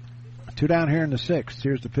 2 down here in the 6th.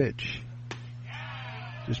 Here's the pitch.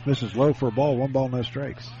 Just misses low for a ball. 1 ball, no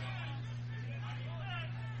strikes.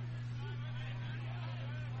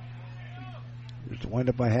 There's the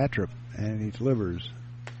windup by Hattrip, and he delivers.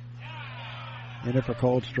 In it for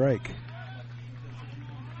called strike.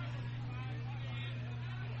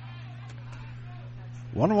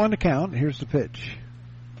 1-1 to count. Here's the pitch.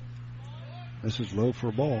 This is low for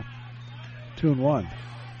a ball. 2-1.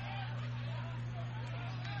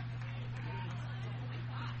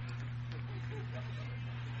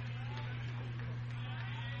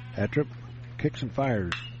 Hattrip kicks and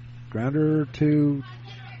fires. Grounder to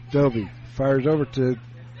Dobie. Fires over to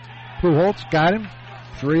Pujols. Got him.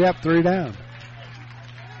 3 up, 3 down.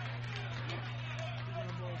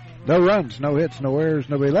 No runs, no hits, no errors,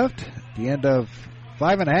 nobody left. At the end of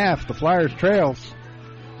 5 1/2, the Flyers trails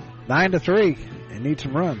 9-3 and need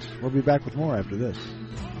some runs. We'll be back with more after this.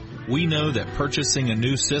 We know that purchasing a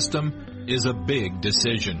new system is a big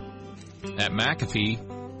decision. At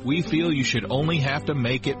McAfee, we feel you should only have to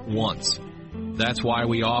make it once. That's why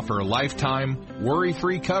we offer lifetime,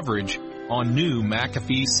 worry-free coverage on new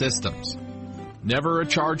McAfee systems. Never a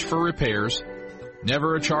charge for repairs,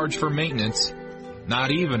 never a charge for maintenance,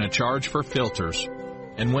 not even a charge for filters.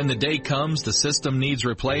 And when the day comes the system needs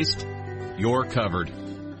replaced, you're covered.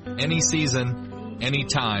 Any season, any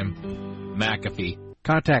time, McAfee.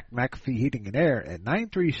 Contact McAfee Heating and Air at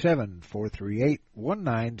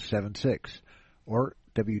 937-438-1976 or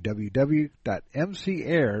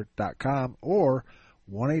www.mcair.com or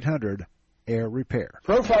 1-800-AIR Repair.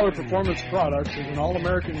 Profiler Performance Products is an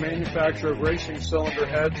all-American manufacturer of racing cylinder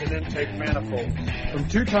heads and intake manifolds. From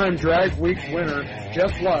 2-time Drag Week winner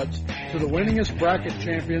Jeff Lutz to the winningest bracket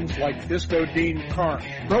champions like Disco Dean Karn,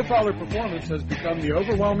 Profiler Performance has become the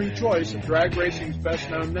overwhelming choice of drag racing's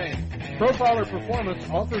best-known name. Profiler Performance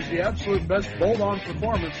offers the absolute best bolt-on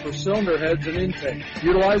performance for cylinder heads and intake,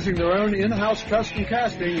 utilizing their own in-house custom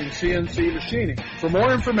casting and CNC machining. For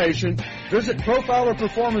more information, visit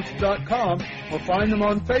profilerperformance.com or find them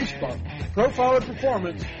on Facebook. Profiler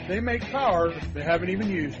Performance, they make power they haven't even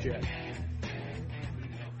used yet.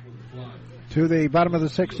 To the bottom of the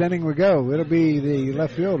 6th inning we go. It'll be the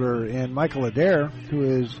left fielder in Michael Adair, who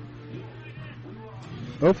is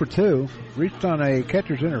 0 for 2, reached on a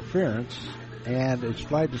catcher's interference, and it's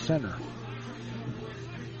flied to center.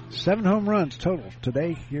 7 home runs total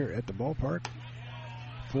today here at the ballpark.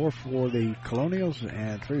 4 for the Colonials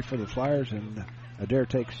and 3 for the Flyers, and Adair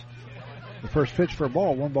takes the first pitch for a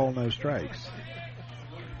ball. 1 ball, no strikes.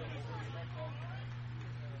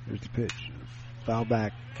 Here's the pitch. Foul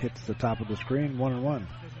back, hits the top of the screen, 1-1.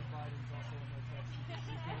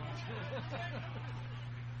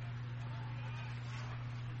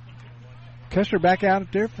 Kessler back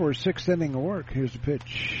out there for his 6th inning of work. Here's the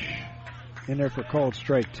pitch. In there for called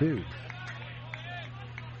strike 2.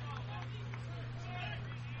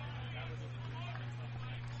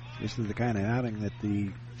 This is the kind of outing that the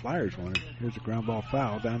Flyers wanted. Here's a ground ball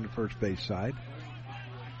foul down the first base side.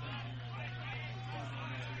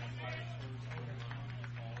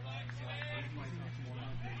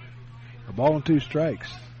 A ball and 2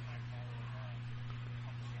 strikes.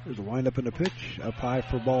 There's a windup in the pitch. Up high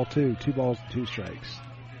for ball 2. 2 balls and 2 strikes.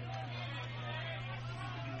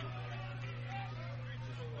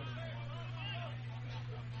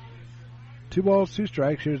 Two balls, 2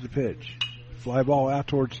 strikes. Here's the pitch. Fly ball out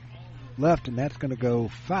towards left, and that's going to go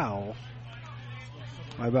foul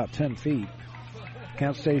by about 10 feet.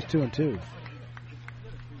 Count stays 2-2.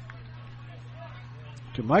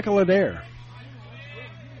 To Michael Adair.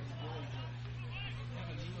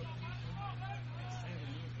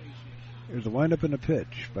 Here's a windup in the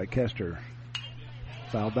pitch by Kester.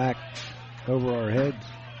 Foul back over our heads.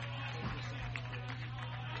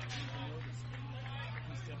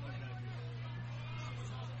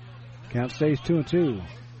 Count stays 2-2.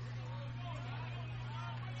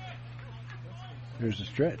 There's a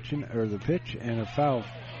stretch, or the pitch, and a foul.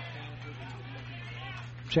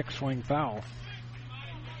 Check swing foul.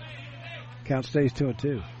 Count stays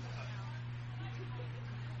 2-2.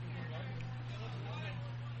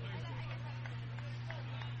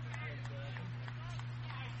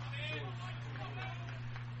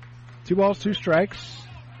 Two balls, 2 strikes.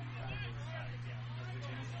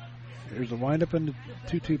 There's a windup in the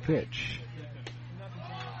 2-2 pitch.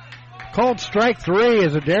 Called strike 3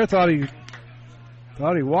 as Adair thought he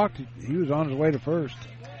walked. He was on his way to first.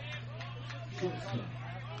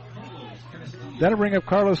 That'll bring up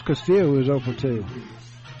Carlos Castillo, who's 0 for 2.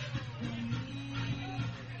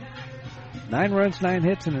 9 runs, 9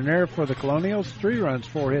 hits, and an error for the Colonials. 3 runs,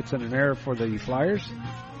 4 hits, and an error for the Flyers.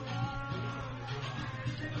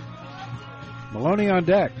 Maloney on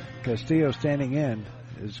deck. Castillo standing in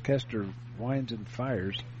as Kester winds and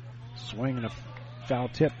fires. Swinging a foul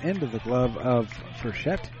tip into the glove of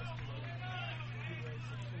Frechette.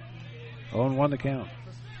 0-1 the count.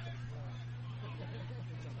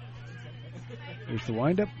 There's the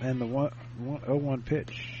windup and the 0-1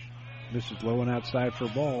 pitch. This is low and outside for a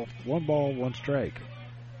ball. 1 ball, 1 strike.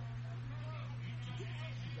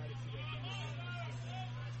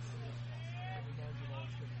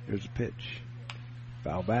 Here's a pitch.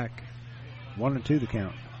 Foul back. 1-2 the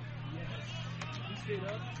count.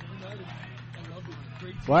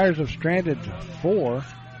 Flyers have stranded 4.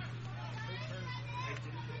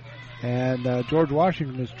 And George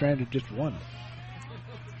Washington has stranded just 1.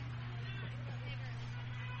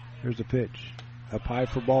 Here's a pitch. Up high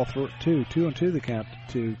for ball 2. 2-2 the count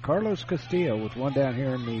to Carlos Castillo with 1 down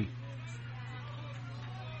here in the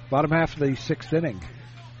bottom half of the 6th inning.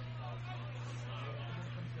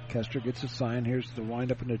 Kester gets a sign. Here's the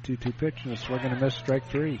windup in the 2-2 pitch and a swing and a miss, strike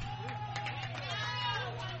 3.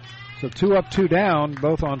 So 2 up, 2 down,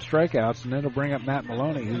 both on strikeouts, and then it'll bring up Matt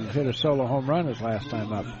Maloney, who hit a solo home run his last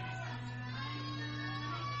time up.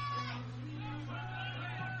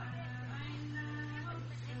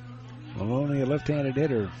 Maloney, a left-handed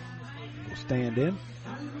hitter, will stand in.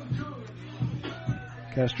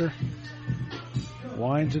 Kester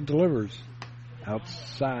winds and delivers.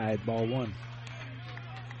 Outside, ball 1.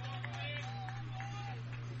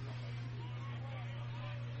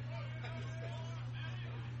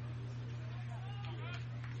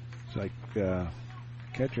 It's like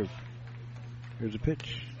catcher. Here's a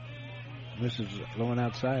pitch. This is low and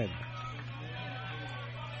outside.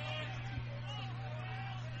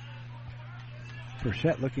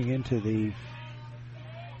 Frechette looking into the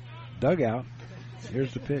dugout.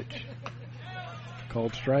 Here's the pitch.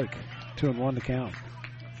 Called strike. 2-1 to count.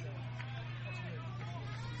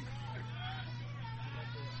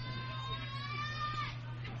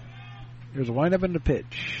 Here's a windup in the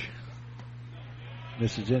pitch.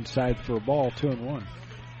 This is inside for a ball. 2-1.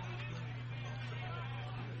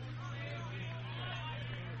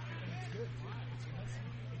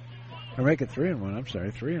 Or make it 3-1. I'm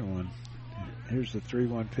sorry, 3-1. Here's the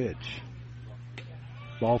 3-1 pitch.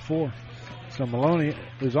 Ball 4. So Maloney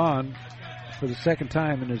is on for the second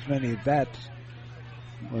time in as many at-bats.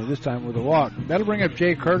 Well, this time with a walk. That'll bring up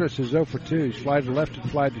Jay Curtis, who's 0 for 2. He slides to left and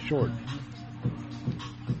flies to short.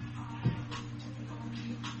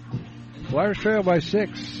 Flyers trail by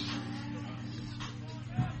 6.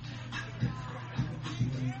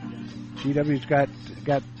 GW's got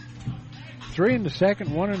 3 in the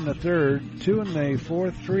second, 1 in the third, 2 in the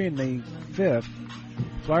fourth, 3 in the fifth.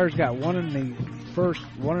 Flyers got 1 in the first,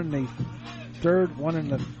 1 in the third, 1 in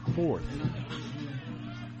the fourth.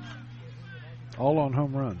 All on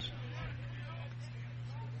home runs.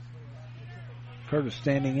 Curtis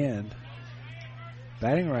standing in.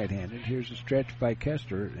 Batting right-handed. Here's a stretch by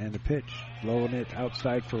Kester and a pitch. Low and it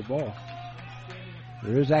outside for a ball.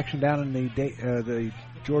 There is action down in the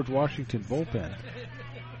George Washington bullpen.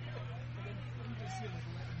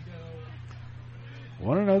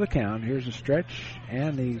 1-0 the count. Here's a stretch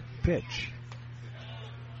and the pitch.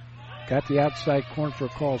 Got the outside corner for a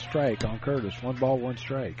called strike on Curtis. 1 ball, 1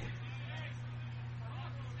 strike.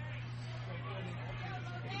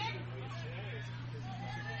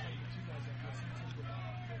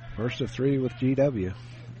 First of 3 with GW.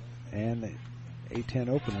 And the A-10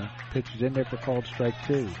 opener. Pitch is in there for called strike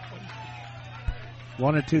 2.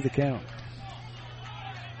 1-2 the count.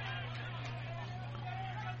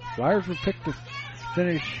 Flyers were picked to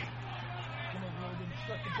finish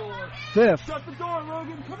 5th. Shut the door,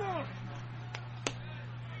 Logan. Come on.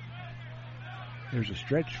 There's a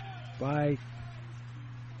stretch by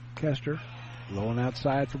Kester. Low and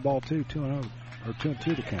outside for ball 2. 2-0. Or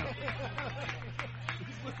 2-2 to count.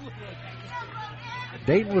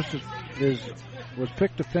 Dayton was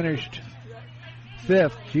picked to finish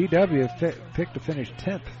 5th. GW picked to finish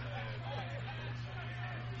 10th.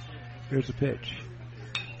 Here's the pitch.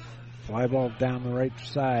 Fly ball down the right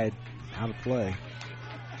side, out of play.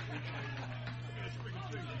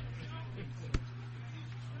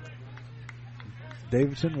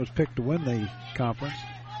 Davidson was picked to win the conference.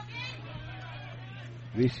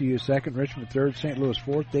 VCU second, Richmond third, St. Louis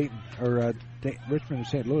fourth. Richmond and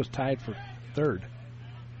St. Louis tied for third.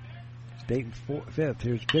 It's Dayton fifth.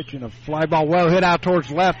 Here's pitching a fly ball well hit out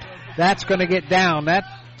towards left. That's going to get down. That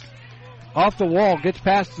off the wall, gets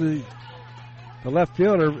past the left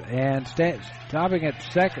fielder, and stopping at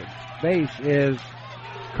second base is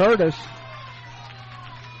Curtis.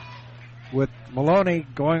 with Maloney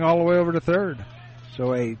going all the way over to third.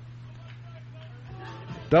 So a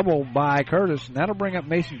double by Curtis, and that'll bring up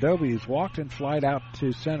Mason Dobie, who's walked and flied out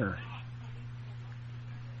to center.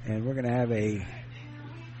 And we're going to have I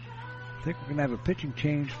think we're going to have a pitching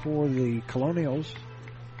change for the Colonials.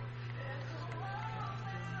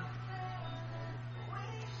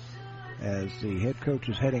 As the head coach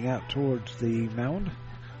is heading out towards the mound.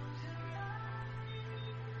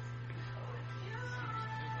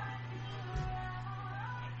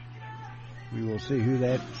 We will see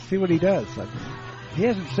see what he does. He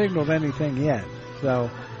hasn't signaled anything yet, so.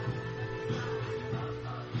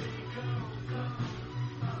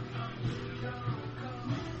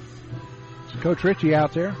 It's Coach Ritchie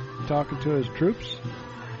out there talking to his troops.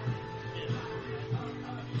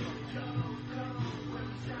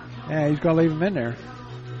 Yeah, he's going to leave him in there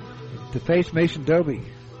to face Mason Dobie.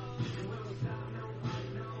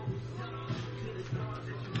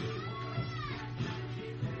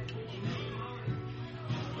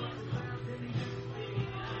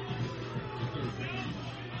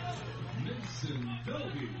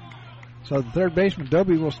 So the third baseman,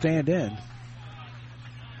 Dobie, will stand in.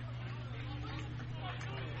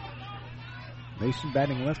 Mason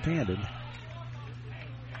batting left-handed.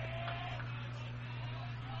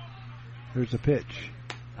 Here's the pitch.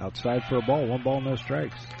 Outside for a ball. 1 ball, no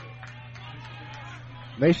strikes.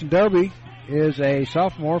 Mason Dobie is a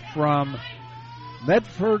sophomore from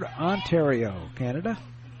Medford, Ontario, Canada.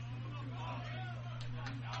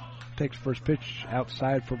 Takes first pitch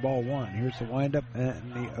outside for ball 1. Here's the windup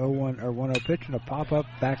and the 0-1 or 1-0 pitch and a pop-up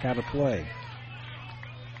back out of play.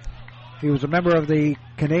 He was a member of the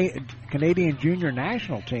Canadian junior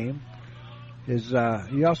national team.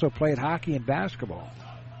 He also played hockey and basketball.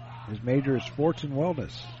 His major is sports and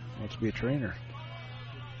wellness. Wants to be a trainer.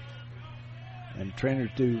 And trainers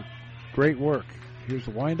do great work. Here's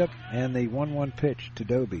the windup and the 1-1 pitch to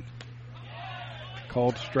Dobie.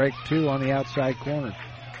 Called strike 2 on the outside corner.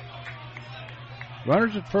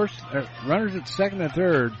 Runners at second and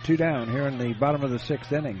third, 2 down here in the bottom of the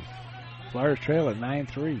 6th inning. Flyers trail at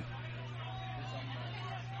 9-3.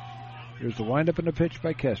 Here's the windup and the pitch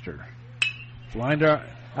by Kester. Blinder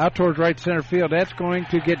out towards right center field. That's going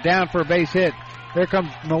to get down for a base hit. Here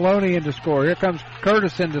comes Maloney in to score. Here comes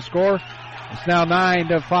Curtis in to score. It's now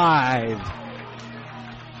 9-5.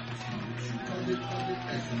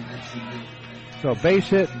 So base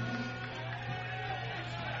hit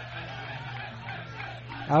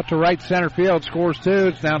out to right center field, scores 2.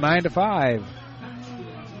 It's now 9-5.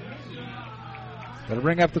 Got to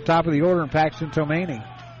bring up the top of the order and Paxton Tomani.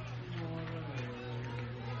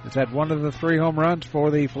 It's had one of the 3 home runs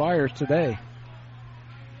for the Flyers today.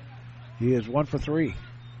 He is 1 for 3.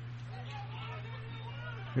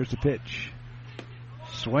 Here's the pitch.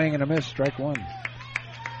 Swing and a miss, strike 1.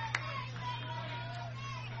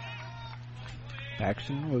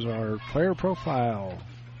 Paxton was our player profile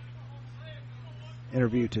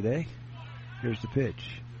interview today. Here's the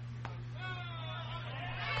pitch.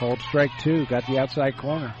 Called strike 2, got the outside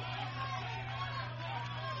corner.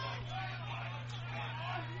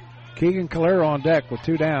 Keegan Calero on deck with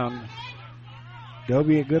 2 down.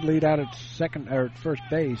 Dobie a good lead out at first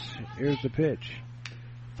base. Here's the pitch.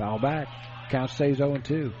 Foul back. Count stays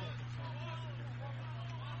 0-2.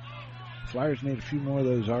 Flyers need a few more of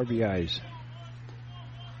those RBIs.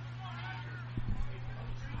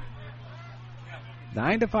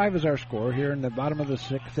 9-5 is our score here in the bottom of the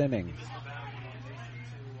 6th inning.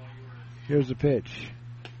 Here's the pitch.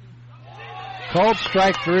 Called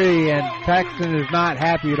strike 3, and Paxton is not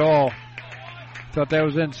happy at all. Thought that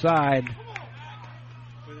was inside.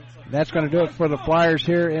 That's going to do it for the Flyers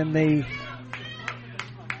here in the...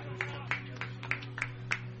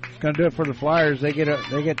 It's going to do it for the Flyers. They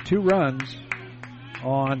get 2 runs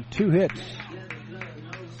on 2 hits.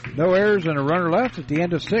 No errors and a runner left at the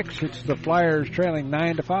end of 6. It's the Flyers trailing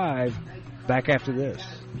 9-5. Back after this.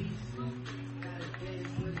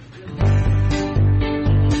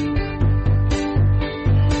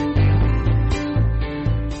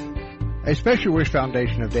 A Special Wish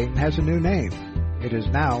Foundation of Dayton has a new name. It is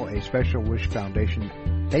now a Special Wish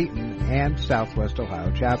Foundation Dayton and Southwest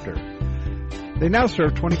Ohio chapter. They now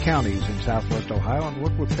serve 20 counties in Southwest Ohio and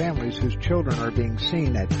work with families whose children are being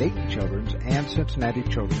seen at Dayton Children's and Cincinnati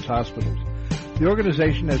Children's Hospitals. The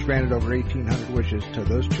organization has granted over 1,800 wishes to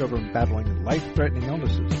those children battling life-threatening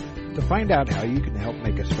illnesses. To find out how you can help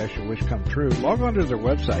make a special wish come true, log on to their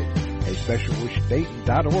website,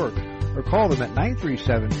 aspecialwishdayton.org, or call them at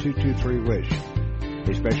 937-223-WISH.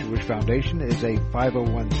 A Special Wish Foundation is a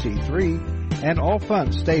 501c3, and all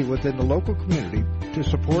funds stay within the local community to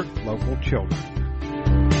support local children.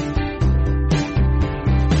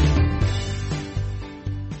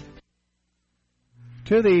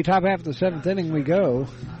 To the top half of the 7th inning we go.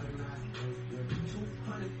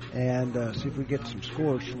 And see if we get some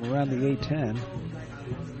scores from around the A10.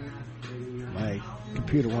 My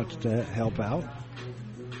computer wants to help out.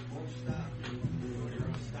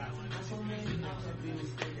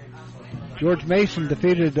 George Mason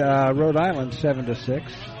defeated Rhode Island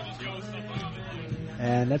 7-6.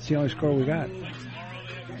 And that's the only score we got.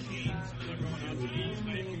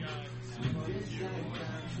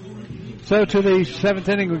 So to the 7th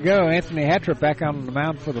inning we go. Anthony Hattrop back on the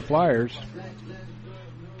mound for the Flyers.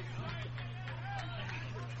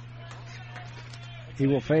 He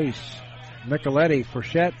will face Micheletti,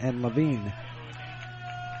 Frechette, and Levine.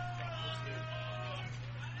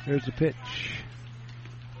 Here's the pitch.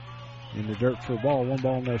 In the dirt for a ball. 1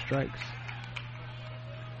 ball, no strikes.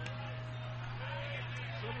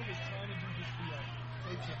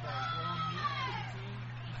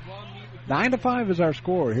 Nine to 5 is our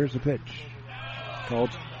score. Here's the pitch.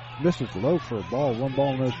 Called. This is low for a ball. 1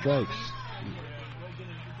 ball, no strikes.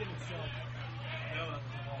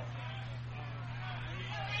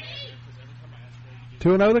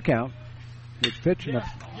 Two and 0 the count. Here's pitch and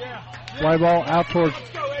a fly ball out towards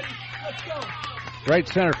right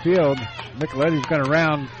center field. Micheletti's going to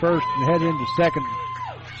round first and head into second.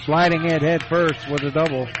 Sliding head first with a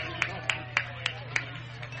double.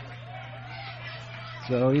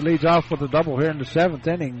 So he leads off with a double here in the 7th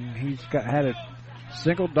inning. He's had a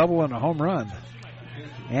single, double, and a home run.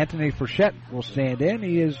 Anthony Frechette will stand in.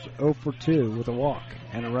 He is 0 for 2 with a walk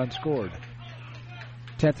and a run scored.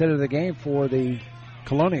 10th hit of the game for the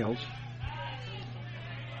Colonials.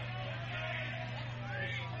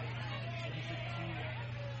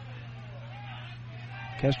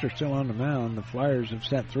 Kester still on the mound. The Flyers have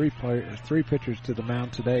sent three pitchers to the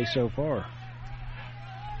mound today so far.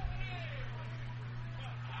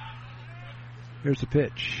 Here's the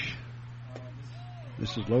pitch.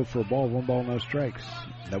 This is low for a ball. 1 ball, no strikes.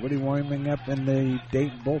 Nobody warming up in the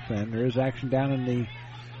Dayton bullpen. There is action down in the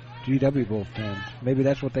GW bullpen. Maybe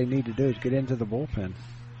that's what they need to do, is get into the bullpen.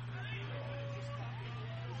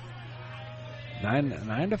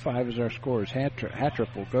 9 to 5 is our scores.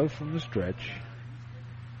 Hattrop will go from the stretch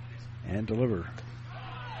and deliver.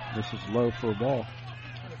 This is low for a ball.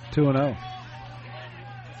 2-0.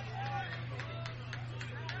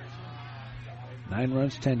 9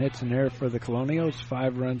 runs, 10 hits, an error for the Colonials.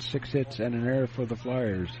 5 runs, 6 hits, and an error for the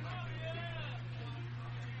Flyers.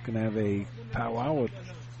 Going to have a powwow with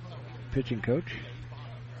pitching coach.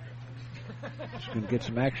 Just going to get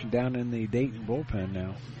some action down in the Dayton bullpen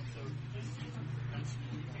now.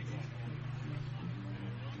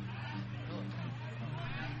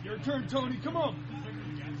 Your turn, Tony. Come on.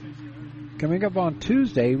 Coming up on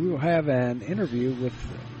Tuesday, we will have an interview with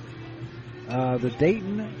the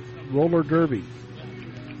Dayton Roller Derby.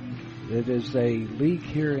 It is a league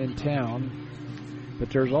here in town, but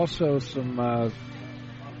there's also some.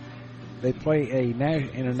 They play in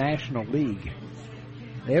a national league.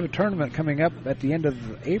 They have a tournament coming up at the end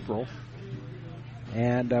of April,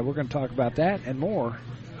 and we're going to talk about that and more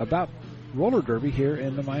about roller derby here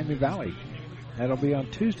in the Miami Valley. That'll be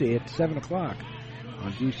on Tuesday at 7 o'clock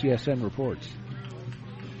on GCSN Reports.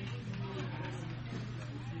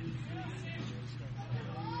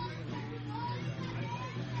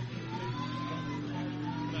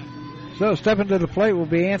 So stepping to the plate will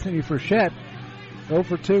be Anthony Frechette, 0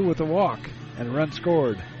 for 2 with a walk and a run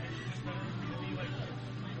scored.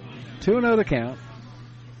 2-0 the count.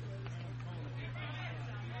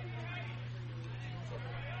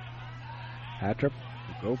 Hattrop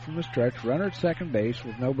will go from the stretch. Runner at second base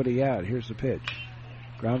with nobody out. Here's the pitch.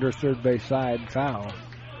 Grounder third base side, foul.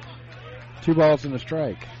 2 balls and a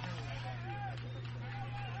strike.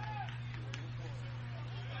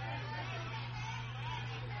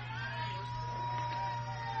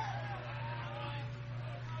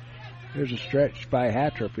 Here's a stretch by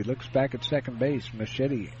Hattrop. He looks back at second base.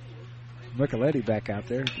 Micheletti back out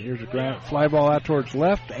there. Here's a ground fly ball out towards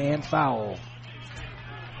left and foul.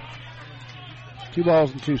 2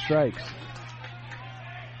 balls and 2 strikes.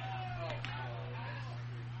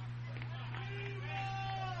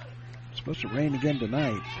 It's supposed to rain again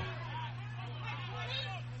tonight.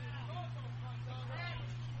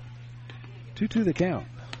 Two the count.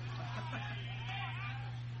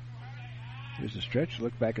 Here's a stretch.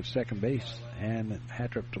 Look back at second base, and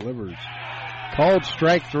Hattrop delivers. Called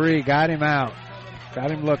strike 3. Got him out.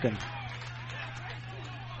 Got him looking.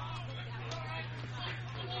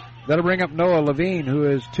 That'll bring up Noah Levine, who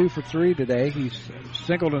is 2 for 3 today. He's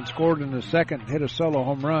singled and scored in the second, hit a solo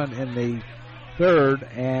home run in the third,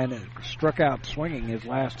 and struck out swinging his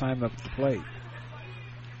last time up the plate.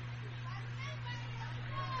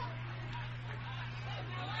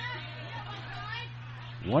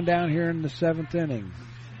 One down here in the 7th inning.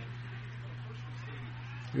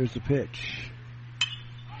 Here's the pitch.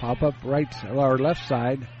 Pop up right or left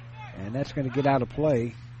side, and that's going to get out of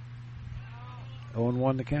play.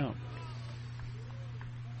 0-1 to count.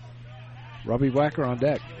 Robbie Wacker on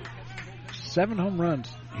deck. 7 home runs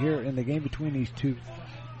here in the game between these two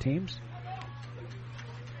teams.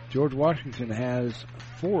 George Washington has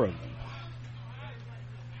 4 of them.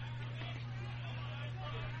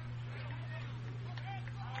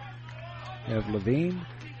 You have Levine,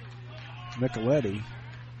 Micheletti,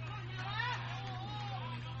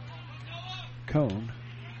 Cone,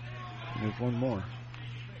 and there's one more.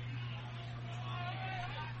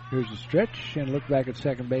 Here's the stretch, and look back at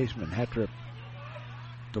second baseman. Hat trip.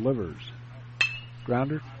 Delivers.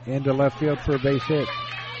 Grounder into left field for a base hit.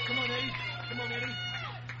 Come on, Eddie. Come on, Eddie.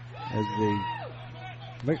 As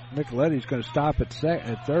the Micheletti's going to stop at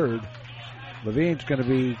third. Levine's going to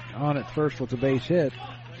be on at first with a base hit.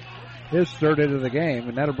 His third hit of the game,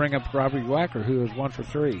 and that'll bring up Robbie Wacker, who is 1 for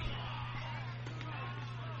 3.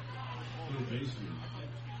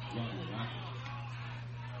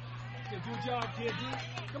 Good job, kid.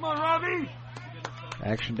 Come on, Robbie.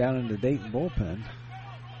 Action down in the Dayton bullpen.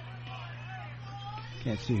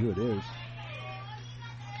 Can't see who it is.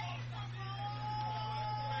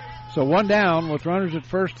 So one down with runners at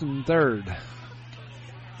first and third.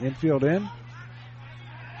 Infield in.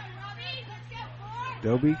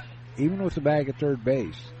 Doby even with the bag at third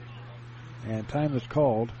base. And time is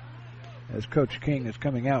called as Coach King is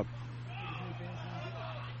coming out.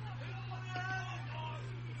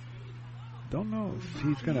 Don't know if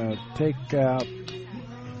he's going to take out.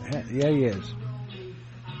 Yeah, he is.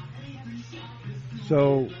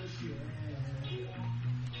 So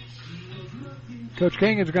Coach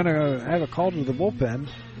King is going to have a call to the bullpen.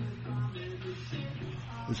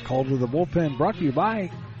 This call to the bullpen brought to you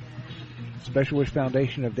by Special Wish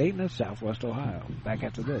Foundation of Dayton and Southwest Ohio. Back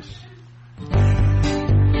after this.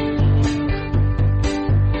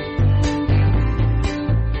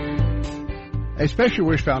 A Special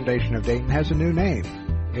Wish Foundation of Dayton has a new name.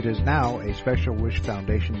 It is now a Special Wish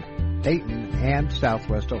Foundation Dayton and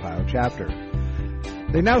Southwest Ohio chapter.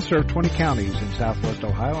 They now serve 20 counties in Southwest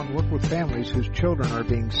Ohio and work with families whose children are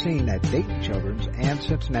being seen at Dayton Children's and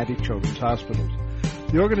Cincinnati Children's Hospitals.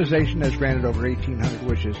 The organization has granted over 1,800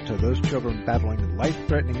 wishes to those children battling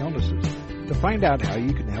life-threatening illnesses. To find out how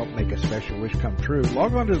you can help make a special wish come true,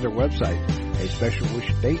 log on to their website,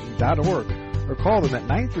 aspecialwishdayton.org, or call them at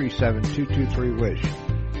 937-223-WISH.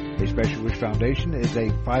 A Special Wish Foundation is a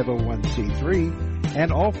 501c3,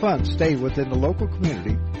 and all funds stay within the local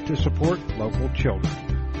community to support local children.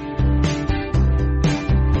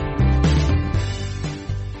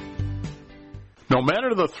 No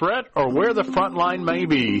matter the threat or where the front line may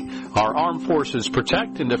be, our armed forces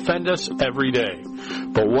protect and defend us every day.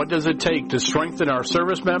 But what does it take to strengthen our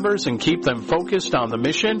service members and keep them focused on the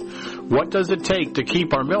mission? What does it take to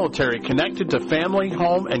keep our military connected to family,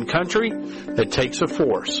 home, and country? It takes a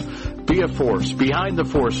force. Be a force behind the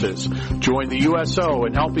forces. Join the USO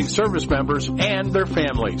in helping service members and their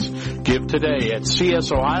families. Give today at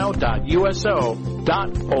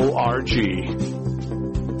csohio.uso.org.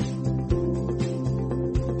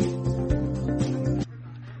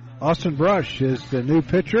 Austin Brush is the new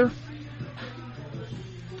pitcher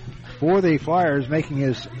for the Flyers, making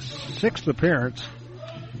his 6th appearance.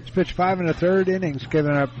 He's pitched 5 1/3 innings,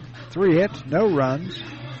 giving up 3 hits, no runs.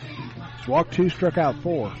 He's walked 2, struck out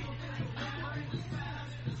 4.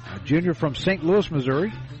 A junior from St. Louis,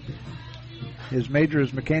 Missouri. His major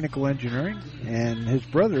is mechanical engineering, and his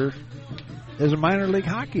brother is a minor league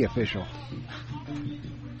hockey official.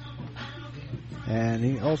 And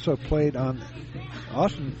he also played on...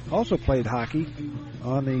 Austin also played hockey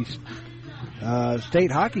on the state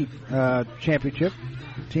hockey championship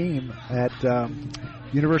team at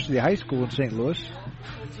University High School in St. Louis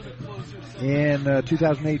in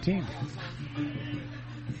 2018.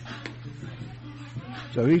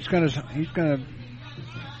 So he's going to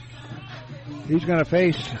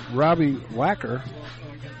face Robbie Wacker,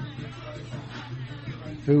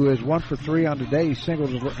 who is 1 for 3 on the day. He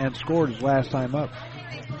singled and scored his last time up.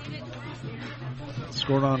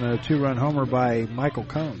 Scored on a 2-run homer by Michael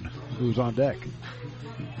Cone, who was on deck.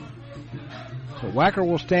 So Wacker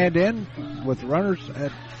will stand in with runners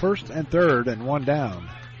at first and third and 1 down.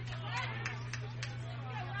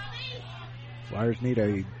 Flyers need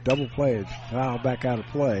a double play. It's foul back out of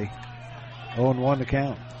play. 0-1 to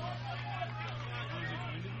count.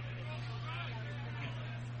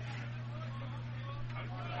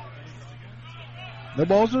 The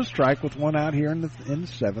ball's a strike with 1 out here in the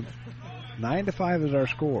 7th. 9-5 is our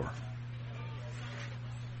score.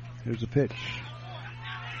 Here's the pitch.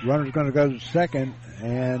 Runner's going to go to second,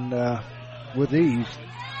 and with ease.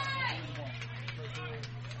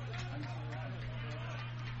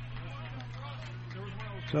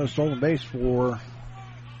 So stolen base for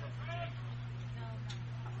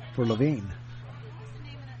Levine.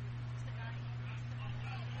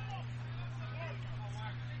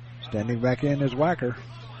 Standing back in is Wacker.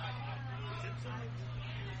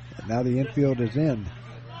 And now the infield is in.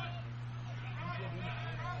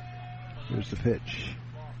 Here's the pitch.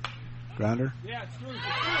 Grounder.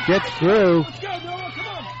 Gets through.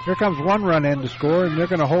 Here comes one run in to score, and they're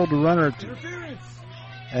going to hold the runner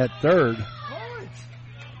at third.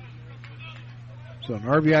 So an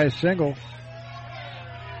RBI single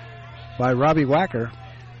by Robbie Wacker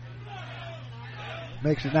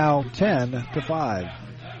makes it now 10-5.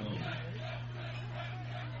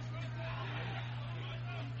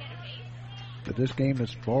 But this game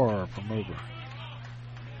is far from over.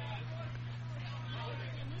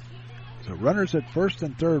 So runners at first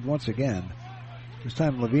and third once again. This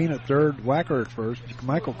time Levine at third, Wacker at first.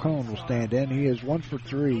 Michael Cohn will stand in. He is 1 for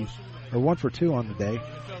 2 on the day.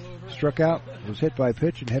 Struck out, was hit by a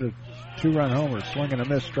pitch, and hit a 2-run homer. Swing and a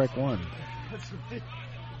miss, strike one.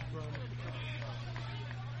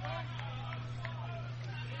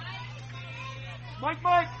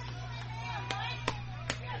 Mike!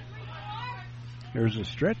 There's a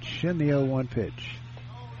stretch in the 0-1 pitch.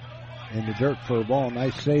 In the dirt for a ball.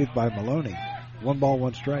 Nice save by Maloney. 1 ball,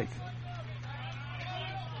 1 strike.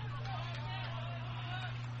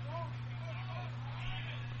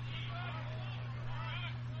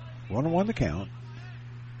 One on one the count.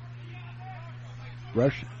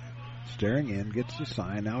 Rush staring in, gets the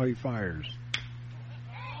sign. Now he fires.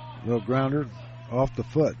 Little grounder off the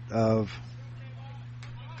foot of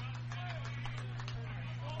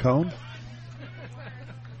Cone.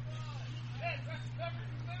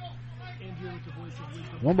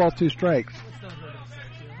 One ball, 2 strikes.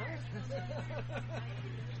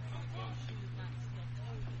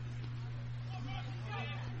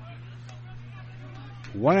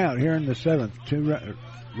 One out here in the 7th. 2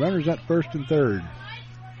 runners at first and third.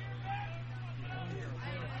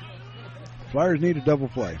 Flyers need a double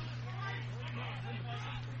play.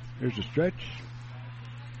 Here's a stretch.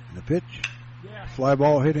 And the pitch. Fly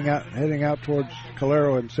ball heading out towards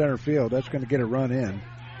Calero in center field. That's going to get a run in.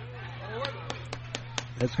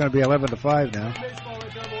 It's going to be 11-5 now.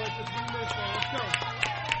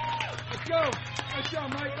 Let's go,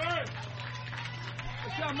 Mike.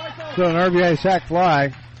 So an RBI sac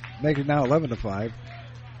fly makes it now 11-5.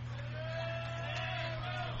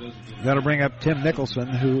 That'll bring up Tim Nicholson,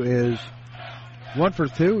 who is 1 for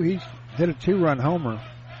 2. He's hit a 2-run homer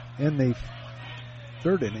in the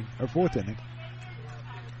 4th inning.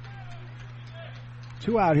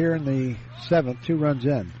 2 out here in the 7th, 2 runs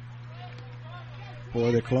in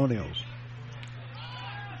for the Colonials.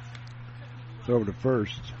 Throw over to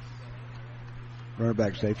first. Runner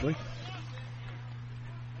back safely.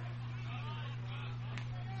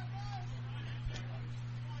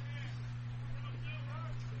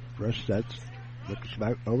 Rush sets. Looks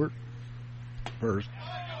back over. First.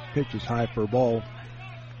 Pitch is high for a ball.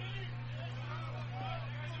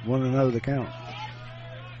 1-0 the count.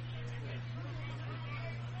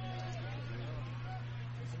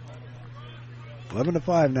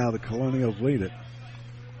 11-5 now. The Colonials lead it.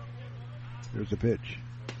 Here's the pitch.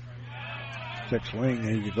 Check swing,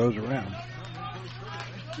 and he goes around.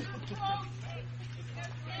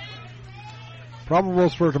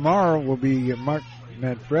 Probables for tomorrow will be Mark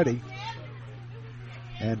Manfredi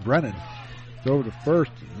and Brennan. Throw to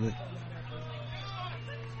first.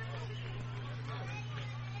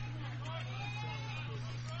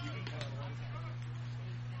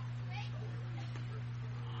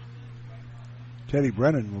 Teddy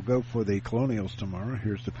Brennan will go for the Colonials tomorrow.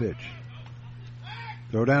 Here's the pitch.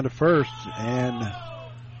 Throw down to first, and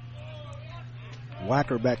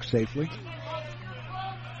Wacker back safely.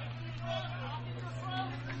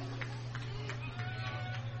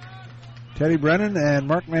 Teddy Brennan and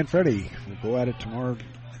Mark Manfredi will go at it tomorrow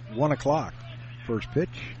at 1 o'clock. First pitch.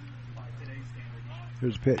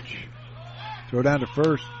 Here's the pitch. Throw down to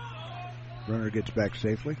first. Runner gets back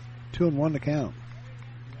safely. 2-1 to count.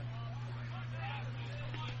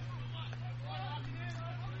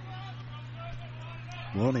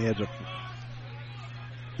 Maloney has a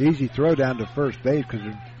easy throw down to first base because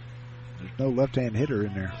there's no left-hand hitter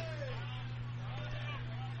in there.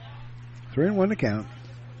 3-1 to count.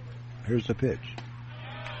 Here's the pitch.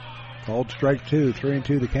 Called strike 2.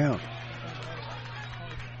 3-2 the count.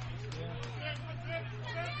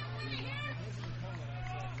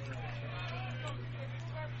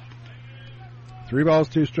 Three balls,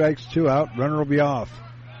 2 strikes, 2 out. Runner will be off.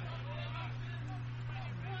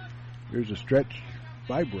 Here's a stretch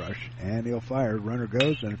by Brush, and he'll fire. Runner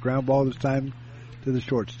goes, and a ground ball this time to the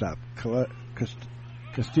shortstop.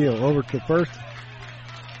 Castillo over to first.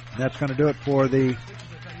 And that's going to do it for the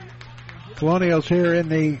Colonials here in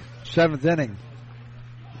the 7th inning.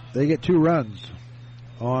 They get 2 runs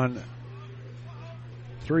on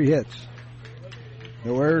 3 hits.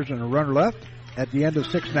 No errors and a runner left. At the end of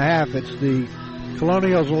 6.5, it's the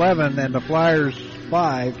Colonials 11 and the Flyers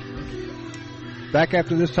 5. Back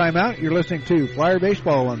after this timeout, you're listening to Flyer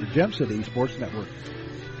Baseball on the Gem City Sports Network.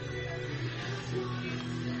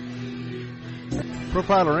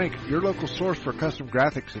 Profiler Inc., your local source for custom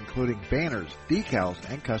graphics including banners, decals,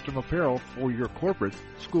 and custom apparel for your corporate,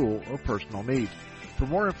 school, or personal needs. For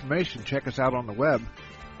more information, check us out on the web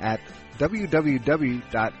at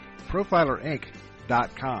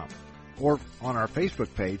www.profilerinc.com or on our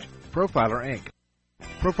Facebook page, Profiler Inc.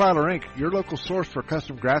 Profiler Inc., your local source for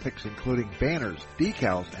custom graphics including banners,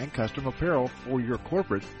 decals, and custom apparel for your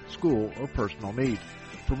corporate, school, or personal needs.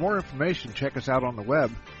 For more information, check us out on the web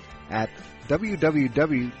at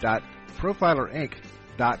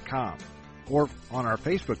www.profilerinc.com or on our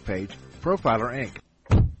Facebook page, Profiler Inc.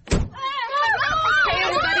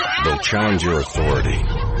 They'll challenge your authority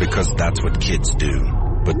because that's what kids do.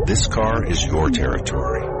 But this car is your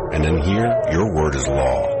territory, and in here, your word is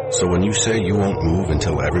law. So when you say you won't move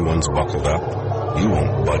until everyone's buckled up, you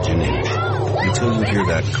won't budge an inch until you hear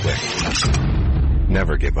that click.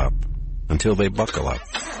 Never give up until they buckle up.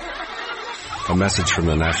 A message from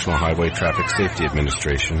the National Highway Traffic Safety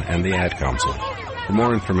Administration and the Ad Council. For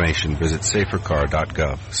more information, visit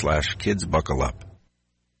safercar.gov/kidsbuckleup.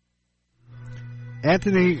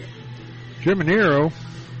 Anthony Germinario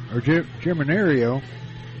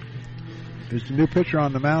is the new pitcher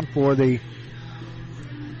on the mound for the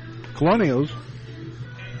Colonials.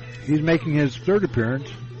 He's making his 3rd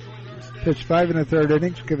appearance. Pitched 5 1/3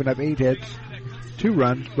 innings, giving up 8 hits, 2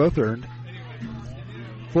 runs, both earned,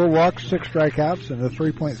 4 walks, 6 strikeouts, and a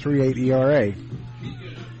 3.38 ERA.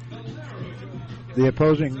 The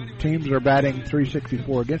opposing teams are batting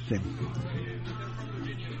 .364 against him.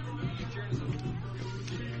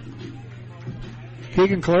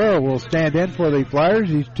 Keegan Calero will stand in for the Flyers.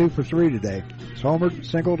 He's 2 for 3 today. He's homered,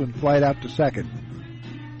 singled, and flied out to second.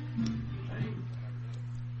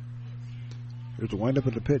 There's a windup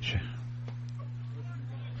of the pitch.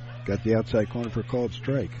 Got the outside corner for a called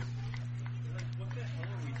strike.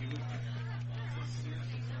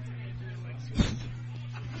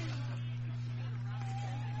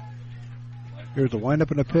 Here's a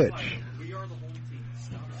windup and a pitch.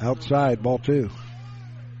 Outside, ball 2.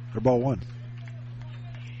 Or ball 1.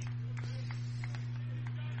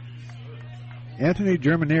 Anthony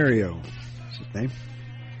Germinario. That's his name.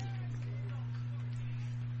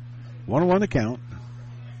 1-1 the count.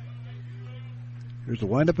 Here's a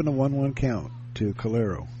windup and a 1-1 count to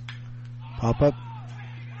Calero. Pop up,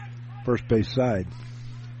 first base side.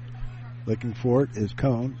 Looking for it is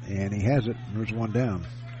Cone, and he has it. And there's one down.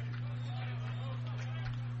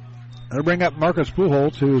 That'll bring up Marcus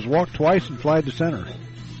Pujols, who has walked twice and flied to center.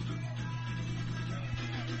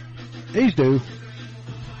 He's due.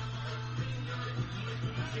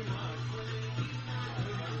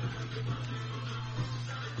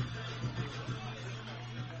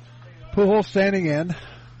 Pujols standing in,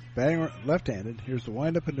 batting left-handed. Here's the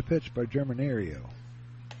windup and the pitch by Germinario.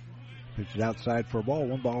 Pitches outside for a ball,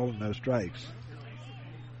 1 ball and no strikes.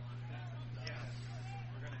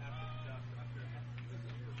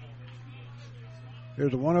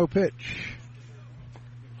 Here's a 1-0 pitch.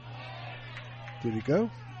 Did he go?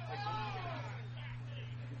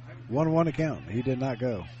 1-1 to count. He did not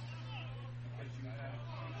go.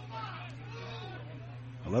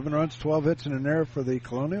 11 runs, 12 hits, and an error for the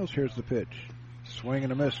Colonials. Here's the pitch. Swing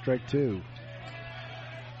and a miss, strike 2.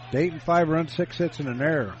 Dayton 5 runs, 6 hits, and an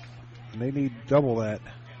error. And they need double that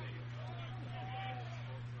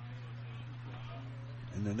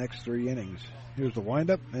in the next 3 innings. Here's the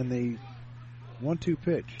windup and the 1-2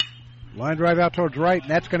 pitch. Line drive out towards right, and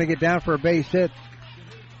that's going to get down for a base hit.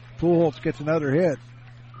 Pujols gets another hit.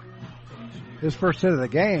 His first hit of the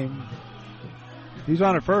game. He's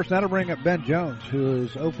on at first. That'll bring up Ben Jones, who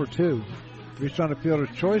is 0 for 2. Reached on a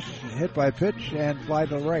fielder's choice, hit by a pitch, and fly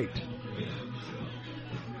to the right.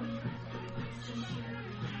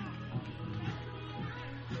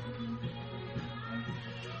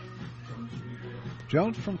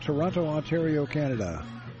 Jones from Toronto, Ontario, Canada.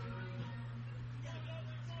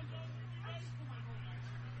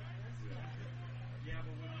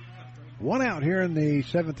 One out here in the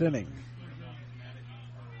 7th inning.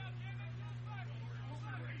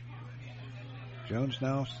 Jones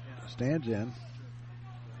now stands in.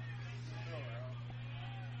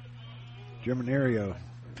 Germanario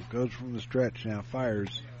goes from the stretch, now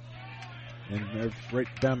fires. And they're right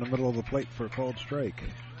down the middle of the plate for a called strike.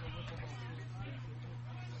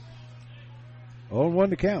 0-1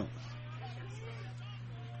 to count.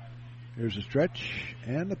 Here's the stretch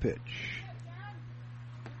and the pitch.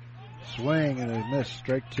 Swing and a miss,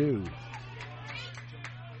 strike 2.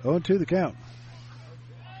 0-2 the count.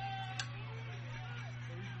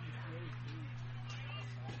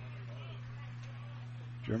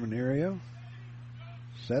 Germanario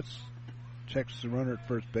sets, checks the runner at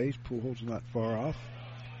first base. Pujols not far off.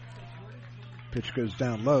 Pitch goes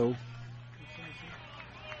down low.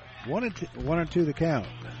 1-2 the count.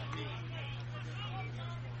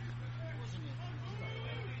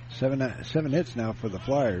 Seven hits now for the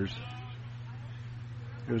Flyers.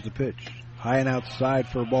 Here's the pitch. High and outside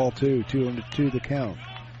for ball 2. 2-2 the count.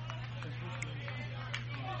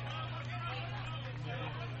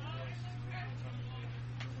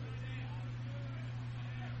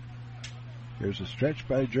 Here's a stretch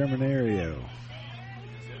by Germanario.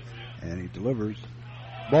 And he delivers.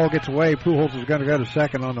 Ball gets away. Pujols is going to go to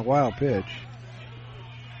second on the wild pitch.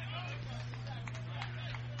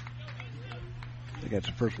 I think that's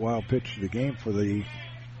the first wild pitch of the game for the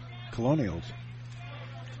Colonials.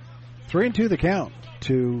 3-2 the count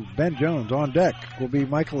to Ben Jones. On deck will be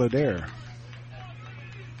Michael Adair.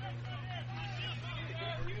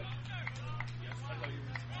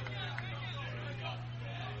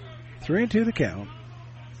 Three and 2 the count.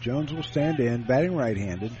 Jones will stand in, batting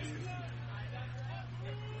right-handed.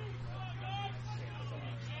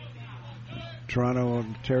 Toronto,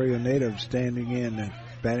 Ontario native standing in,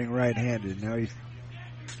 batting right-handed. Now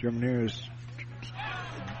Germanario's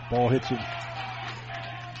ball hits him.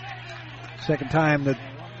 Second time that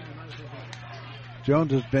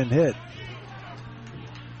Jones has been hit.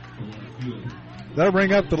 That'll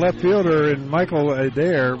bring up the left fielder and Michael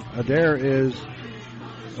Adair. Adair is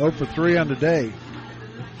 0 for 3 on the day.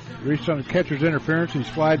 Reached on the catcher's interference. He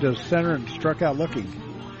slid to center and struck out looking.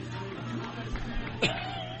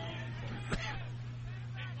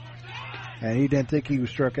 And he didn't think he was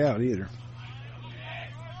struck out either.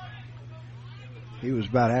 He was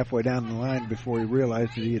about halfway down the line before he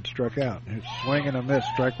realized that he had struck out. Swing and a miss,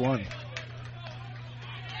 strike 1.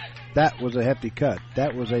 That was a hefty cut.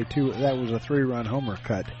 That was a 3-run homer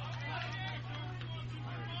cut.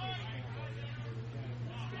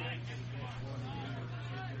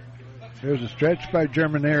 Here's a stretch by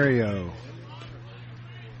Germanario.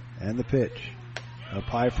 And the pitch. Up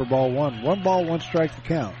high for ball 1. 1 ball, 1 strike to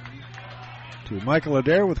count. To Michael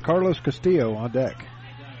Adair with Carlos Castillo on deck.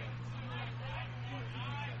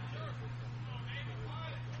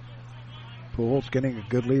 Pujols getting a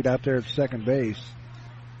good lead out there at second base.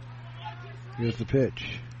 Here's the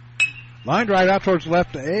pitch. Lined right out towards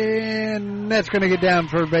left, and that's going to get down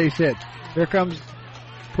for a base hit. Here comes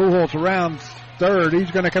Pujols around third.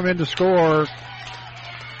 He's going to come in to score.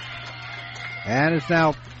 And it's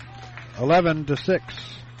now 11-6.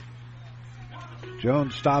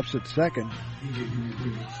 Jones stops at second.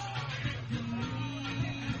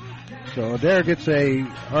 So Adair gets a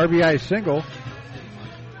RBI single.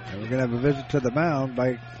 And we're going to have a visit to the mound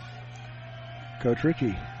by Coach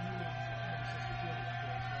Ritchie.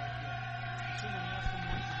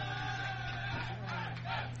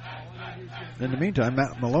 In the meantime,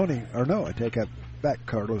 Matt Maloney, or no, I take that back.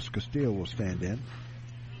 Carlos Castillo will stand in.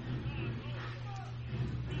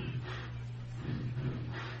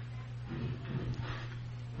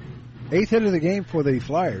 Eighth hit of the game for the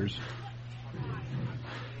Flyers.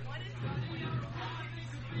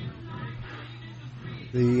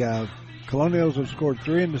 The Colonials have scored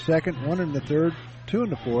 3 in the second, 1 in the third, 2 in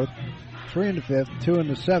the fourth, 3 in the fifth, 2 in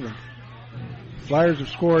the seventh. Flyers have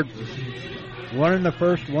scored 1 in the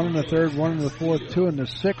first, 1 in the third, 1 in the fourth, 2 in the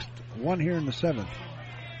sixth, 1 here in the seventh.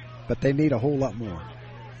 But they need a whole lot more.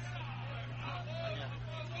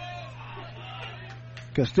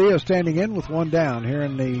 Castillo standing in with 1 down here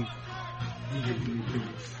in the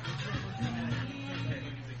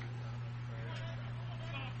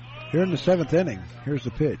seventh inning. Here's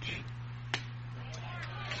the pitch.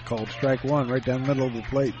 It's called strike 1 right down the middle of the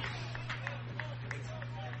plate.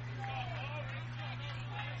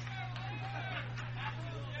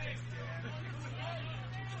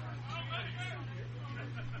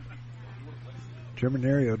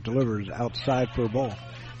 Germanario delivers outside for a ball.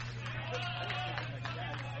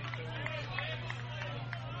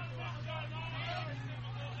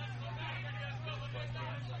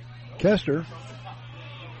 Kester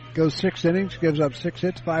goes 6 innings, gives up 6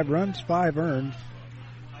 hits, 5 runs, 5 earned.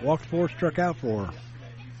 Walked 4, struck out 4.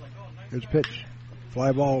 Here's a pitch.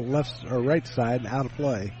 Fly ball left or right side, out of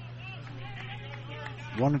play.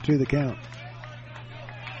 1-2 the count.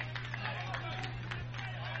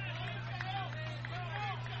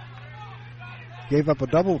 gave up a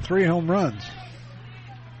double, 3 home runs.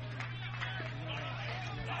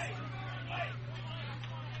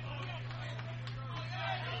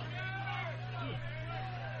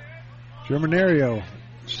 Germanario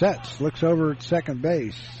sets, looks over at second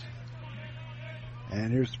base.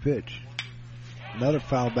 And here's the pitch. Another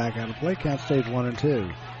foul back out of play. Count stays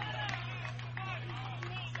 1-2.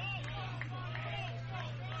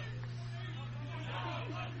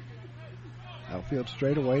 Outfield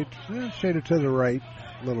straight away. Shaded to the right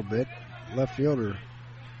a little bit. Left fielder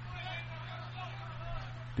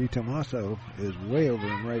DiTomaso is way over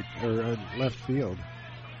in right or left field.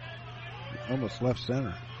 Almost left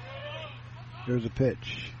center. Here's a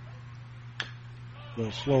pitch.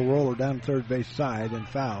 Little slow roller down third base side and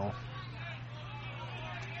foul.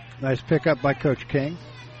 Nice pickup by Coach King.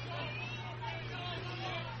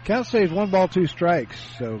 Count stays 1-2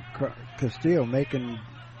 So Castillo making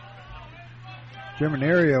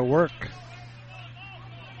Germanario work.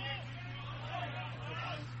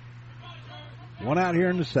 One out here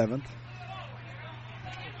in the 7th.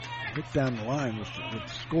 Hit down the line would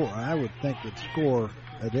score. I would think would score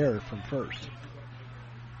Adair from first.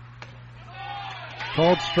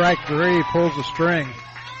 Called strike 3, pulls the string.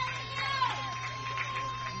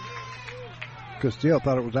 Castillo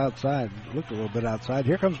thought it was outside. Looked a little bit outside.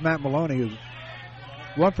 Here comes Matt Maloney, who's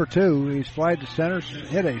 1 for 2. He's flied to center,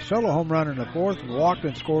 hit a solo home run in the 4th, and walked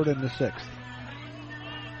and scored in the 6th.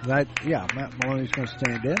 Matt Maloney's going to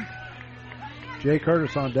stand in. Jay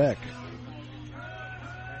Curtis on deck.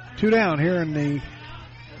 2 down here in the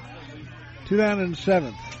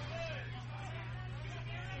 7th.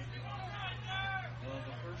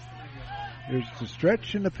 Here's the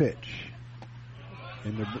stretch and the pitch.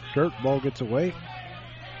 And the dirt ball gets away.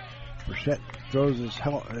 Burchett throws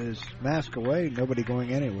his mask away. Nobody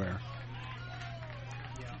going anywhere.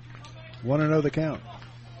 1-0 the count.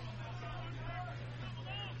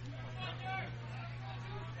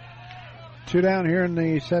 Two down here in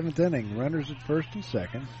the 7th inning. Runners at first and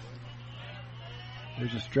second.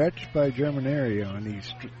 There's a stretch by Germanario, and he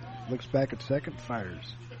looks back at second,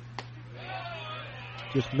 fires.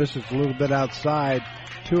 Just misses a little bit outside.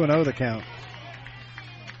 2-0 the count.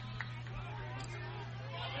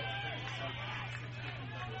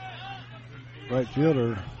 Right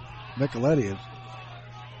fielder Micheletti is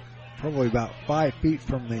probably about 5 feet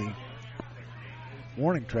from the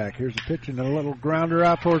warning track. Here's a pitch and a little grounder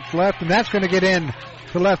out towards left, and that's going to get in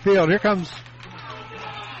to left field. Here comes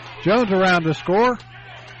Jones around to score,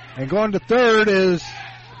 and going to third is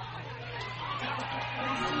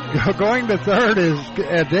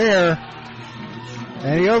Adair,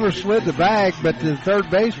 and he overslid the bag, but the third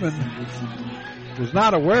baseman was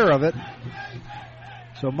not aware of it.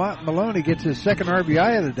 So Maloney gets his second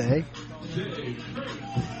RBI of the day.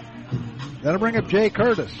 That'll bring up Jay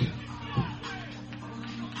Curtis.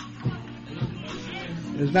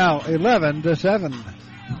 It is now 11-7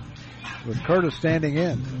 with Curtis standing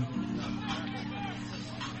in.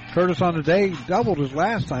 Curtis on the day doubled his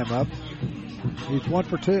last time up. He's 1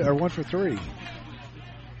 for 3.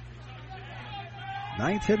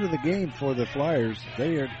 9th hit of the game for the Flyers.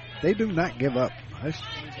 They do not give up.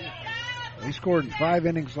 They scored in 5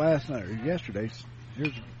 innings yesterday. Here's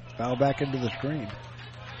a foul back into the screen.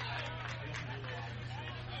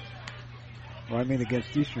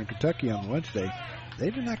 Against Eastern Kentucky on Wednesday. They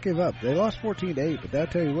did not give up. They lost 14-8, but I'll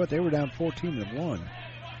tell you what, they were down 14-1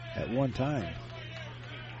 at one time.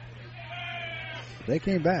 They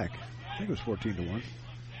came back. I think it was 14-1.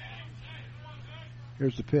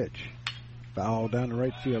 Here's the pitch. Foul down the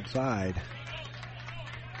right field side.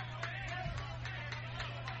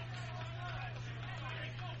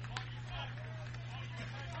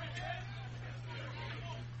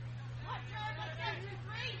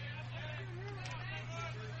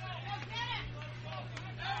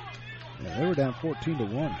 They were down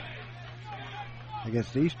 14-1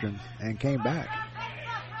 against Eastern and came back.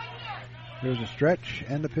 There's a stretch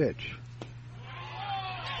and the pitch.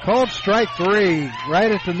 Called strike 3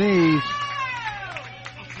 right at the knees.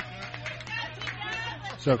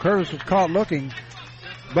 So Curtis was caught looking,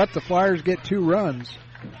 but the Flyers get 2 runs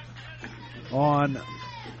on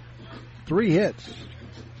 3 hits.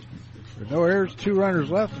 There's no errors, 2 runners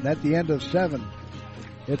left, and at the end of 7,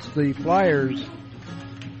 it's the Flyers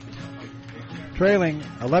trailing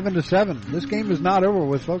 11-7. This game is not over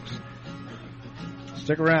with, folks.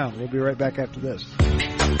 Stick around. We'll be right back after this.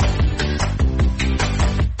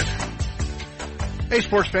 Hey,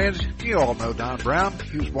 sports fans. You all know Don Brown.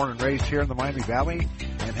 He was born and raised here in the Miami Valley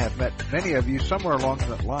and have met many of you somewhere along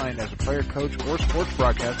that line as a player, coach, or sports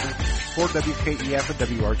broadcaster for WKEF and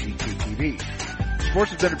WRGT-TV.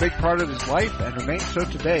 Sports has been a big part of his life and remains so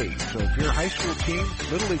today. So if your high school team,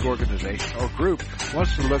 little league organization, or group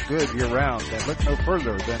wants to look good year-round, then look no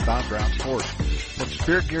further than Don Brown Sports. From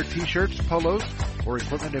Spirit Gear t-shirts, polos, or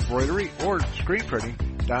equipment embroidery, or screen printing,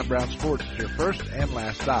 Don Brown Sports is your first and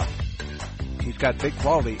last stop. He's got big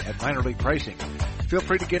quality at minor league pricing. Feel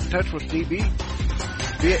free to get in touch with DB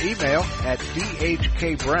via email at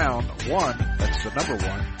dhkbrown1, that's the number 1,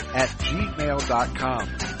 at gmail.com.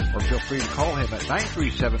 Or feel free to call him at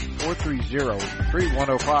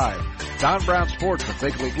 937-430-3105. Don Brown Sports, a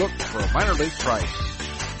big league look for a minor league price.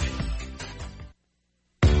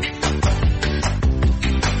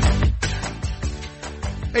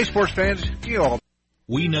 Hey, sports fans, you all.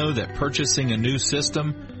 We know that purchasing a new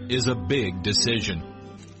system is a big decision.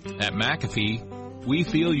 At McAfee, we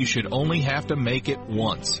feel you should only have to make it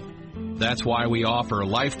once. That's why we offer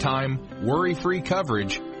lifetime, worry-free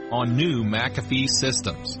coverage on new McAfee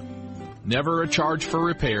systems. Never a charge for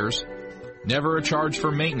repairs, never a charge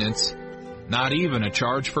for maintenance, not even a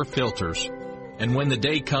charge for filters. And when the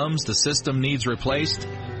day comes the system needs replaced,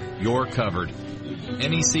 you're covered.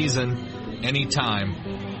 Any season, any time,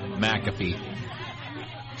 McAfee.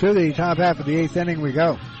 To the top half of the 8th inning we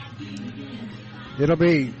go. It'll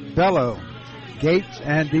be Bello, Gates,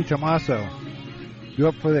 and DiTomaso. Due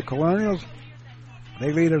up for the Colonials.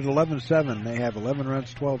 They lead at 11-7. They have 11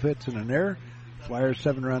 runs, 12 hits, and an error. Flyers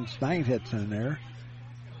 7 runs, 9 hits, and an error.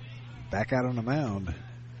 Back out on the mound.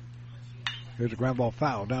 Here's a ground ball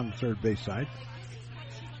foul down the third base side.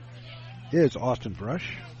 Is Austin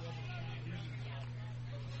Brush.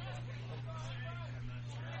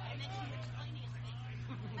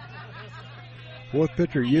 Fourth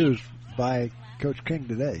pitcher used by Coach King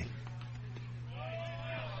today.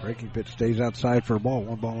 Breaking pitch stays outside for a ball.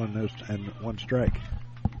 1 ball and 1 strike.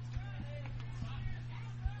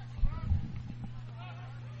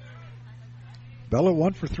 Bella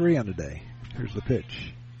 1 for 3 on the day. Here's the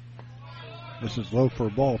pitch. This is low for a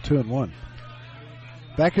ball, 2-1.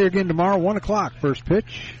 Back here again tomorrow, 1 o'clock. First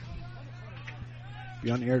pitch.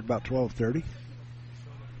 Be on the air at about 12:30.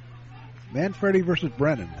 Manfredi versus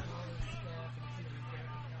Brennan.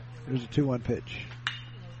 Here's a 2-1 pitch.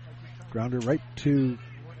 Grounder right to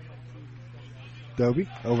Dobie.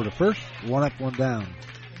 Over to first. 1 up, 1 down.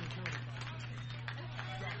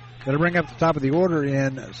 Got to bring up the top of the order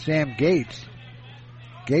in Sam Gates.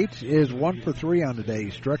 Gates is 1 for 3 on the day.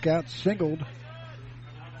 He struck out, singled,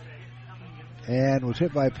 and was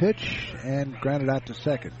hit by a pitch and grounded out to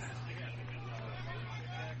second.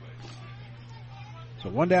 So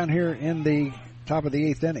 1 down here in the top of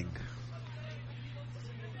the 8th inning.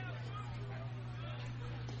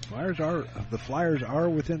 The Flyers are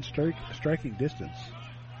within striking distance.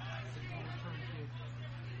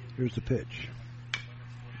 Here's the pitch.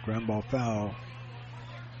 Ground ball foul.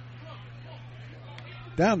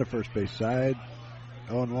 Down to first base side.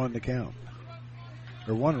 0-1 to count.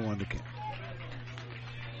 Or 1-1 to count.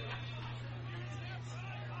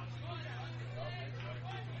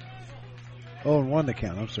 Oh, and 1 to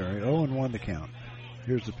count. I'm sorry. 0-1 to count.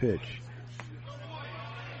 Here's the pitch.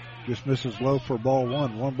 Just misses low for ball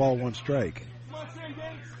 1. 1 ball, 1 strike.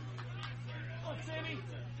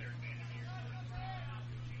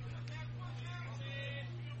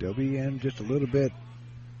 Dobie in just a little bit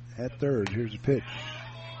at third. Here's the pitch.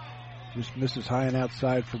 Just misses high and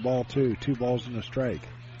outside for ball 2. 2 balls and a strike.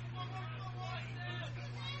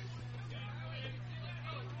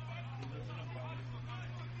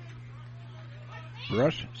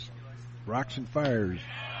 Brush rocks and fires.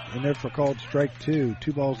 In there for called strike 2.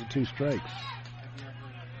 2 balls and 2 strikes.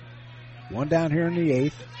 1 down here in the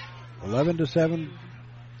 8th. 11-7.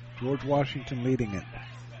 George Washington leading it.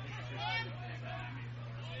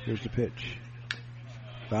 Here's the pitch.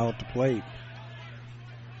 Foul at the plate.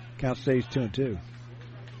 Count stays 2-2.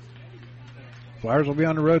 Flyers will be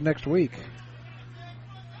on the road next week.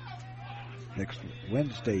 Next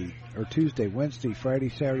Wednesday, or Tuesday, Wednesday, Friday,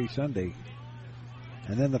 Saturday, Sunday.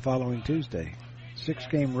 And then the following Tuesday.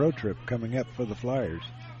 6-game road trip coming up for the Flyers.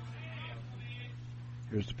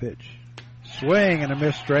 Here's the pitch. Swing and a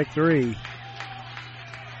miss, strike 3.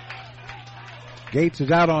 Gates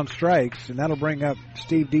is out on strikes, and that'll bring up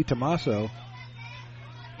Steve DiTomaso.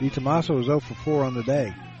 DiTomaso is 0 for 4 on the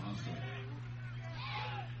day.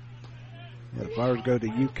 The Flyers go to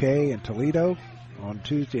UK and Toledo on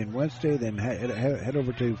Tuesday and Wednesday, then head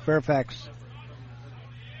over to Fairfax.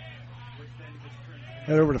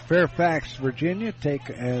 Head over to Fairfax, Virginia.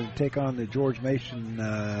 Take on the George Mason.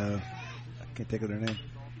 I can't think of their name.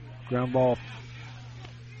 Ground ball.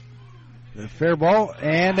 The fair ball,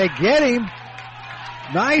 and they get him.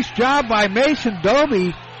 Nice job by Mason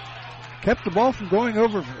Dobie. Kept the ball from going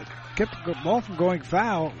over. kept the ball from going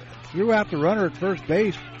foul, threw out the runner at first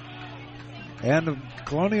base, and the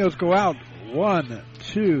Colonials go out 1,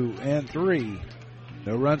 2, and 3.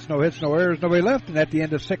 No runs, no hits, no errors, nobody left. And at the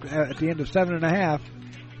end of 7.5,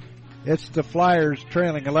 it's the Flyers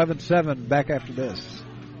trailing 11-7 back after this.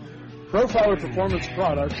 Profiler Performance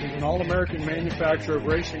Products is an all-American manufacturer of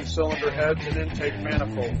racing cylinder heads and intake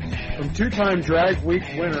manifolds. From two-time Drag Week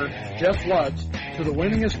winner Jeff Lutz to the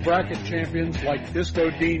winningest bracket champions like Disco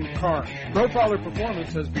Dean Karn, Profiler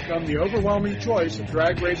Performance has become the overwhelming choice of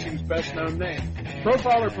drag racing's best-known name.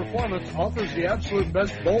 Profiler Performance offers the absolute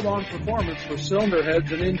best bolt-on performance for cylinder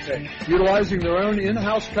heads and intake, utilizing their own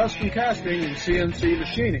in-house custom casting and CNC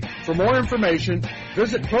machining. For more information,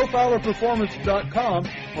 visit profilerperformance.com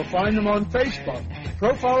or find them on Facebook.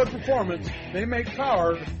 Profiler Performance, they make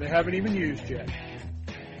power they haven't even used yet.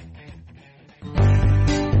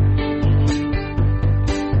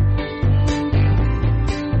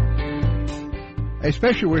 A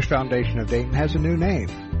Special Wish Foundation of Dayton has a new name.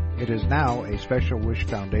 It is now a Special Wish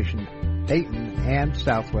Foundation Dayton and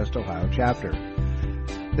Southwest Ohio chapter.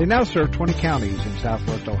 They now serve 20 counties in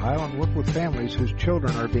Southwest Ohio and work with families whose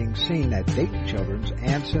children are being seen at Dayton Children's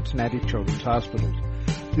and Cincinnati Children's Hospitals.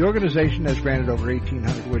 The organization has granted over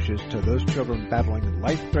 1,800 wishes to those children battling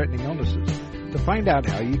life-threatening illnesses. To find out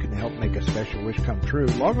how you can help make a special wish come true,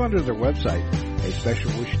 log on to their website,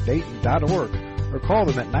 aspecialwishdayton.org, or call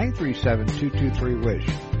them at 937-223-WISH.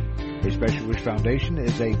 A Special Wish Foundation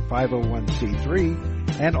is a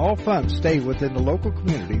 501c3, and all funds stay within the local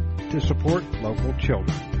community to support local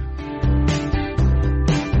children.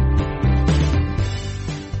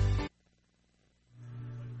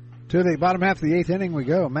 To the bottom half of the 8th inning we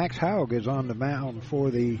go. Max Haug is on the mound for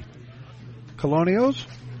the Colonials.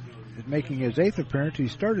 He's making his 8th appearance. He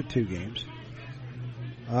started 2 games.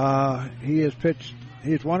 He has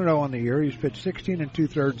 1-0 on the year. He's pitched 16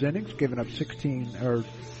 2/3 innings, given up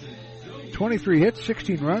 23 hits,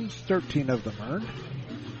 16 runs, 13 of them earned.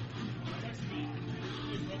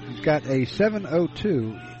 He's got a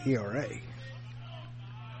 7.02 ERA.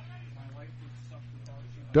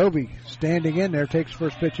 Dobie standing in there, takes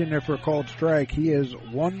first pitch in there for a called strike. He is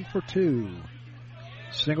 1 for 2.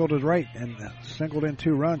 Singled his right and singled in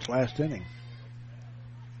 2 runs last inning.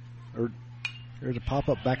 There's a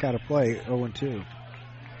pop-up back out of play, 0-2.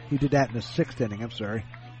 He did that in the 6th inning, I'm sorry.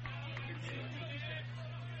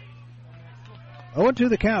 0-2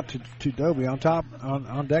 the count to Dobie. On top,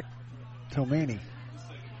 on deck, Tomani.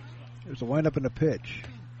 There's a windup in the pitch.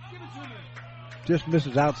 Just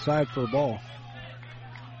misses outside for a ball.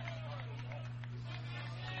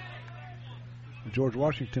 The George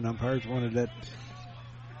Washington umpires wanted that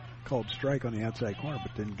called strike on the outside corner,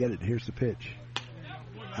 but didn't get it. Here's the pitch.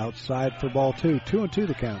 Outside for ball 2. 2-2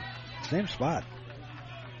 the count. Same spot.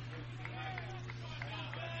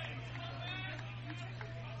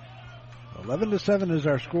 So 11-7 is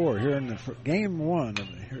our score here in the game 1.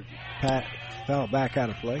 Here, Pat fell back out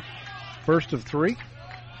of play. First of 3.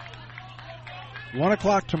 1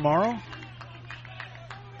 o'clock tomorrow.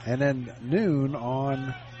 And then noon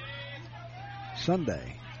on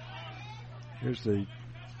Sunday. Here's the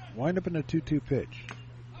wind up in the 2-2 pitch.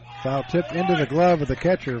 Foul tipped into the glove of the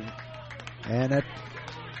catcher. And that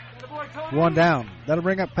 1 down. That'll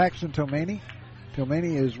bring up Paxton Tomani.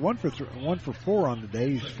 Tomani is 1 for 4 on the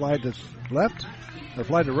day. He's flied to left, or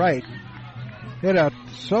flied to right. Hit a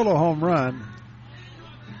solo home run.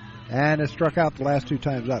 And has struck out the last 2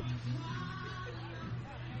 times up.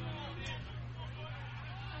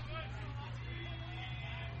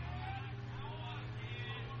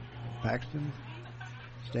 Paxton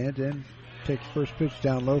stands in, takes first pitch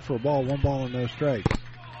down low for a ball. 1 ball and no strikes.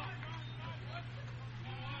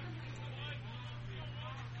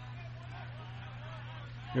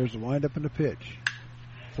 Here's the windup in the pitch.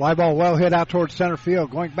 Fly ball well hit out towards center field.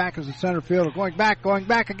 Going back as the center fielder. Going back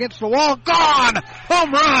against the wall. Gone!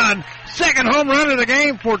 Home run! Second home run of the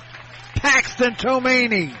game for Paxton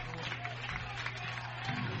Tomani.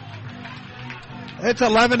 It's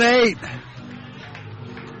 11-8.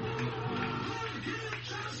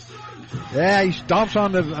 Yeah, he stomps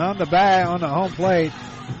on the bag on the home plate.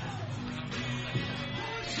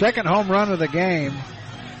 Second home run of the game.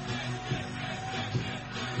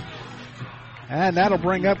 And that'll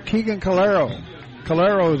bring up Keegan Calero.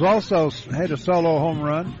 Calero has also had a solo home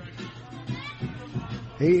run.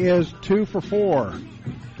 He is 2 for 4.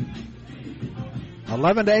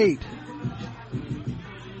 11-8.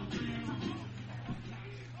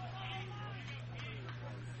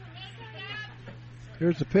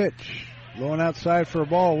 Here's the pitch. Going outside for a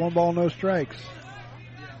ball. 1 ball, no strikes.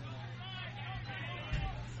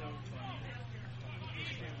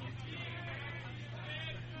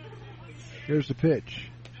 Here's the pitch.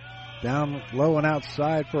 Down low and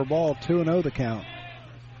outside for a ball. 2-0 the count.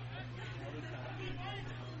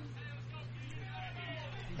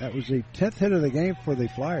 That was the 10th hit of the game for the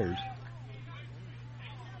Flyers.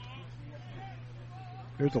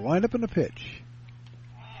 Here's the windup and the pitch.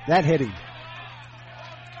 That hit him.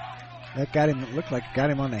 That got him, it looked like it got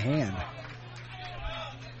him on the hand.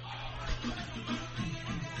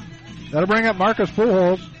 That'll bring up Marcus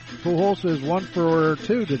Pujols. Pujols is 1 for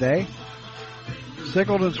 2 today.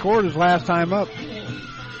 Singled and scored his last time up.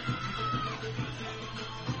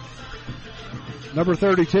 Number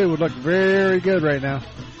 32 would look very good right now.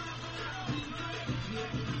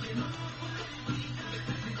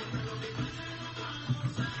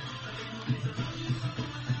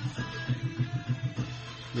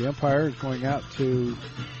 The umpire is going out to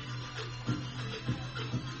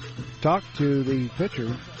talk to the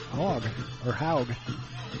pitcher, Haug.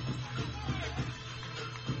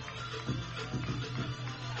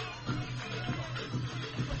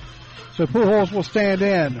 So Pujols will stand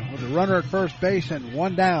in with a runner at first base and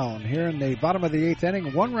 1 down here in the bottom of the 8th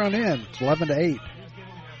inning. 1 run in. It's 11-8.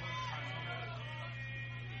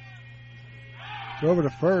 So over to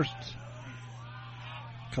first.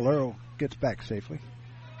 Calero gets back safely.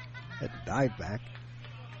 Had to dive back.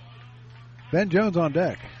 Ben Jones on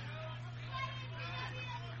deck.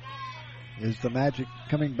 Is the magic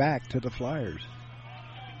coming back to the Flyers?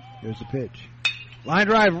 Here's the pitch. Line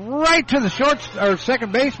drive right to the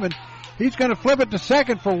second baseman. He's going to flip it to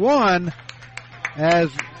second for 1 as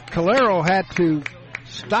Calero had to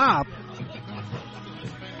stop.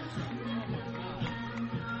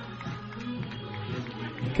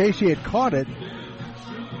 In case he had caught it.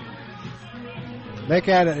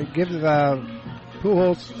 Give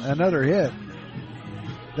Pujols another hit.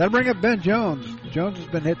 That'll bring up Ben Jones. Jones has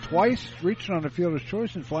been hit twice, reached on the fielder's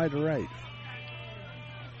choice, and fly to right.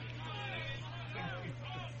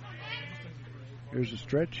 Here's the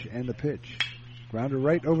stretch and the pitch. Grounder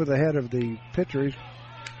right over the head of the pitcher.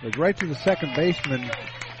 Goes right to the second baseman,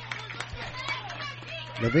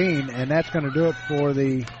 Levine, and that's going to do it for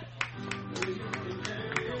the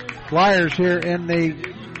Flyers here in the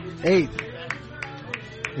 8th.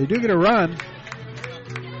 They do get a run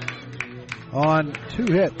on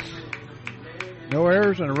 2 hits. No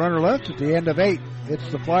errors and a runner left at the end of 8. It's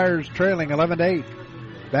the Flyers trailing 11-8.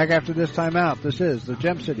 Back after this timeout. This is the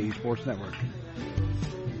Gem City Sports Network.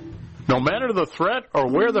 No matter the threat or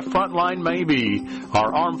where the front line may be,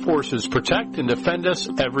 our armed forces protect and defend us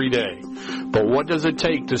every day. But what does it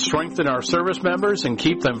take to strengthen our service members and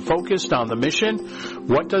keep them focused on the mission?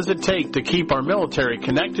 What does it take to keep our military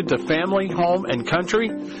connected to family, home, and country?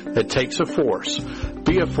 It takes a force.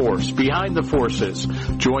 Be a force behind the forces.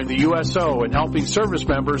 Join the USO in helping service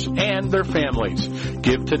members and their families.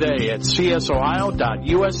 Give today at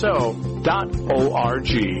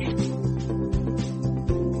csohio.uso.org.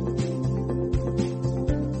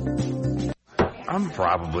 I'm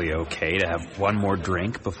probably okay to have one more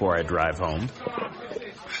drink before I drive home.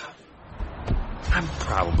 I'm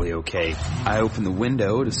probably okay. I open the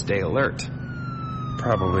window to stay alert.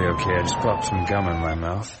 Probably okay. I just popped some gum in my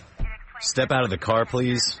mouth. Step out of the car,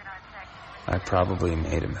 please. I probably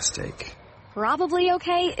made a mistake. Probably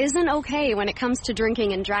okay isn't okay when it comes to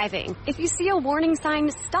drinking and driving. If you see a warning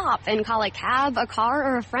sign, stop and call a cab, a car,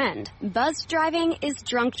 or a friend. Buzzed driving is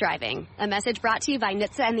drunk driving. A message brought to you by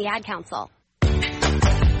NHTSA and the Ad Council.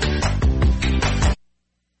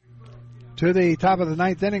 To the top of the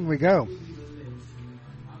 9th inning we go.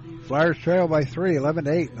 Flyers trail by 3,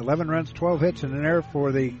 11-8. 11 runs, 12 hits, and an error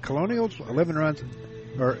for the Colonials. 8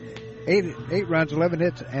 runs, 11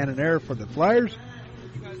 hits, and an error for the Flyers.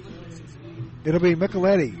 It'll be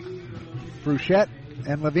Micheletti, Bruchette,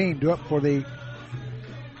 and Levine do up for the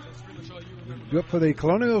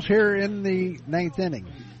Colonials here in the 9th inning.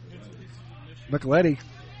 Micheletti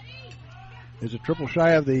is a triple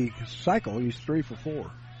shy of the cycle. He's 3 for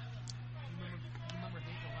 4.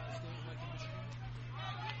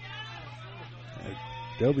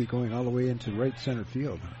 Dobie going all the way into right center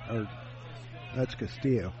field. That's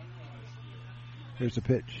Castillo. Here's the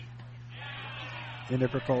pitch. In there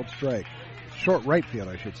for called strike. Short right field,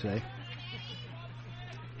 I should say.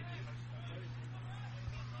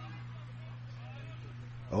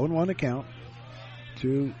 Oh, 0-1 to count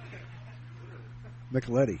to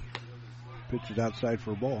Micheletti. Pitch is outside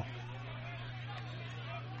for a ball.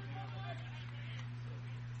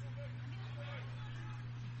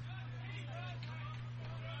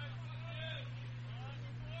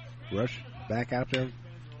 Rush back out there.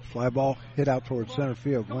 Fly ball hit out towards center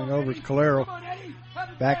field. Going over is Calero.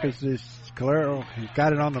 Back is this Calero. He's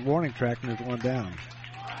got it on the warning track and there's 1 down.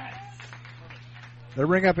 They'll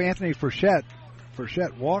bring up Anthony Frechette.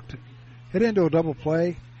 Frechette walked, hit into a double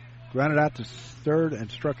play, grounded out to third,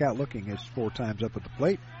 and struck out looking his 4 times up at the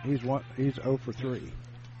plate. He's 0 for 3.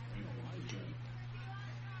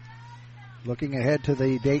 Looking ahead to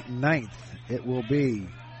the Dayton 9th, it will be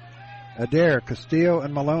Adair, Castillo,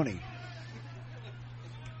 and Maloney.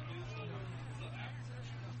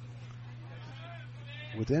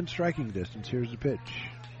 Within striking distance, here's the pitch.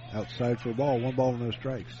 Outside for a ball, 1 ball, no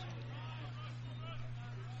strikes.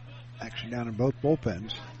 Action down in both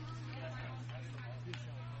bullpens.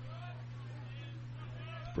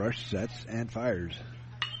 Brush sets and fires.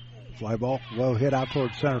 Fly ball, low hit out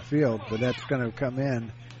towards center field, but that's going to come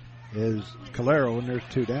in is Calero, and there's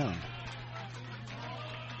 2 down.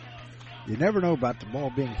 You never know about the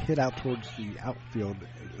ball being hit out towards the outfield,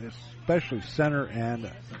 especially center and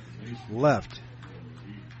left.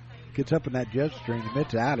 Gets up in that jet stream and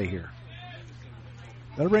it's out of here.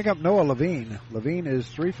 That'll bring up Noah Levine. Levine is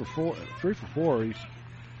 3 for 4. He's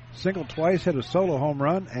singled twice, hit a solo home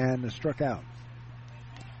run, and struck out.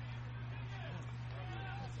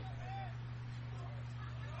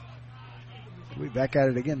 We'll be back at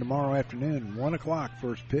it again tomorrow afternoon, 1 o'clock,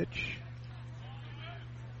 first pitch.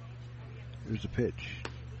 Here's a pitch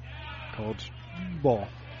called ball.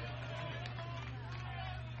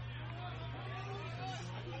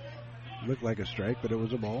 Looked like a strike, but it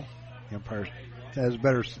was a ball. The umpire has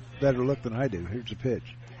better look than I do. Here's the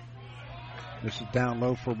pitch. This is down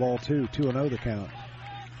low for ball 2. 2-0 the count.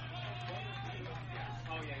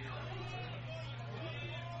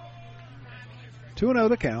 Two and 0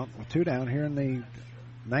 the count with 2 down here in the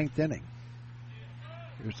 9th inning.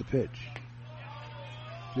 Here's the pitch.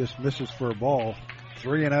 Just misses for a ball.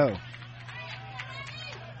 3-0.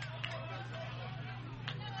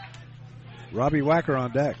 Robbie Wacker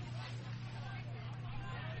on deck.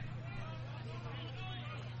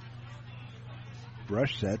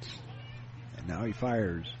 Brush sets, and now he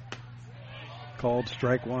fires. Called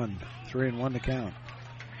strike 1. 3-1 the count.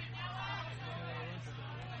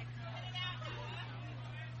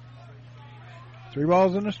 Three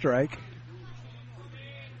balls and a strike.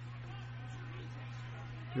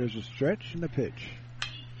 Here's a stretch and a pitch.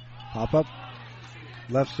 Hop up,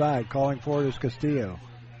 left side. Calling for it is Castillo.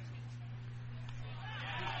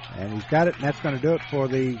 And he's got it, and that's going to do it for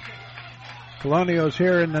the Colonials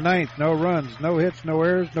here in the 9th. No runs, no hits, no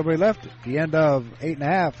errors, nobody left. At the end of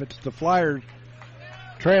 8.5, it's the Flyers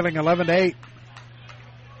trailing 11-8.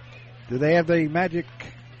 Do they have the magic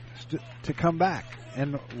to come back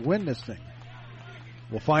and win this thing?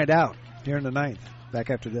 We'll find out here in the 9th.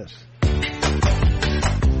 Back after this.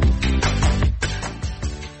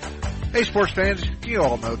 Hey, sports fans, you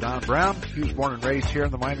all know Don Brown. He was born and raised here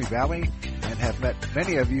in the Miami Valley and have met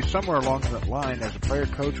many of you somewhere along that line as a player,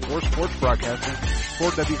 coach, or sports broadcaster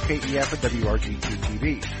for WKEF and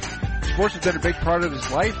WRGT-TV. Sports has been a big part of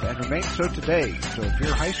his life and remains so today. So if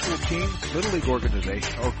your high school team, little league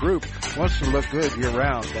organization, or group wants to look good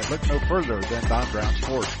year-round, then look no further than Don Brown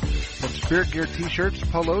Sports. From Spirit Gear t-shirts,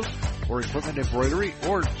 polos, or equipment embroidery,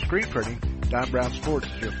 or screen printing, Don Brown Sports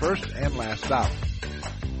is your first and last stop.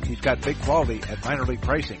 He's got big quality at minor league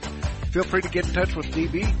pricing. Feel free to get in touch with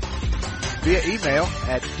DB via email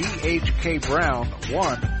at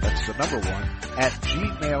dhkbrown1, that's the number 1, at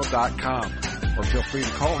gmail.com. Or feel free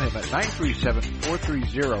to call him at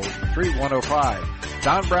 937-430-3105.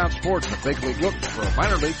 Don Brown Sports, a big league look for a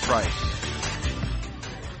minor league price.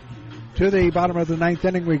 To the bottom of the 9th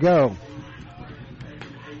inning we go.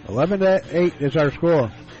 11-8 is our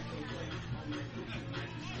score.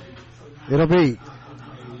 It'll be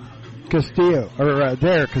Castillo,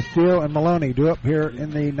 Castillo and Maloney due up here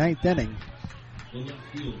in the 9th inning.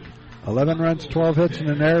 11 runs, 12 hits, and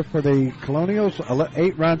an error for the Colonials.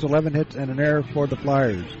 8 runs, 11 hits, and an error for the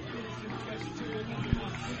Flyers.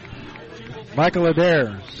 Michael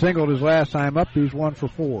Adair singled his last time up. He's 1 for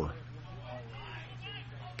 4.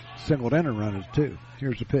 Singled in a run is 2.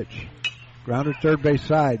 Here's the pitch. Grounder, third base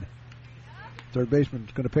side. Third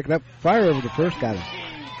baseman's going to pick it up. Fire over the first. Got it.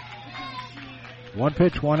 1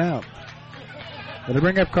 pitch, 1 out. And they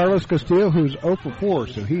bring up Carlos Castillo, who's 0 for 4,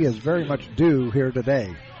 so he is very much due here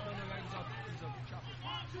today.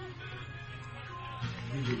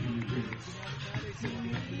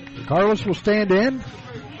 Carlos will stand in.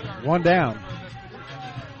 1 down.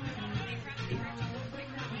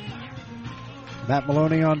 Matt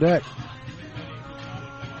Maloney on deck.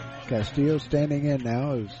 Castillo standing in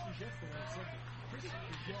now as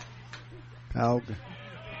Powell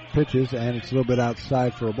pitches, and it's a little bit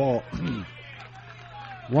outside for a ball.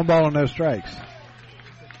 1 ball and no strikes.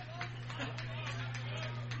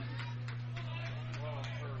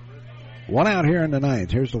 One out here in the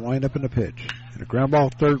 9th. Here's the windup and the pitch. The ground ball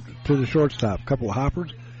third to the shortstop. Couple of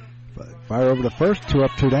hoppers. Fire over to first. 2 up,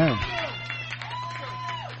 2 down.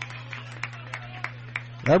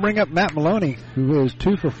 That'll bring up Matt Maloney, who is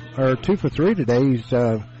 2 for 3 today. He's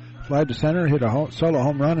flied to center, hit a solo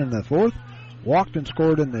home run in the 4th, walked and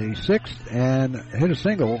scored in the 6th, and hit a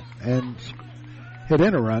single and hit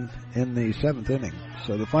in a run in the 7th inning.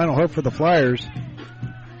 So the final hope for the Flyers.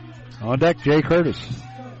 On deck, Jay Curtis.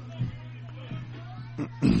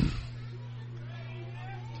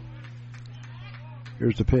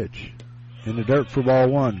 Here's the pitch. In the dirt for ball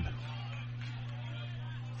 1.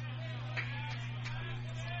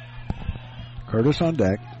 Curtis on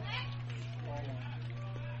deck.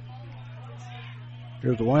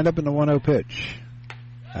 Here's the windup in the 1-0 pitch.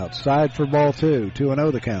 Outside for ball 2.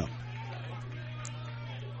 2-0 the count.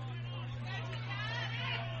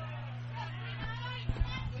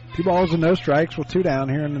 Two balls and no strikes with 2 down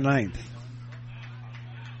here in the 9th.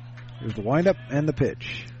 Here's the windup and the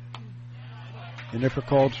pitch. In there for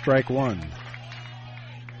called strike 1.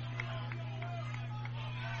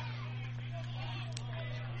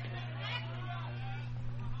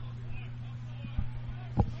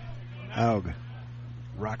 Haug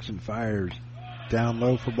rocks and fires. Down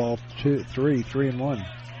low for ball 3, 3-1.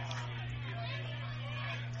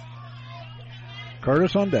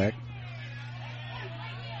 Curtis on deck.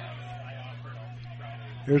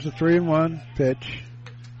 Here's the 3-1 pitch.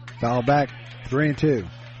 Foul back, 3-2.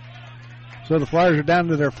 So the Flyers are down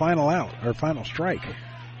to their final out, or final strike.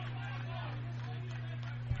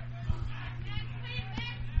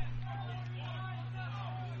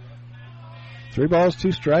 Three balls,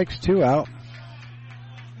 2 strikes, 2 out.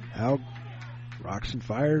 Out rocks and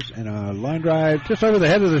fires, and a line drive just over the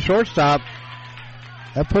head of the shortstop.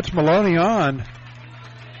 That puts Maloney on.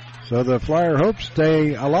 So the Flyer hopes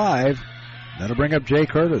stay alive. That'll bring up Jay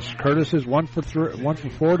Curtis. Curtis is 1 for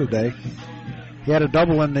 4 today. He had a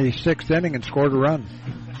double in the 6th inning and scored a run.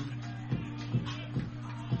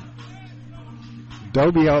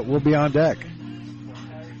 Dobie will be on deck.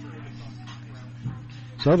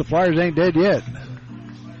 So the Flyers ain't dead yet.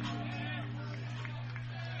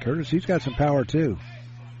 Curtis, he's got some power too.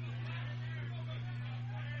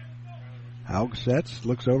 Haug sets,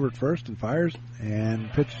 looks over at first and fires, and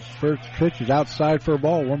first pitch is outside for a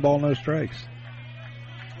ball. 1 ball, no strikes.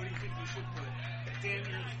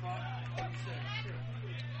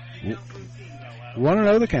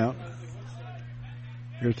 1-0 the count.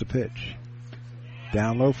 Here's the pitch.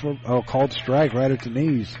 Down low for, called strike right at the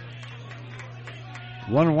knees.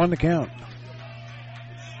 1-1 the count.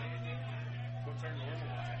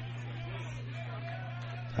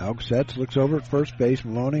 Haug sets, looks over at first base.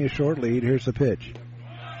 Maloney a short lead. Here's the pitch.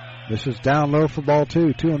 This is down low for ball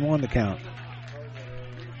 2. 2-1 the count.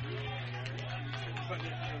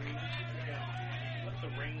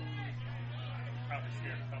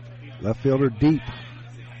 Left fielder deep.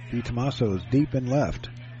 D. Tomaso is deep and left.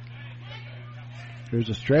 Here's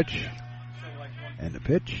a stretch. And the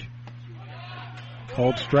pitch.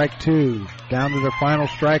 Called strike 2. Down to their final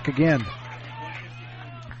strike again.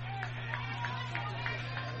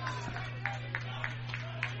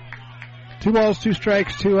 Two balls, 2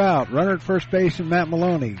 strikes, 2 out. Runner at first base and Matt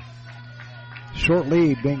Maloney. Short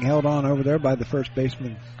lead being held on over there by the first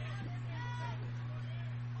baseman.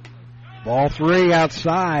 Ball 3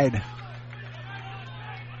 outside.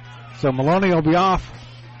 So Maloney will be off.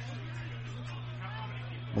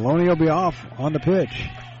 Maloney will be off on the pitch.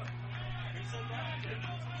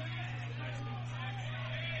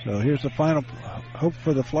 So here's the final hope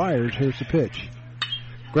for the Flyers. Here's the pitch.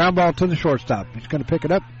 Ground ball to the shortstop. He's going to pick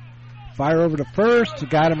it up. Fire over to first.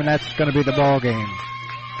 Got him, and that's going to be the ball game.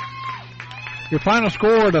 Your final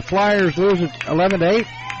score, the Flyers lose at 11-8.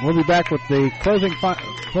 We'll be back with the closing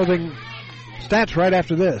stats right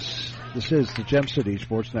after this. This is the Gem City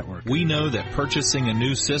Sports Network. We know that purchasing a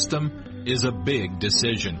new system is a big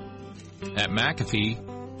decision. At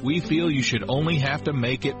McAfee, we feel you should only have to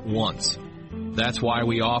make it once. That's why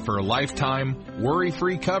we offer lifetime,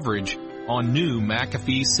 worry-free coverage on new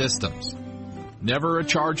McAfee systems. Never a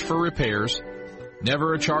charge for repairs,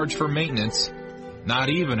 never a charge for maintenance, not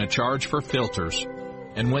even a charge for filters.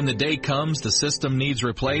 And when the day comes the system needs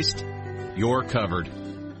replaced, you're covered.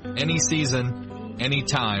 Any season, any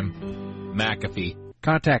time, McAfee.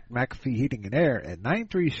 Contact McAfee Heating and Air at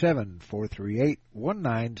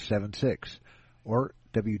 937-438-1976 or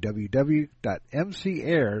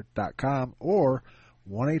www.mcair.com or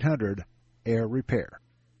 1-800-AIR-REPAIR.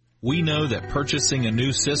 We know that purchasing a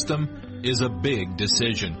new system is a big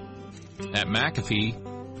decision. At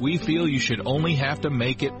McAfee, we feel you should only have to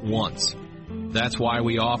make it once. That's why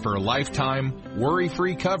we offer lifetime,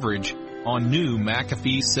 worry-free coverage on new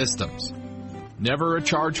McAfee systems. Never a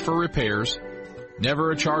charge for repairs, never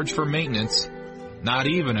a charge for maintenance, not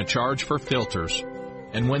even a charge for filters.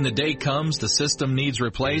 And when the day comes the system needs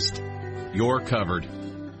replaced, you're covered.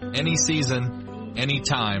 Any season, any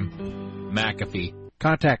time, McAfee.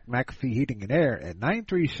 Contact McAfee Heating and Air at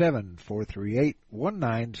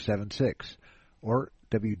 937-438-1976 or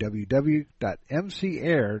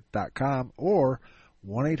www.mcair.com or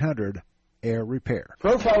 1-800-AIR-REPAIR.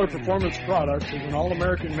 Profiler Performance Products is an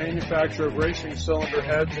all-American manufacturer of racing cylinder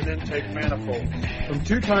heads and intake manifolds. From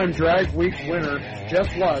two-time Drag Week winner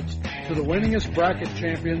Jeff Lutz to the winningest bracket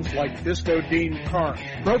champions like Disco Dean Carnes,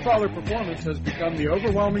 Profiler Performance has become the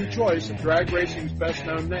overwhelming choice of drag racing's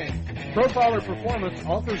best-known name. Profiler Performance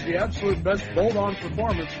offers the absolute best bolt-on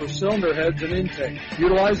performance for cylinder heads and intake,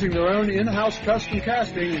 utilizing their own in-house custom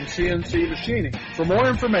casting and CNC machining. For more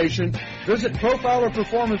information, visit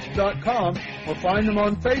ProfilerPerformance.com or find them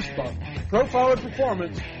on Facebook. Profiler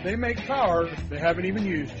Performance, they make power they haven't even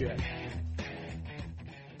used yet.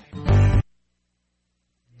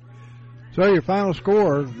 So your final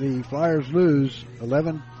score, the Flyers lose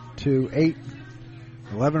 11-8.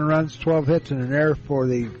 11 runs, 12 hits, and an error for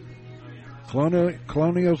the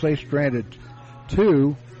Colonials. They stranded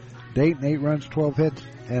 2. Dayton, 8 runs, 12 hits,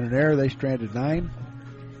 and an error. They stranded 9.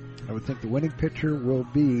 I would think the winning pitcher will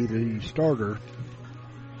be the starter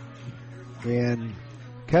in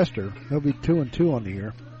Kester. He'll be 2-2 on the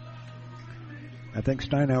year. I think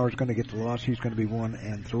Steinauer is going to get the loss. He's going to be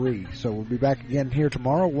 1-3. So we'll be back again here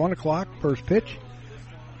tomorrow, 1 o'clock, first pitch.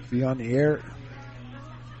 Be on the air.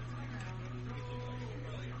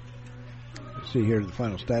 Let's see here, the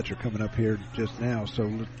final stats are coming up here just now. So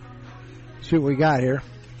let's see what we got here.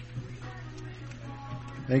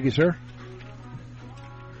 Thank you, sir.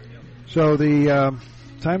 So the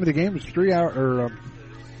time of the game was 2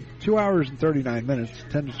 hours and 39 minutes.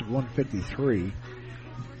 Attendance of 153.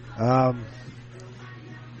 Let's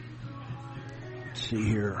see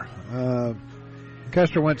here.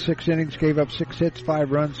 Custer went 6 innings, gave up 6 hits,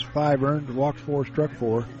 5 runs, 5 earned, walked 4,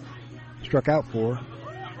 struck out 4.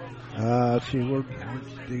 Let's see,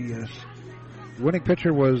 the winning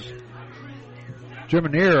pitcher was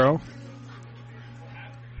Germanero.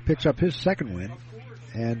 Picks up his second win.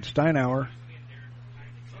 And Steinauer.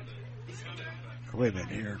 Wait a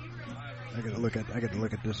minute here. I got to look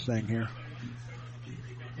at this thing here.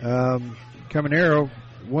 Caminero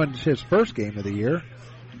won his first game of the year,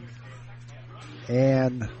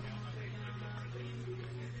 and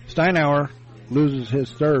Steinauer loses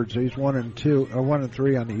his third, so he's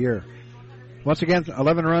 1-3 on the year. Once again,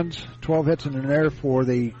 11 runs, 12 hits, and an error for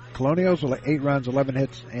the Colonials. 8 runs, 11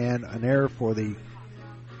 hits, and an error for the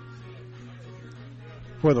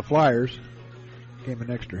Flyers. Gave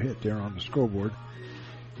an extra hit there on the scoreboard.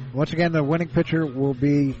 Once again, the winning pitcher will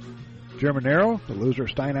be Germanero, the loser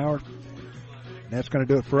Steinauer. And that's going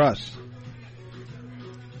to do it for us.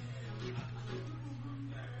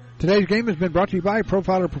 Today's game has been brought to you by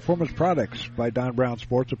Profiler Performance Products, by Don Brown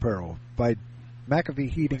Sports Apparel, by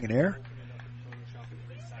McAfee Heating and Air,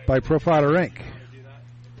 by Profiler Inc.,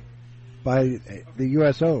 by the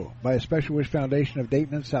USO, by a Special Wish Foundation of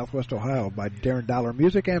Dayton and Southwest Ohio, by Darren Dollar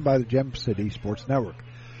Music, and by the Gem City Sports Network.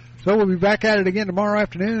 So we'll be back at it again tomorrow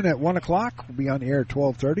afternoon at 1 o'clock. We'll be on the air at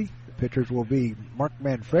 12:30. The pitchers will be Mark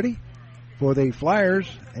Manfredi for the Flyers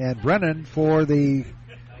and Brennan for the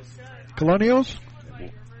Colonials.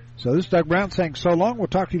 So this is Doug Brown saying so long. We'll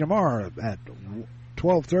talk to you tomorrow at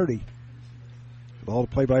 12:30 with all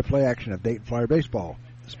the play-by-play action of Dayton Flyer baseball.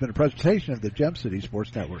 It's been a presentation of the Gem City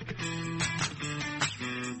Sports Network.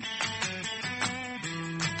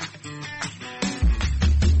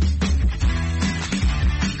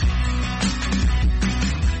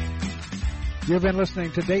 You've been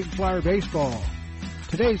listening to Dayton Flyer Baseball.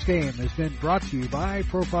 Today's game has been brought to you by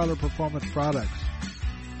Profiler Performance Products,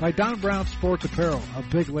 by Don Brown Sports Apparel, a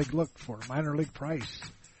big league look for a minor league price,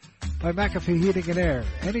 by McAfee Heating and Air,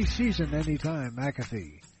 any season, anytime,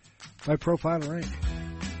 McAfee, by Profiler Inc.,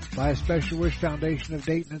 by a Special Wish Foundation of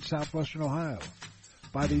Dayton and Southwestern Ohio,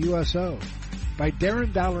 by the USO, by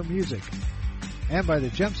Darren Dollar Music, and by the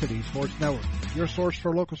Gem City Sports Network, your source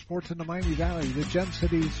for local sports in the Miami Valley, the Gem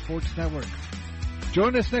City Sports Network.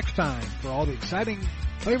 Join us next time for all the exciting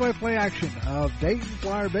play-by-play action of Dayton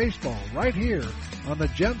Flyer baseball right here on the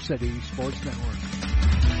Gem City Sports Network.